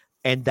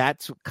 And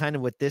that's kind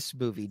of what this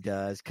movie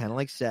does, kind of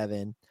like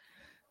Seven.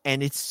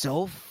 And it's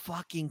so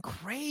fucking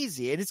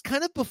crazy. And it's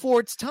kind of before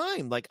its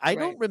time. Like, I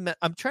don't remember.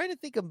 I'm trying to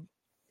think of.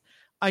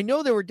 I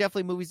know there were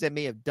definitely movies that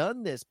may have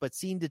done this, but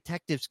seeing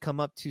detectives come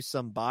up to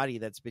some body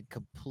that's been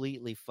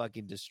completely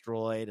fucking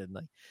destroyed. And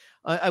like,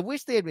 I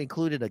wish they had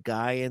included a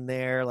guy in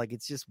there. Like,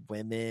 it's just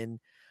women.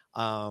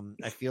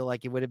 I feel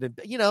like it would have been,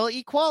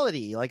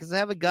 equality. Like,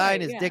 have a guy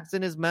and his dick's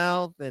in his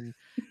mouth and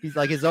he's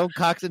like his own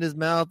cock's in his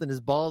mouth and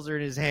his balls are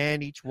in his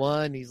hand, each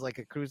one. He's like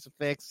a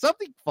crucifix.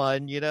 Something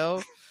fun,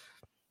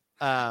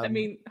 I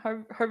mean,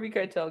 Harvey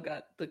Keitel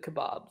got the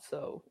kebab,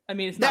 so I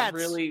mean, it's not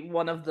really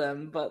one of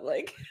them, but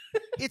like,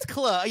 it's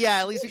close. Yeah,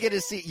 at least we get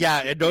to see. Yeah,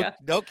 and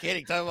no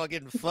kidding. Talking about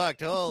getting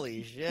fucked.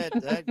 Holy shit,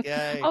 that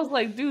guy. I was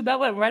like, dude, that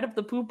went right up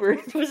the pooper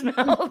into his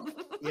mouth.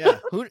 Yeah,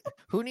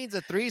 who needs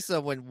a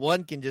threesome when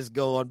one can just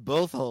go on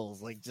both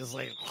holes? Like, just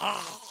like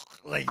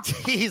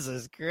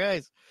Jesus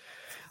Christ.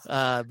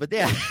 But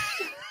yeah,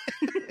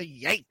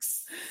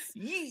 yikes.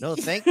 No,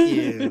 thank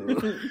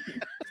you.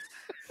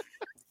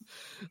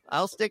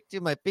 I'll stick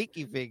to my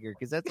pinky finger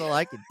because that's all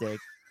I can take.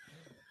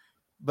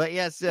 But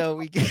yeah, so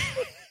we get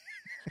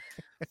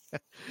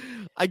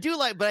I do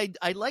like, but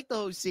I like the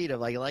whole scene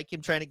of I like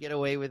him trying to get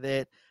away with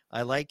it.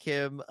 I like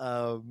him.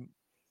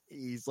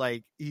 He's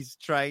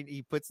trying.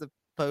 He puts the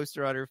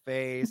poster on her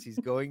face.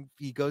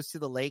 He goes to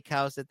the lake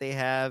house that they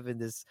have, and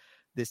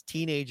this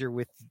teenager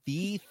with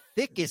the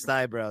thickest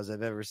eyebrows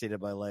I've ever seen in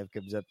my life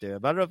comes up to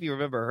him. I don't know if you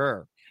remember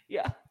her.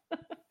 Yeah.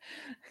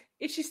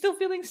 Is she still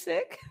feeling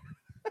sick?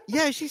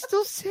 Yeah, she's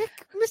still sick,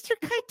 Mr.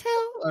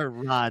 Keitel or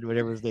Rod,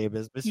 whatever his name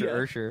is, Mr.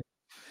 Ursher.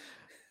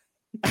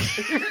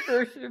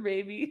 Ursher,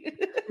 baby.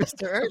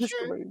 Mr.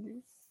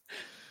 Ursher.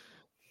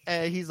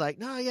 And he's like,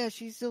 no, yeah,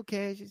 she's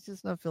okay. She's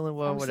just not feeling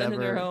well. Whatever.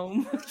 Sending her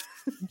home.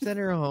 I'm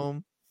sending her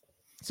home.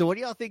 So, what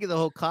do y'all think of the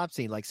whole cop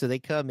scene? Like, so they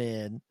come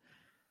in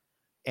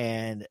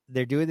and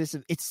they're doing this.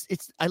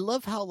 It's. I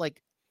love how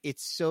like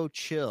it's so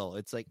chill.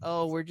 It's like,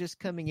 oh, we're just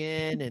coming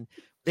in and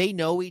they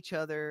know each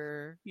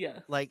other. Yeah.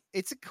 Like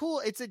it's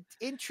an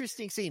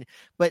interesting scene.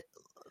 But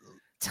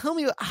tell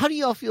me, how do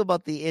y'all feel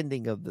about the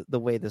ending of the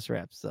way this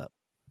wraps up?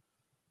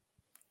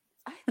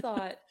 I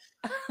thought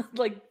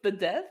like the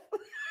death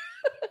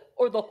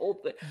or the whole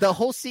thing. The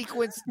whole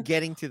sequence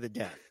getting to the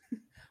death.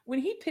 When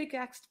he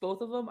pickaxed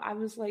both of them, I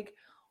was like,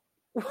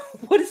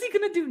 what is he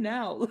gonna do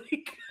now?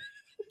 Like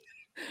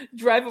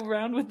drive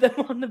around with them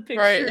on the picture,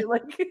 Right.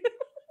 like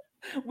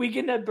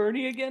Weekend at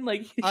Bernie again?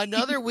 Like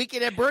Another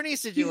Weekend at Bernie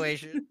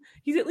situation.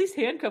 He's at least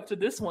handcuffed to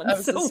this one. I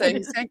was gonna say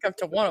he's handcuffed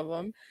to one of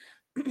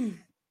them.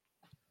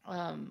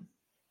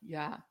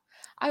 Yeah.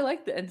 I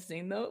like the end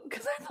scene though,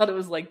 because I thought it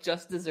was like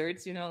just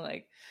desserts,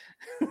 like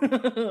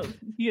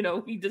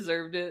he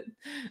deserved it.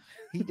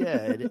 He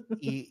did.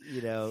 He,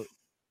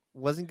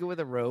 wasn't good with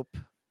a rope.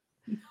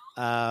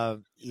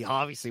 He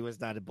obviously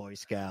was not a Boy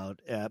Scout,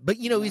 but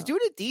he's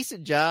doing a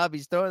decent job.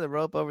 He's throwing the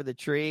rope over the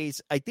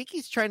trees. I think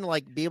he's trying to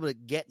like be able to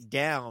get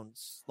down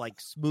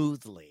like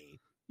smoothly.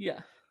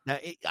 Yeah. Now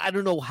I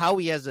don't know how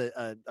he has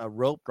a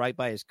rope right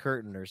by his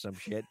curtain or some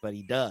shit, but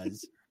he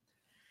does.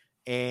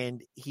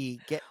 And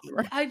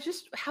what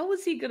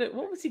was he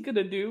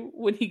gonna do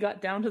when he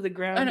got down to the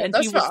ground and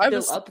he was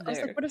still up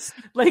there?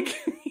 Like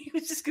he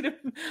was just gonna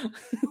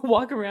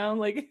walk around,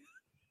 like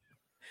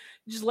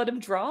just let him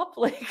drop?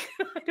 Like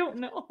I don't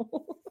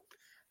know.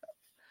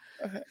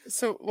 Okay,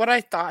 so what I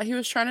thought he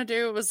was trying to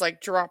do was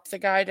like drop the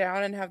guy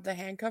down and have the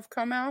handcuff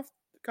come off.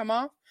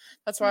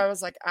 That's why I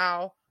was like,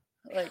 ow,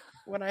 like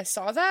when I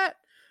saw that.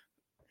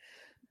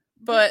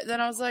 But then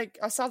I was like,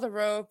 I saw the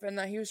rope and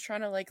that he was trying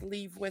to like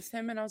leave with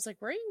him. And I was like,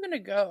 where are you going to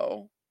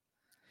go?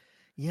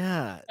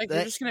 Yeah. Like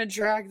you're just going to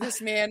drag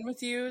this man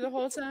with you the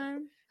whole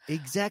time?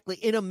 Exactly.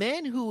 And a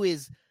man who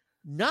is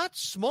not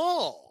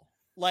small.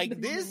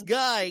 Like this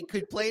guy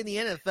could play in the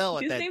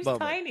NFL at that moment. His name's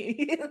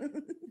Tiny.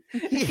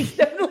 He's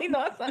definitely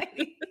not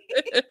tiny.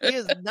 He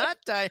is not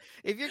tiny.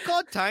 If you're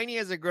called tiny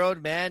as a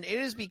grown man, it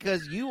is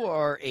because you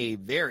are a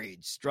very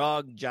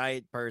strong,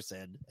 giant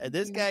person. And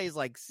this guy is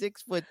like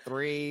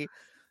 6'3",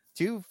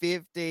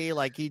 250.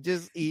 Like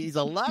he's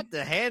a lot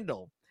to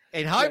handle.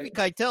 And Harvey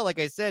Keitel, like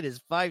I said,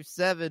 is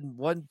 5'7",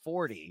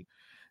 140.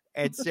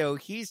 And so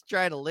he's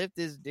trying to lift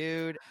this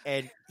dude.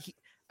 And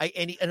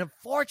and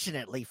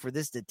unfortunately for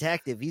this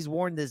detective, he's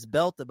worn this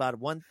belt about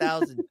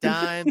 1,000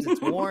 times.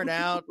 It's worn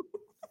out.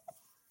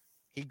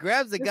 He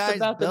grabs the guy's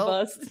about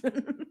belt. To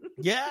bust.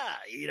 Yeah,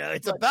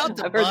 it's about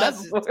to I've heard that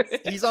bust. before.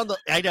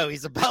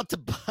 He's about to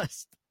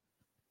bust.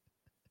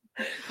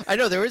 I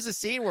know there was a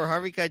scene where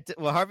Harvey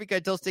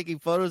Keitel's taking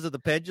photos of the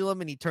pendulum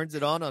and he turns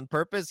it on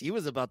purpose. He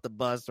was about to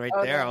bust right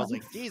there. No. I was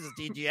like, Jesus,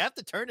 did you have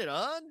to turn it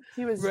on?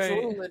 He was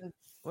drooling.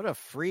 What a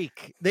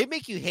freak. They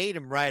make you hate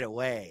him right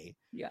away.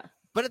 Yeah.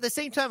 But at the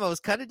same time, I was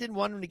kind of didn't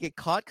want him to get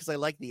caught because I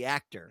like the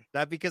actor.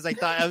 Not because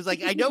I was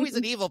like, I know he's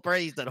an evil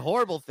person. He's done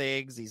horrible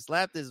things. He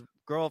slapped his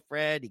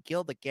girlfriend. He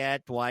killed the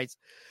cat twice.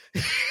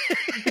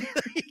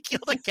 He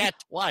killed a cat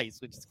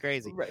twice, which is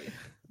crazy. Right.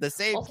 The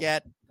same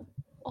cat.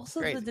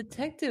 Also, Crazy. The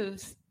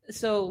detectives.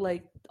 So,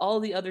 like,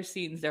 all the other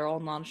scenes, they're all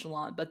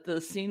nonchalant. But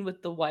the scene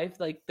with the wife,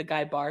 like, the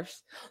guy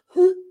barfs.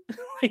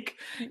 Like,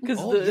 because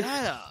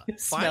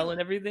smell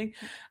and everything.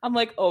 I'm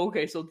like, oh,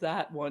 okay, so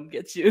that one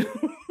gets you.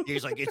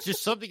 He's like, it's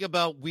just something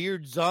about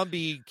weird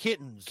zombie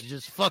kittens. It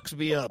just fucks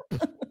me up.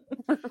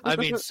 I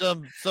mean,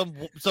 some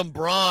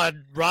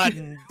broad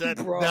rotten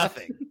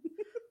nothing.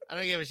 I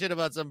don't give a shit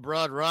about some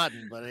broad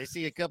rotten, but I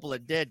see a couple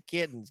of dead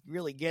kittens.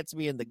 Really gets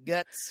me in the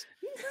guts.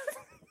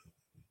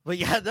 But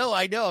yeah, no,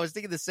 I know. I was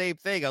thinking the same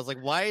thing. I was like,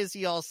 why is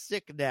he all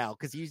sick now?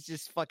 Because he's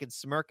just fucking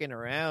smirking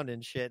around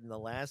and shit in the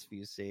last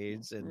few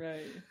scenes. And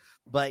right.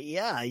 But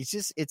yeah,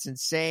 it's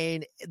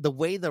insane. The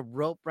way the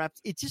rope wraps,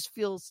 it just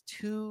feels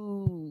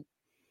too.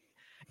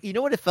 You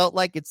know what it felt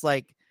like? It's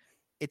like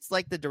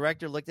the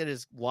director looked at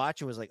his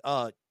watch and was like,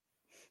 oh,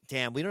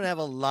 damn, we don't have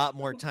a lot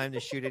more time to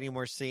shoot any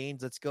more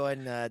scenes. Let's go ahead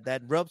and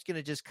that rope's going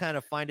to just kind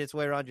of find its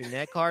way around your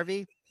neck,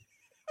 Harvey.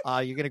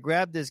 You're going to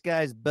grab this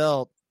guy's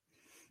belt.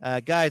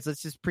 Guys,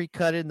 let's just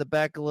pre-cut it in the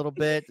back a little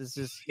bit. It's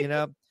just, you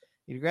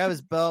grab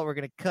his belt, we're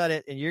going to cut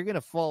it, and you're going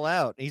to fall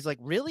out. And he's like,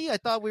 really? I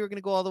thought we were going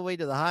to go all the way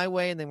to the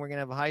highway, and then we're going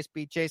to have a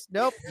high-speed chase.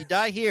 Nope, you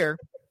die here.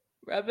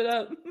 Wrap it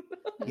up.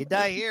 You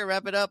die here,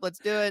 wrap it up. Let's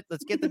do it.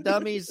 Let's get the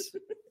dummies.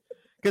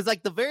 Because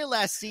like the very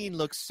last scene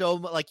looks so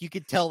like you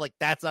could tell like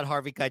that's not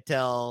Harvey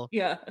Keitel.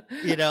 Yeah.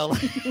 You know,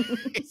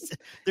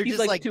 they're He's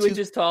just like 2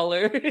 inches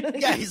taller.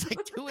 Yeah, he's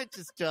like 2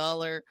 inches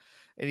taller,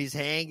 and he's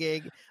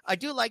hanging.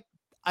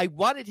 I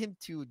wanted him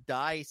to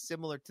die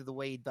similar to the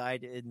way he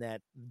died in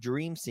that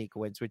dream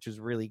sequence, which was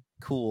really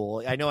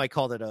cool. I know I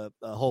called it a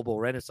hobo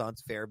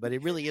Renaissance fair, but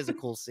it really is a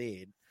cool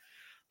scene.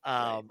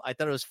 I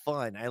thought it was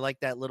fun. I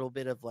like that little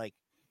bit of like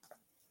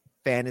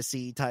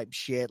fantasy type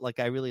shit.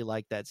 Like I really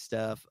like that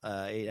stuff.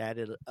 It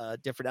added a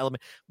different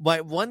element.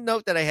 My one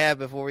note that I have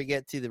before we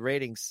get to the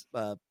ratings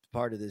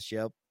part of this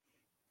show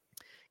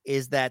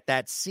is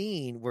that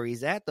scene where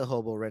he's at the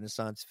hobo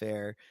Renaissance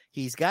fair,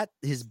 he's got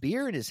his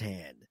beer in his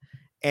hand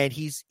and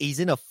he's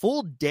in a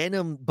full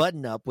denim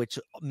button up, which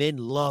men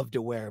loved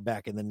to wear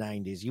back in the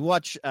 90s. You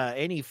watch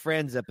any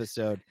Friends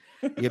episode,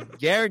 you're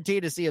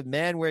guaranteed to see a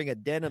man wearing a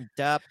denim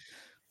top.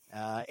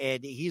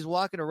 And he's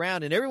walking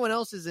around and everyone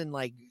else is in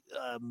like,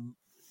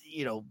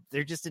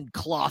 they're just in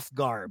cloth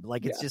garb.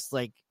 Like it's just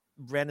like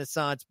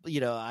Renaissance,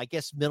 I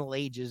guess Middle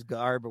Ages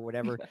garb or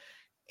whatever.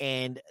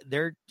 And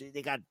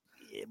they got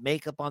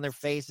makeup on their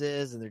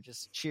faces and they're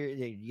just they're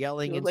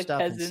yelling and like stuff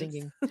peasants. and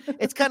singing.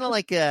 It's kind of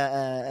like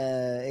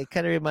it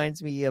kind of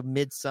reminds me of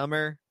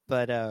Midsummer,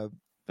 but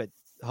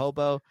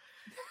hobo.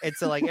 And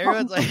so like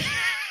everyone's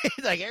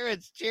like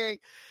everyone's cheering.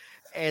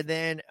 And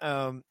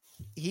then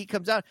he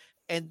comes out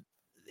and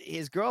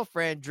his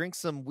girlfriend drinks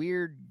some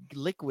weird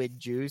liquid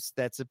juice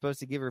that's supposed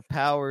to give her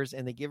powers,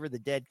 and they give her the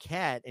dead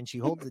cat, and she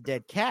holds the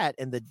dead cat,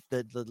 and the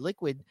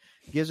liquid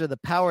gives her the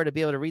power to be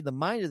able to read the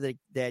mind of the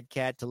dead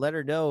cat to let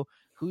her know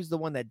who's the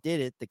one that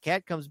did it. The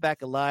cat comes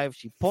back alive.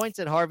 She points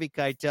at Harvey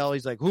Keitel.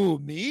 He's like, who,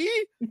 me?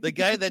 The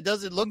guy that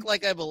doesn't look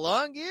like I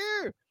belong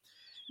here?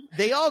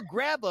 They all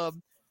grab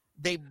him.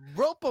 They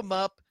rope him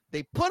up.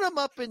 They put him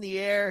up in the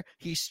air.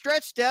 He's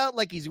stretched out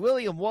like he's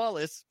William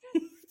Wallace.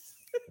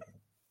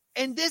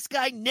 And this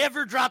guy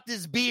never dropped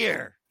his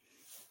beer.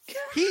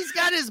 He's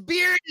got his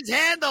beer in his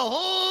hand the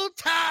whole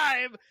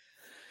time.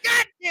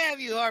 God damn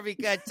you, Harvey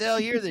Keitel.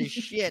 You're the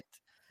shit.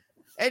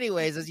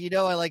 Anyways, as you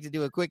know, I like to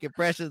do a quick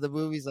impression of the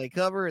movies I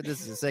cover. And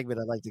this is a segment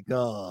I like to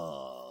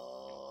call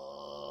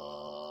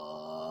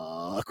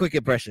Quick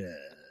Impressions.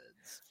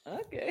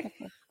 Okay.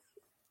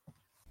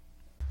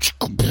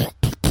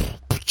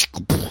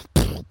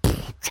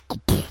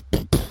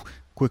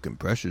 Quick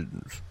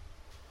Impressions.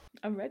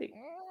 I'm ready.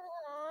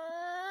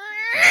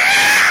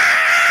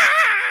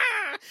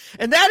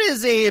 And that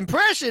is a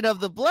impression of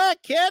the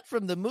Black Cat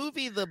from the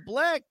movie The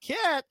Black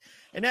Cat.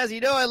 And as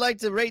you know, I like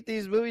to rate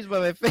these movies by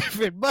my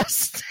favorite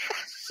mustaches.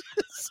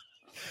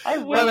 I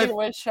really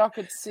wish y'all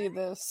could see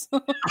this.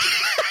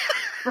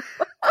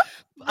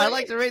 I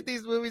like to rate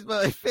these movies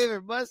by my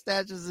favorite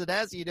mustaches. And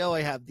as you know,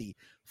 I have the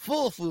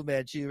full Fu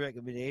Manchu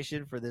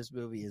recommendation for this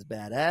movie is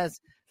badass.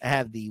 I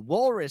have the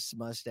walrus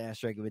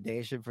mustache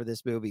recommendation for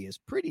this movie is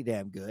pretty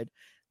damn good.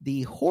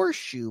 The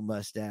horseshoe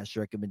mustache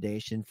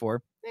recommendation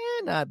for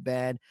not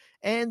bad.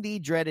 And the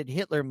dreaded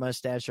Hitler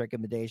mustache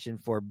recommendation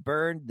for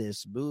burn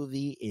this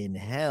movie in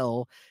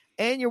hell.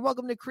 And you're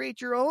welcome to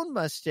create your own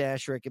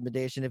mustache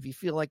recommendation if you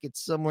feel like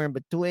it's somewhere in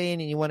between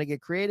and you want to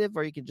get creative,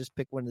 or you can just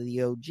pick one of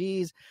the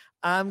OGs.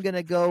 I'm going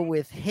to go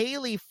with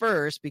Haley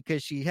first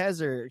because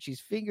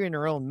she's fingering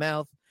her own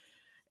mouth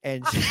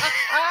and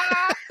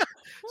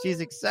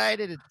she's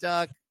excited to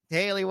talk.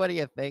 Haley, what do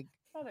you think?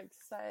 Not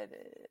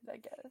excited, I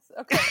guess.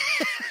 Okay.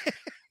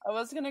 I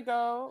was going to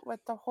go with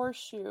the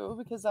horseshoe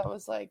because that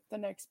was like the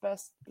next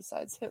best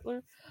besides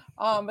Hitler.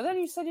 But then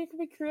you said you could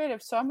be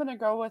creative. So I'm going to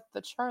go with the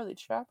Charlie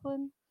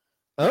Chaplin.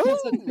 Oh,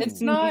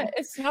 it's not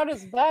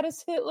as bad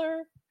as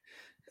Hitler.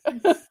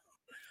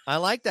 I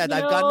like that. No.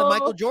 I've gotten the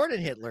Michael Jordan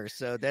Hitler,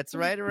 so that's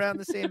right around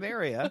the same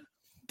area.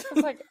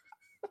 It's like,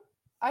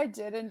 I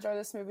did enjoy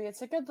this movie.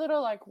 It's a good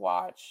little like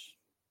watch.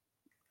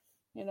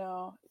 You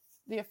know,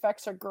 the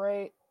effects are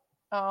great.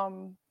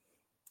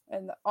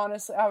 And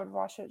honestly, I would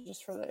watch it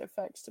just for the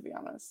effects, to be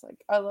honest.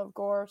 Like, I love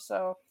gore,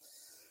 so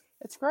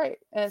it's great.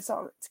 And it's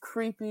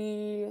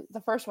creepy.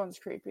 The first one's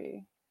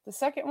creepy. The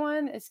second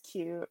one is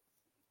cute.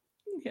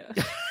 Yeah.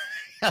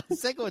 The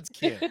second one's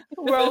cute.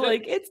 We're all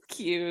like, it's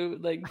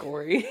cute, like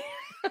gory.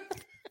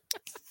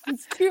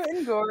 It's cute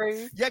and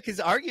gory. Yeah, because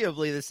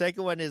arguably the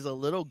second one is a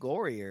little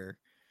gorier,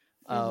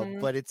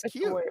 but it's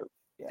cute. Gory.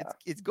 Yeah.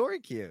 It's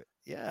gory cute.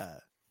 Yeah.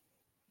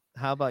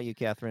 How about you,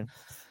 Catherine?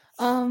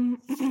 I'm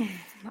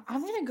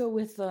gonna go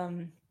with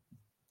a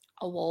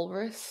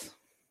walrus.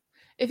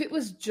 If it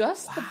was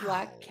just the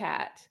black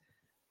cat,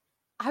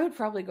 I would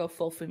probably go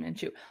full Fu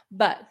Manchu.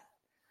 But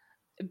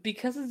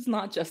because it's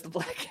not just the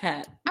black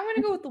cat, I'm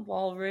gonna go with the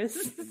walrus.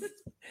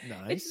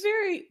 Nice. It's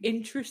very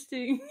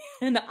interesting,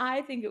 and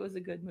I think it was a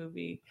good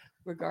movie,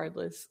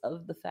 regardless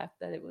of the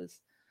fact that it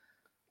was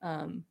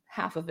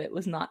half of it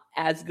was not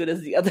as good as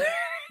the other.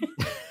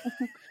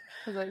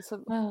 Like, so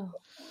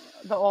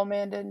the old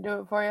man didn't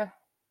do it for you?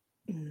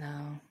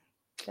 No.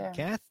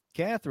 Yeah.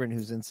 Catherine,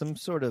 who's in some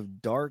sort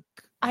of dark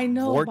I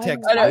know.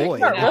 Vortex I know boy. it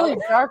got really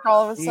dark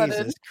all of a sudden.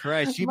 Jesus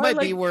Christ. She More might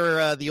be like-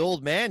 where the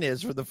old man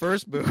is for the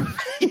first movie.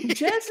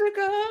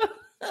 Jessica.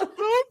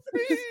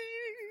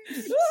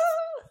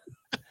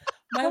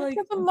 my Come like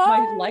to the my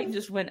light. light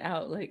just went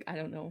out. Like I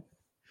don't know.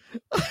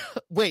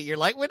 Wait, your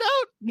light went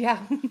out? Yeah.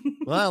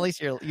 Well, at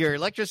least your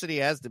electricity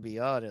has to be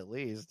on at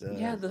least.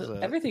 Yeah.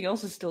 Everything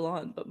else is still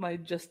on,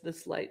 but just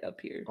this light up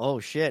here. Oh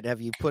shit!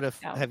 Have you put Ow.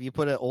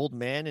 an old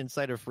man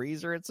inside a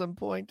freezer at some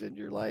point in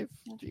your life?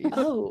 Jeez.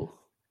 Oh.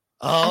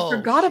 Oh, I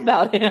forgot shit.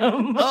 about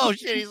him. Oh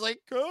shit! He's like,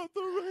 Catherine.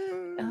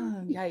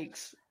 Oh,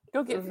 yikes.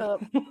 Go get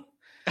Philip.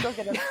 Go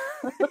get him.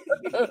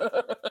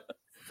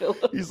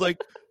 Philip. He's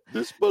like,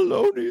 this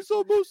baloney's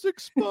almost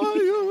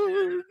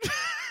expired.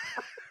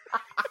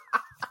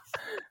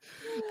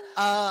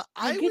 I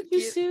I'll would get you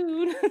give,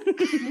 soon.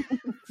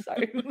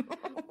 Sorry.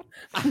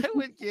 I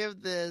would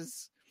give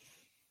this.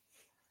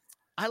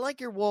 I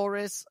like your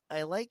walrus.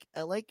 I like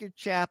your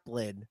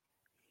chaplain.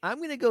 I'm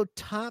gonna go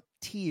top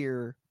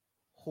tier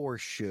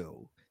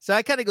horseshoe. So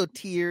I kind of go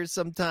tiers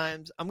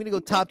sometimes. I'm gonna go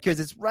top tiers.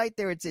 It's right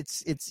there. It's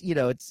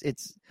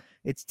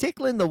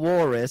tickling the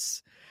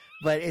walrus,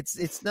 but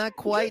it's not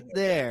quite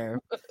there.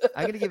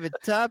 I'm gonna give it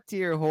top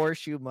tier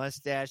horseshoe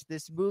mustache.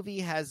 This movie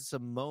has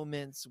some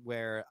moments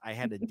where I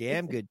had a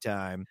damn good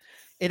time.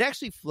 It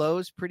actually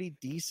flows pretty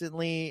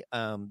decently.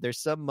 There's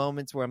some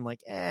moments where I'm like,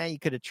 you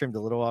could have trimmed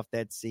a little off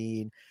that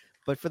scene,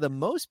 but for the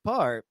most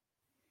part,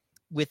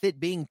 with it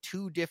being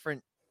two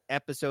different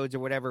episodes or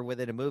whatever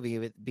within a movie,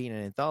 with it being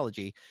an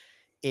anthology,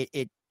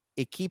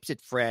 it keeps it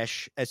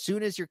fresh. As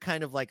soon as you're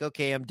kind of like,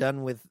 okay, I'm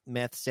done with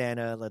Meth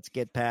Santa, let's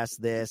get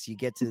past this. You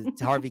get to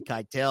Harvey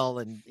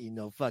Keitel and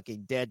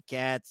fucking dead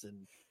cats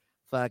and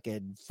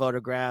fucking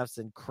photographs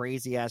and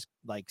crazy ass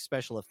like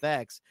special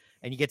effects,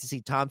 and you get to see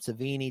Tom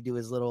Savini do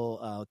his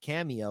little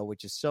cameo,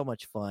 which is so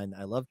much fun.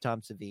 I love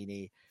Tom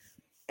Savini,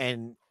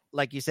 and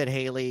like you said,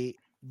 Haley,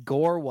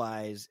 gore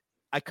wise,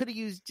 I could have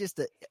used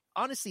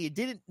honestly, it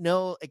didn't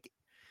know.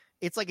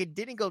 It's like it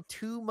didn't go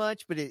too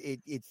much, but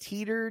it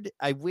teetered.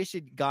 I wish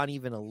it'd gone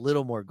even a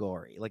little more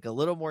gory, like a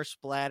little more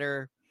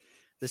splatter.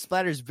 The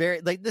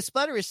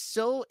splatter is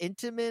so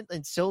intimate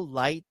and so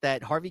light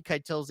that Harvey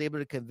Keitel is able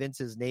to convince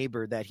his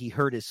neighbor that he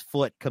hurt his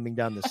foot coming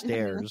down the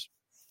stairs.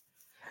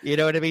 You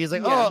know what I mean? He's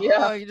like,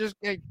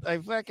 I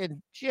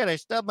fucking shit. I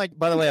stubbed my.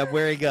 By the way, I'm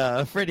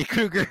wearing Freddy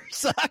Krueger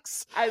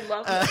socks. I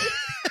love it.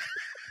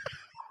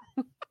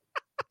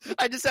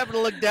 I just happened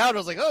to look down. I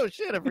was like, oh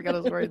shit, I forgot I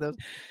was wearing those.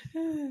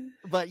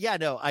 But yeah,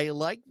 no, I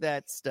like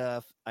that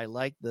stuff. I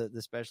like the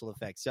special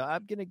effects. So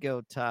I'm going to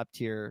go top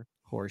tier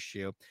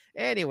horseshoe.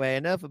 Anyway,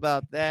 enough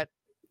about that.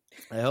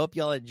 I hope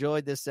y'all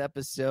enjoyed this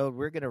episode.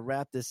 We're going to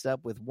wrap this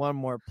up with one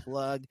more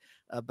plug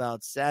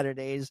about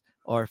Saturdays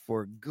are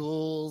for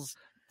ghouls.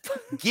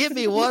 Give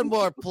me one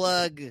more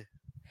plug.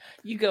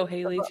 You go,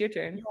 Haley. It's your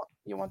turn.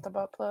 You want the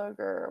butt plug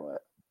or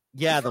what?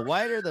 Yeah, the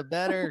wider the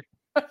better.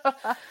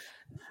 I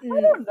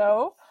don't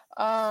know.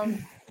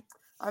 I'm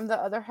the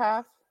other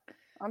half.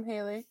 I'm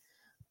Haley.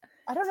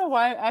 I don't know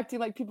why I'm acting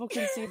like people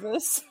can see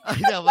this. I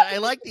know, but I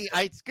like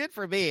it's good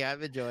for me.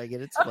 I'm enjoying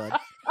it. It's fun.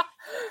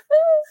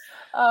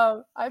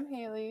 I'm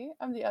Haley.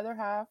 I'm the other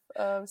half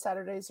of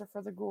Saturdays Are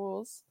for the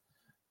Ghouls.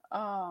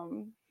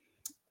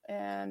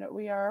 And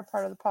we are a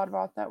part of the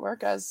Podmoth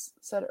Network, as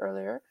said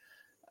earlier.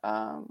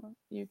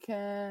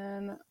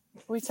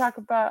 We talk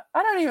about,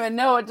 I don't even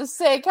know what to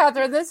say,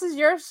 Catherine. This is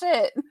your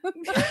shit.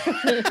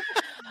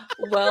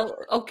 Well,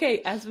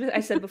 okay. As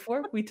I said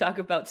before, we talk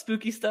about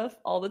spooky stuff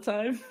all the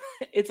time.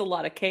 It's a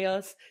lot of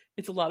chaos.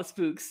 It's a lot of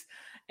spooks.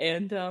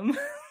 And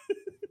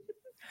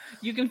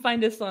you can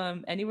find us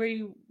anywhere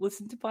you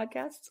listen to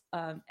podcasts.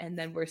 And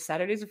then we're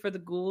Saturdays Are for the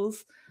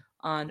Ghouls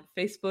on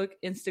Facebook,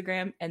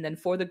 Instagram, and then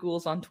For the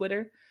Ghouls on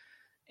Twitter.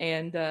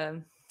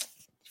 And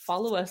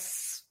follow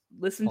us.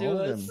 Listen to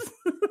us.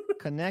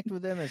 Connect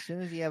with them as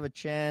soon as you have a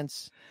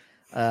chance.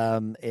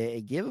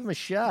 Give them a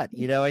shot.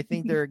 I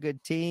think they're a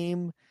good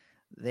team.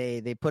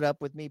 They put up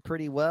with me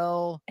pretty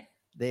well.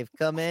 They've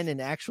come in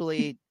and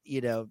actually,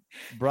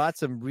 brought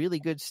some really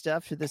good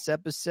stuff to this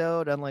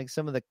episode, unlike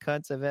some of the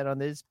cunts I've had on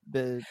this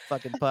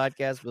fucking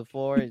podcast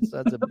before.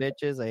 Sons of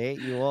bitches. I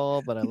hate you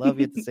all, but I love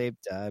you at the same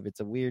time. It's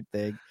a weird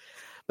thing.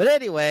 But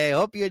anyway, I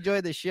hope you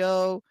enjoyed the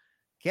show.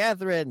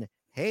 Catherine,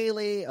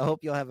 Haley, I hope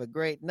you'll have a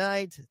great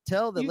night.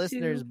 Tell the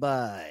listeners too.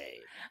 bye.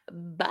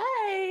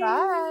 Bye.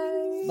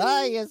 Bye.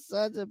 Bye, you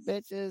sons of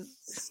bitches.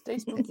 Stay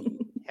spooky.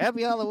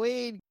 Happy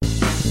Halloween.